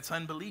that's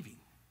unbelieving.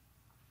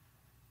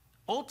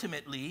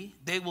 Ultimately,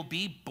 they will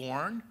be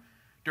born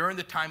during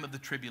the time of the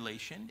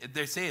tribulation.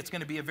 They say it's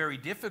going to be a very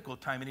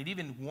difficult time, and it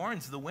even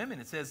warns the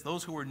women. It says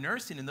those who are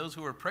nursing and those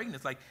who are pregnant,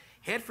 it's like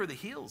head for the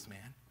hills,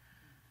 man.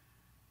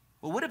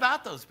 Well, what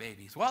about those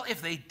babies? Well,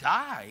 if they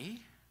die,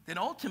 then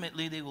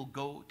ultimately they will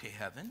go to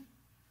heaven.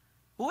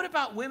 But what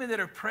about women that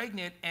are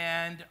pregnant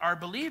and are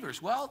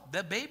believers? Well,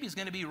 the baby's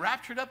going to be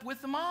raptured up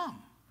with the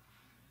mom.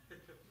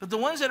 But the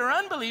ones that are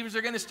unbelievers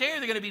are going to stay here.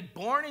 They're going to be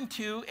born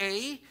into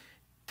a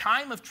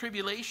time of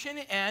tribulation,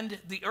 and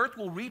the earth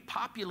will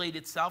repopulate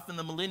itself in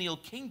the millennial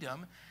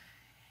kingdom,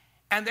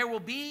 and there will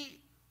be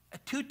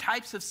two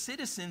types of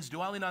citizens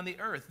dwelling on the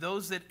earth.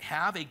 Those that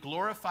have a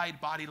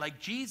glorified body like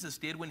Jesus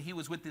did when he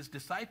was with his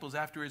disciples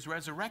after his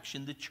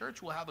resurrection. The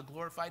church will have a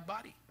glorified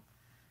body,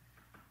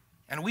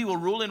 and we will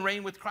rule and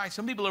reign with Christ.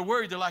 Some people are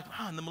worried. They're like,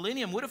 oh, in the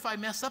millennium, what if I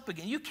mess up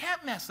again? You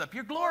can't mess up.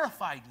 You're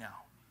glorified now.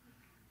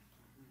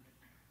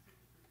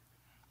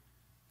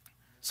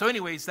 So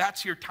anyways,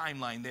 that's your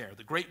timeline there,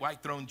 the great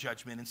white throne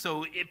judgment. And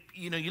so,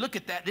 you look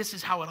at that, this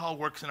is how it all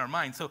works in our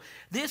mind. So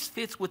this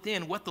fits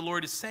within what the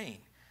Lord is saying.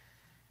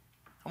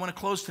 I want to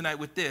close tonight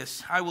with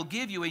this. I will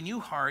give you a new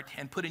heart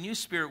and put a new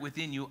spirit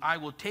within you. I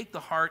will take the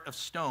heart of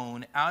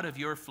stone out of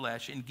your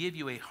flesh and give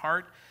you a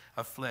heart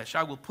of flesh.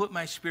 I will put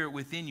my spirit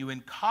within you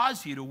and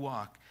cause you to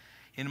walk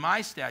in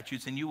my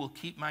statutes, and you will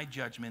keep my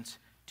judgments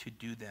to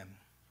do them.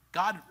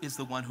 God is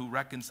the one who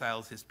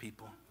reconciles his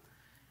people.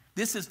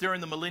 This is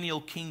during the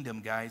millennial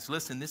kingdom, guys.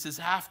 Listen, this is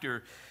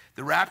after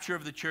the rapture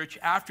of the church,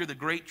 after the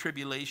great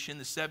tribulation,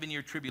 the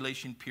 7-year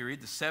tribulation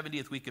period, the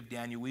 70th week of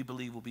Daniel, we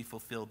believe will be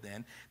fulfilled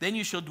then. Then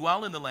you shall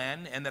dwell in the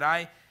land, and that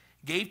I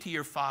gave to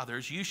your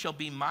fathers. You shall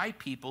be my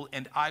people,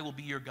 and I will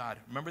be your God.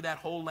 Remember that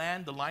whole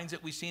land, the lines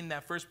that we see in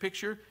that first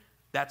picture?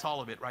 That's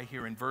all of it right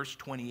here in verse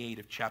 28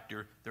 of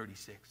chapter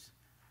 36.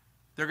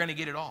 They're going to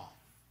get it all.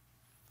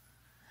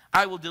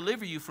 I will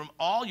deliver you from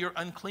all your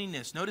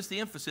uncleanness. Notice the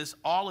emphasis,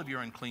 all of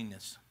your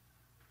uncleanness.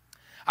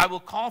 I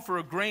will call for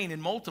a grain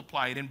and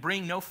multiply it and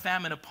bring no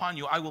famine upon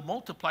you. I will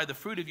multiply the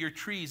fruit of your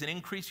trees and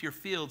increase your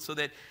fields so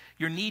that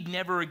your need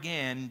never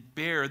again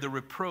bear the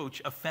reproach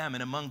of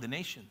famine among the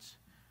nations.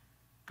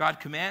 God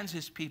commands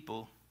his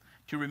people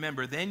to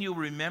remember. Then you'll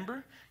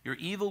remember your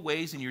evil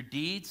ways and your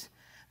deeds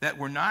that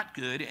were not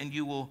good, and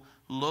you will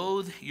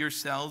loathe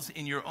yourselves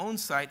in your own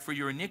sight for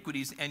your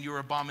iniquities and your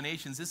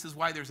abominations. This is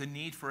why there's a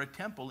need for a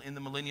temple in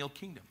the millennial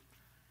kingdom.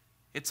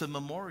 It's a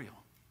memorial.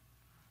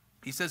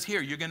 He says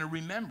here, you're going to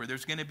remember.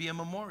 There's going to be a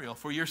memorial.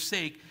 For your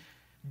sake,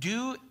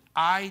 do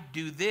I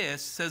do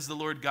this, says the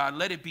Lord God.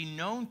 Let it be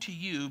known to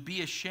you.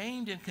 Be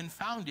ashamed and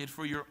confounded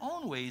for your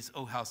own ways,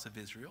 O house of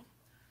Israel.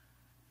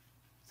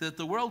 So that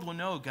the world will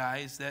know,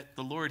 guys, that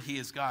the Lord, he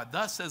is God.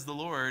 Thus says the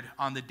Lord,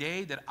 on the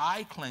day that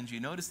I cleanse you,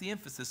 notice the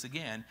emphasis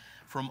again,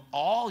 from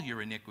all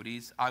your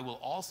iniquities, I will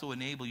also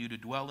enable you to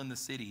dwell in the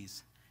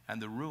cities,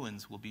 and the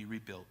ruins will be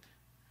rebuilt.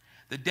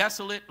 The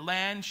desolate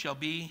land shall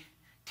be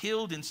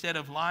tilled instead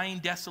of lying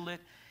desolate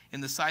in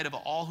the sight of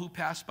all who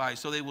pass by.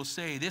 So they will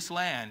say, this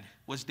land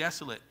was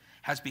desolate,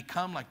 has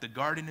become like the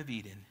Garden of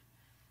Eden.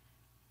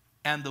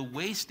 And the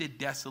wasted,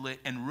 desolate,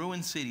 and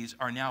ruined cities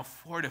are now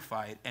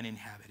fortified and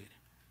inhabited.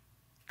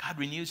 God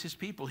renews his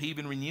people. He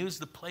even renews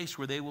the place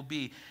where they will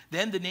be.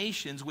 Then the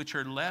nations which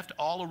are left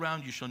all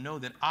around you shall know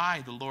that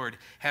I, the Lord,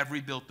 have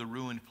rebuilt the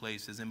ruined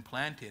places and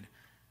planted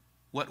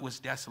what was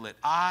desolate.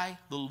 I,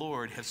 the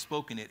Lord, have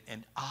spoken it,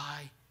 and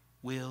I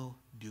will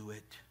do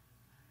it.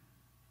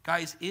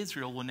 Guys,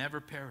 Israel will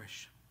never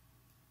perish.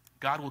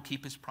 God will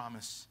keep his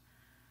promise.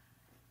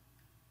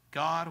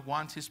 God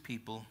wants his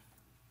people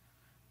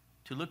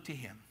to look to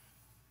him.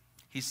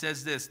 He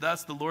says this,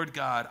 thus the Lord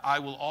God, I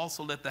will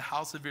also let the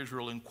house of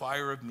Israel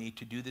inquire of me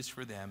to do this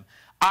for them.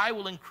 I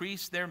will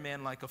increase their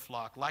men like a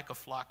flock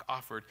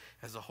offered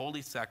as a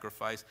holy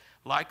sacrifice,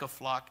 like a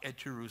flock at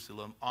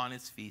Jerusalem on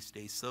its feast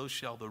day. So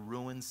shall the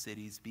ruined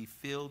cities be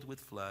filled with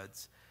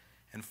floods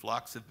and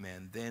flocks of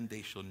men. Then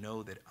they shall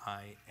know that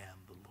I am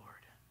the Lord.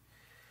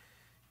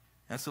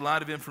 That's a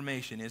lot of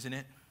information, isn't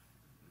it?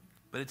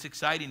 But it's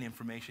exciting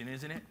information,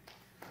 isn't it?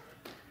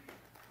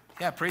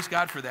 Yeah, praise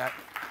God for that.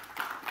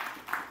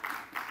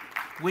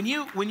 When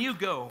you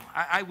go,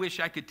 I wish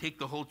I could take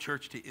the whole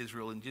church to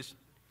Israel and just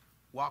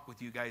walk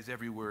with you guys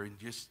everywhere. And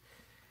just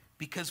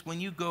because when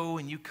you go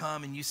and you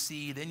come and you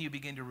see, then you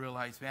begin to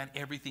realize, man,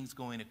 everything's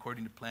going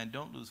according to plan.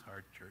 Don't lose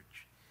heart,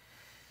 church.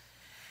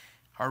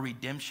 Our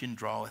redemption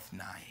draweth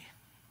nigh.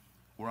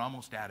 We're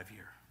almost out of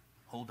here.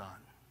 Hold on.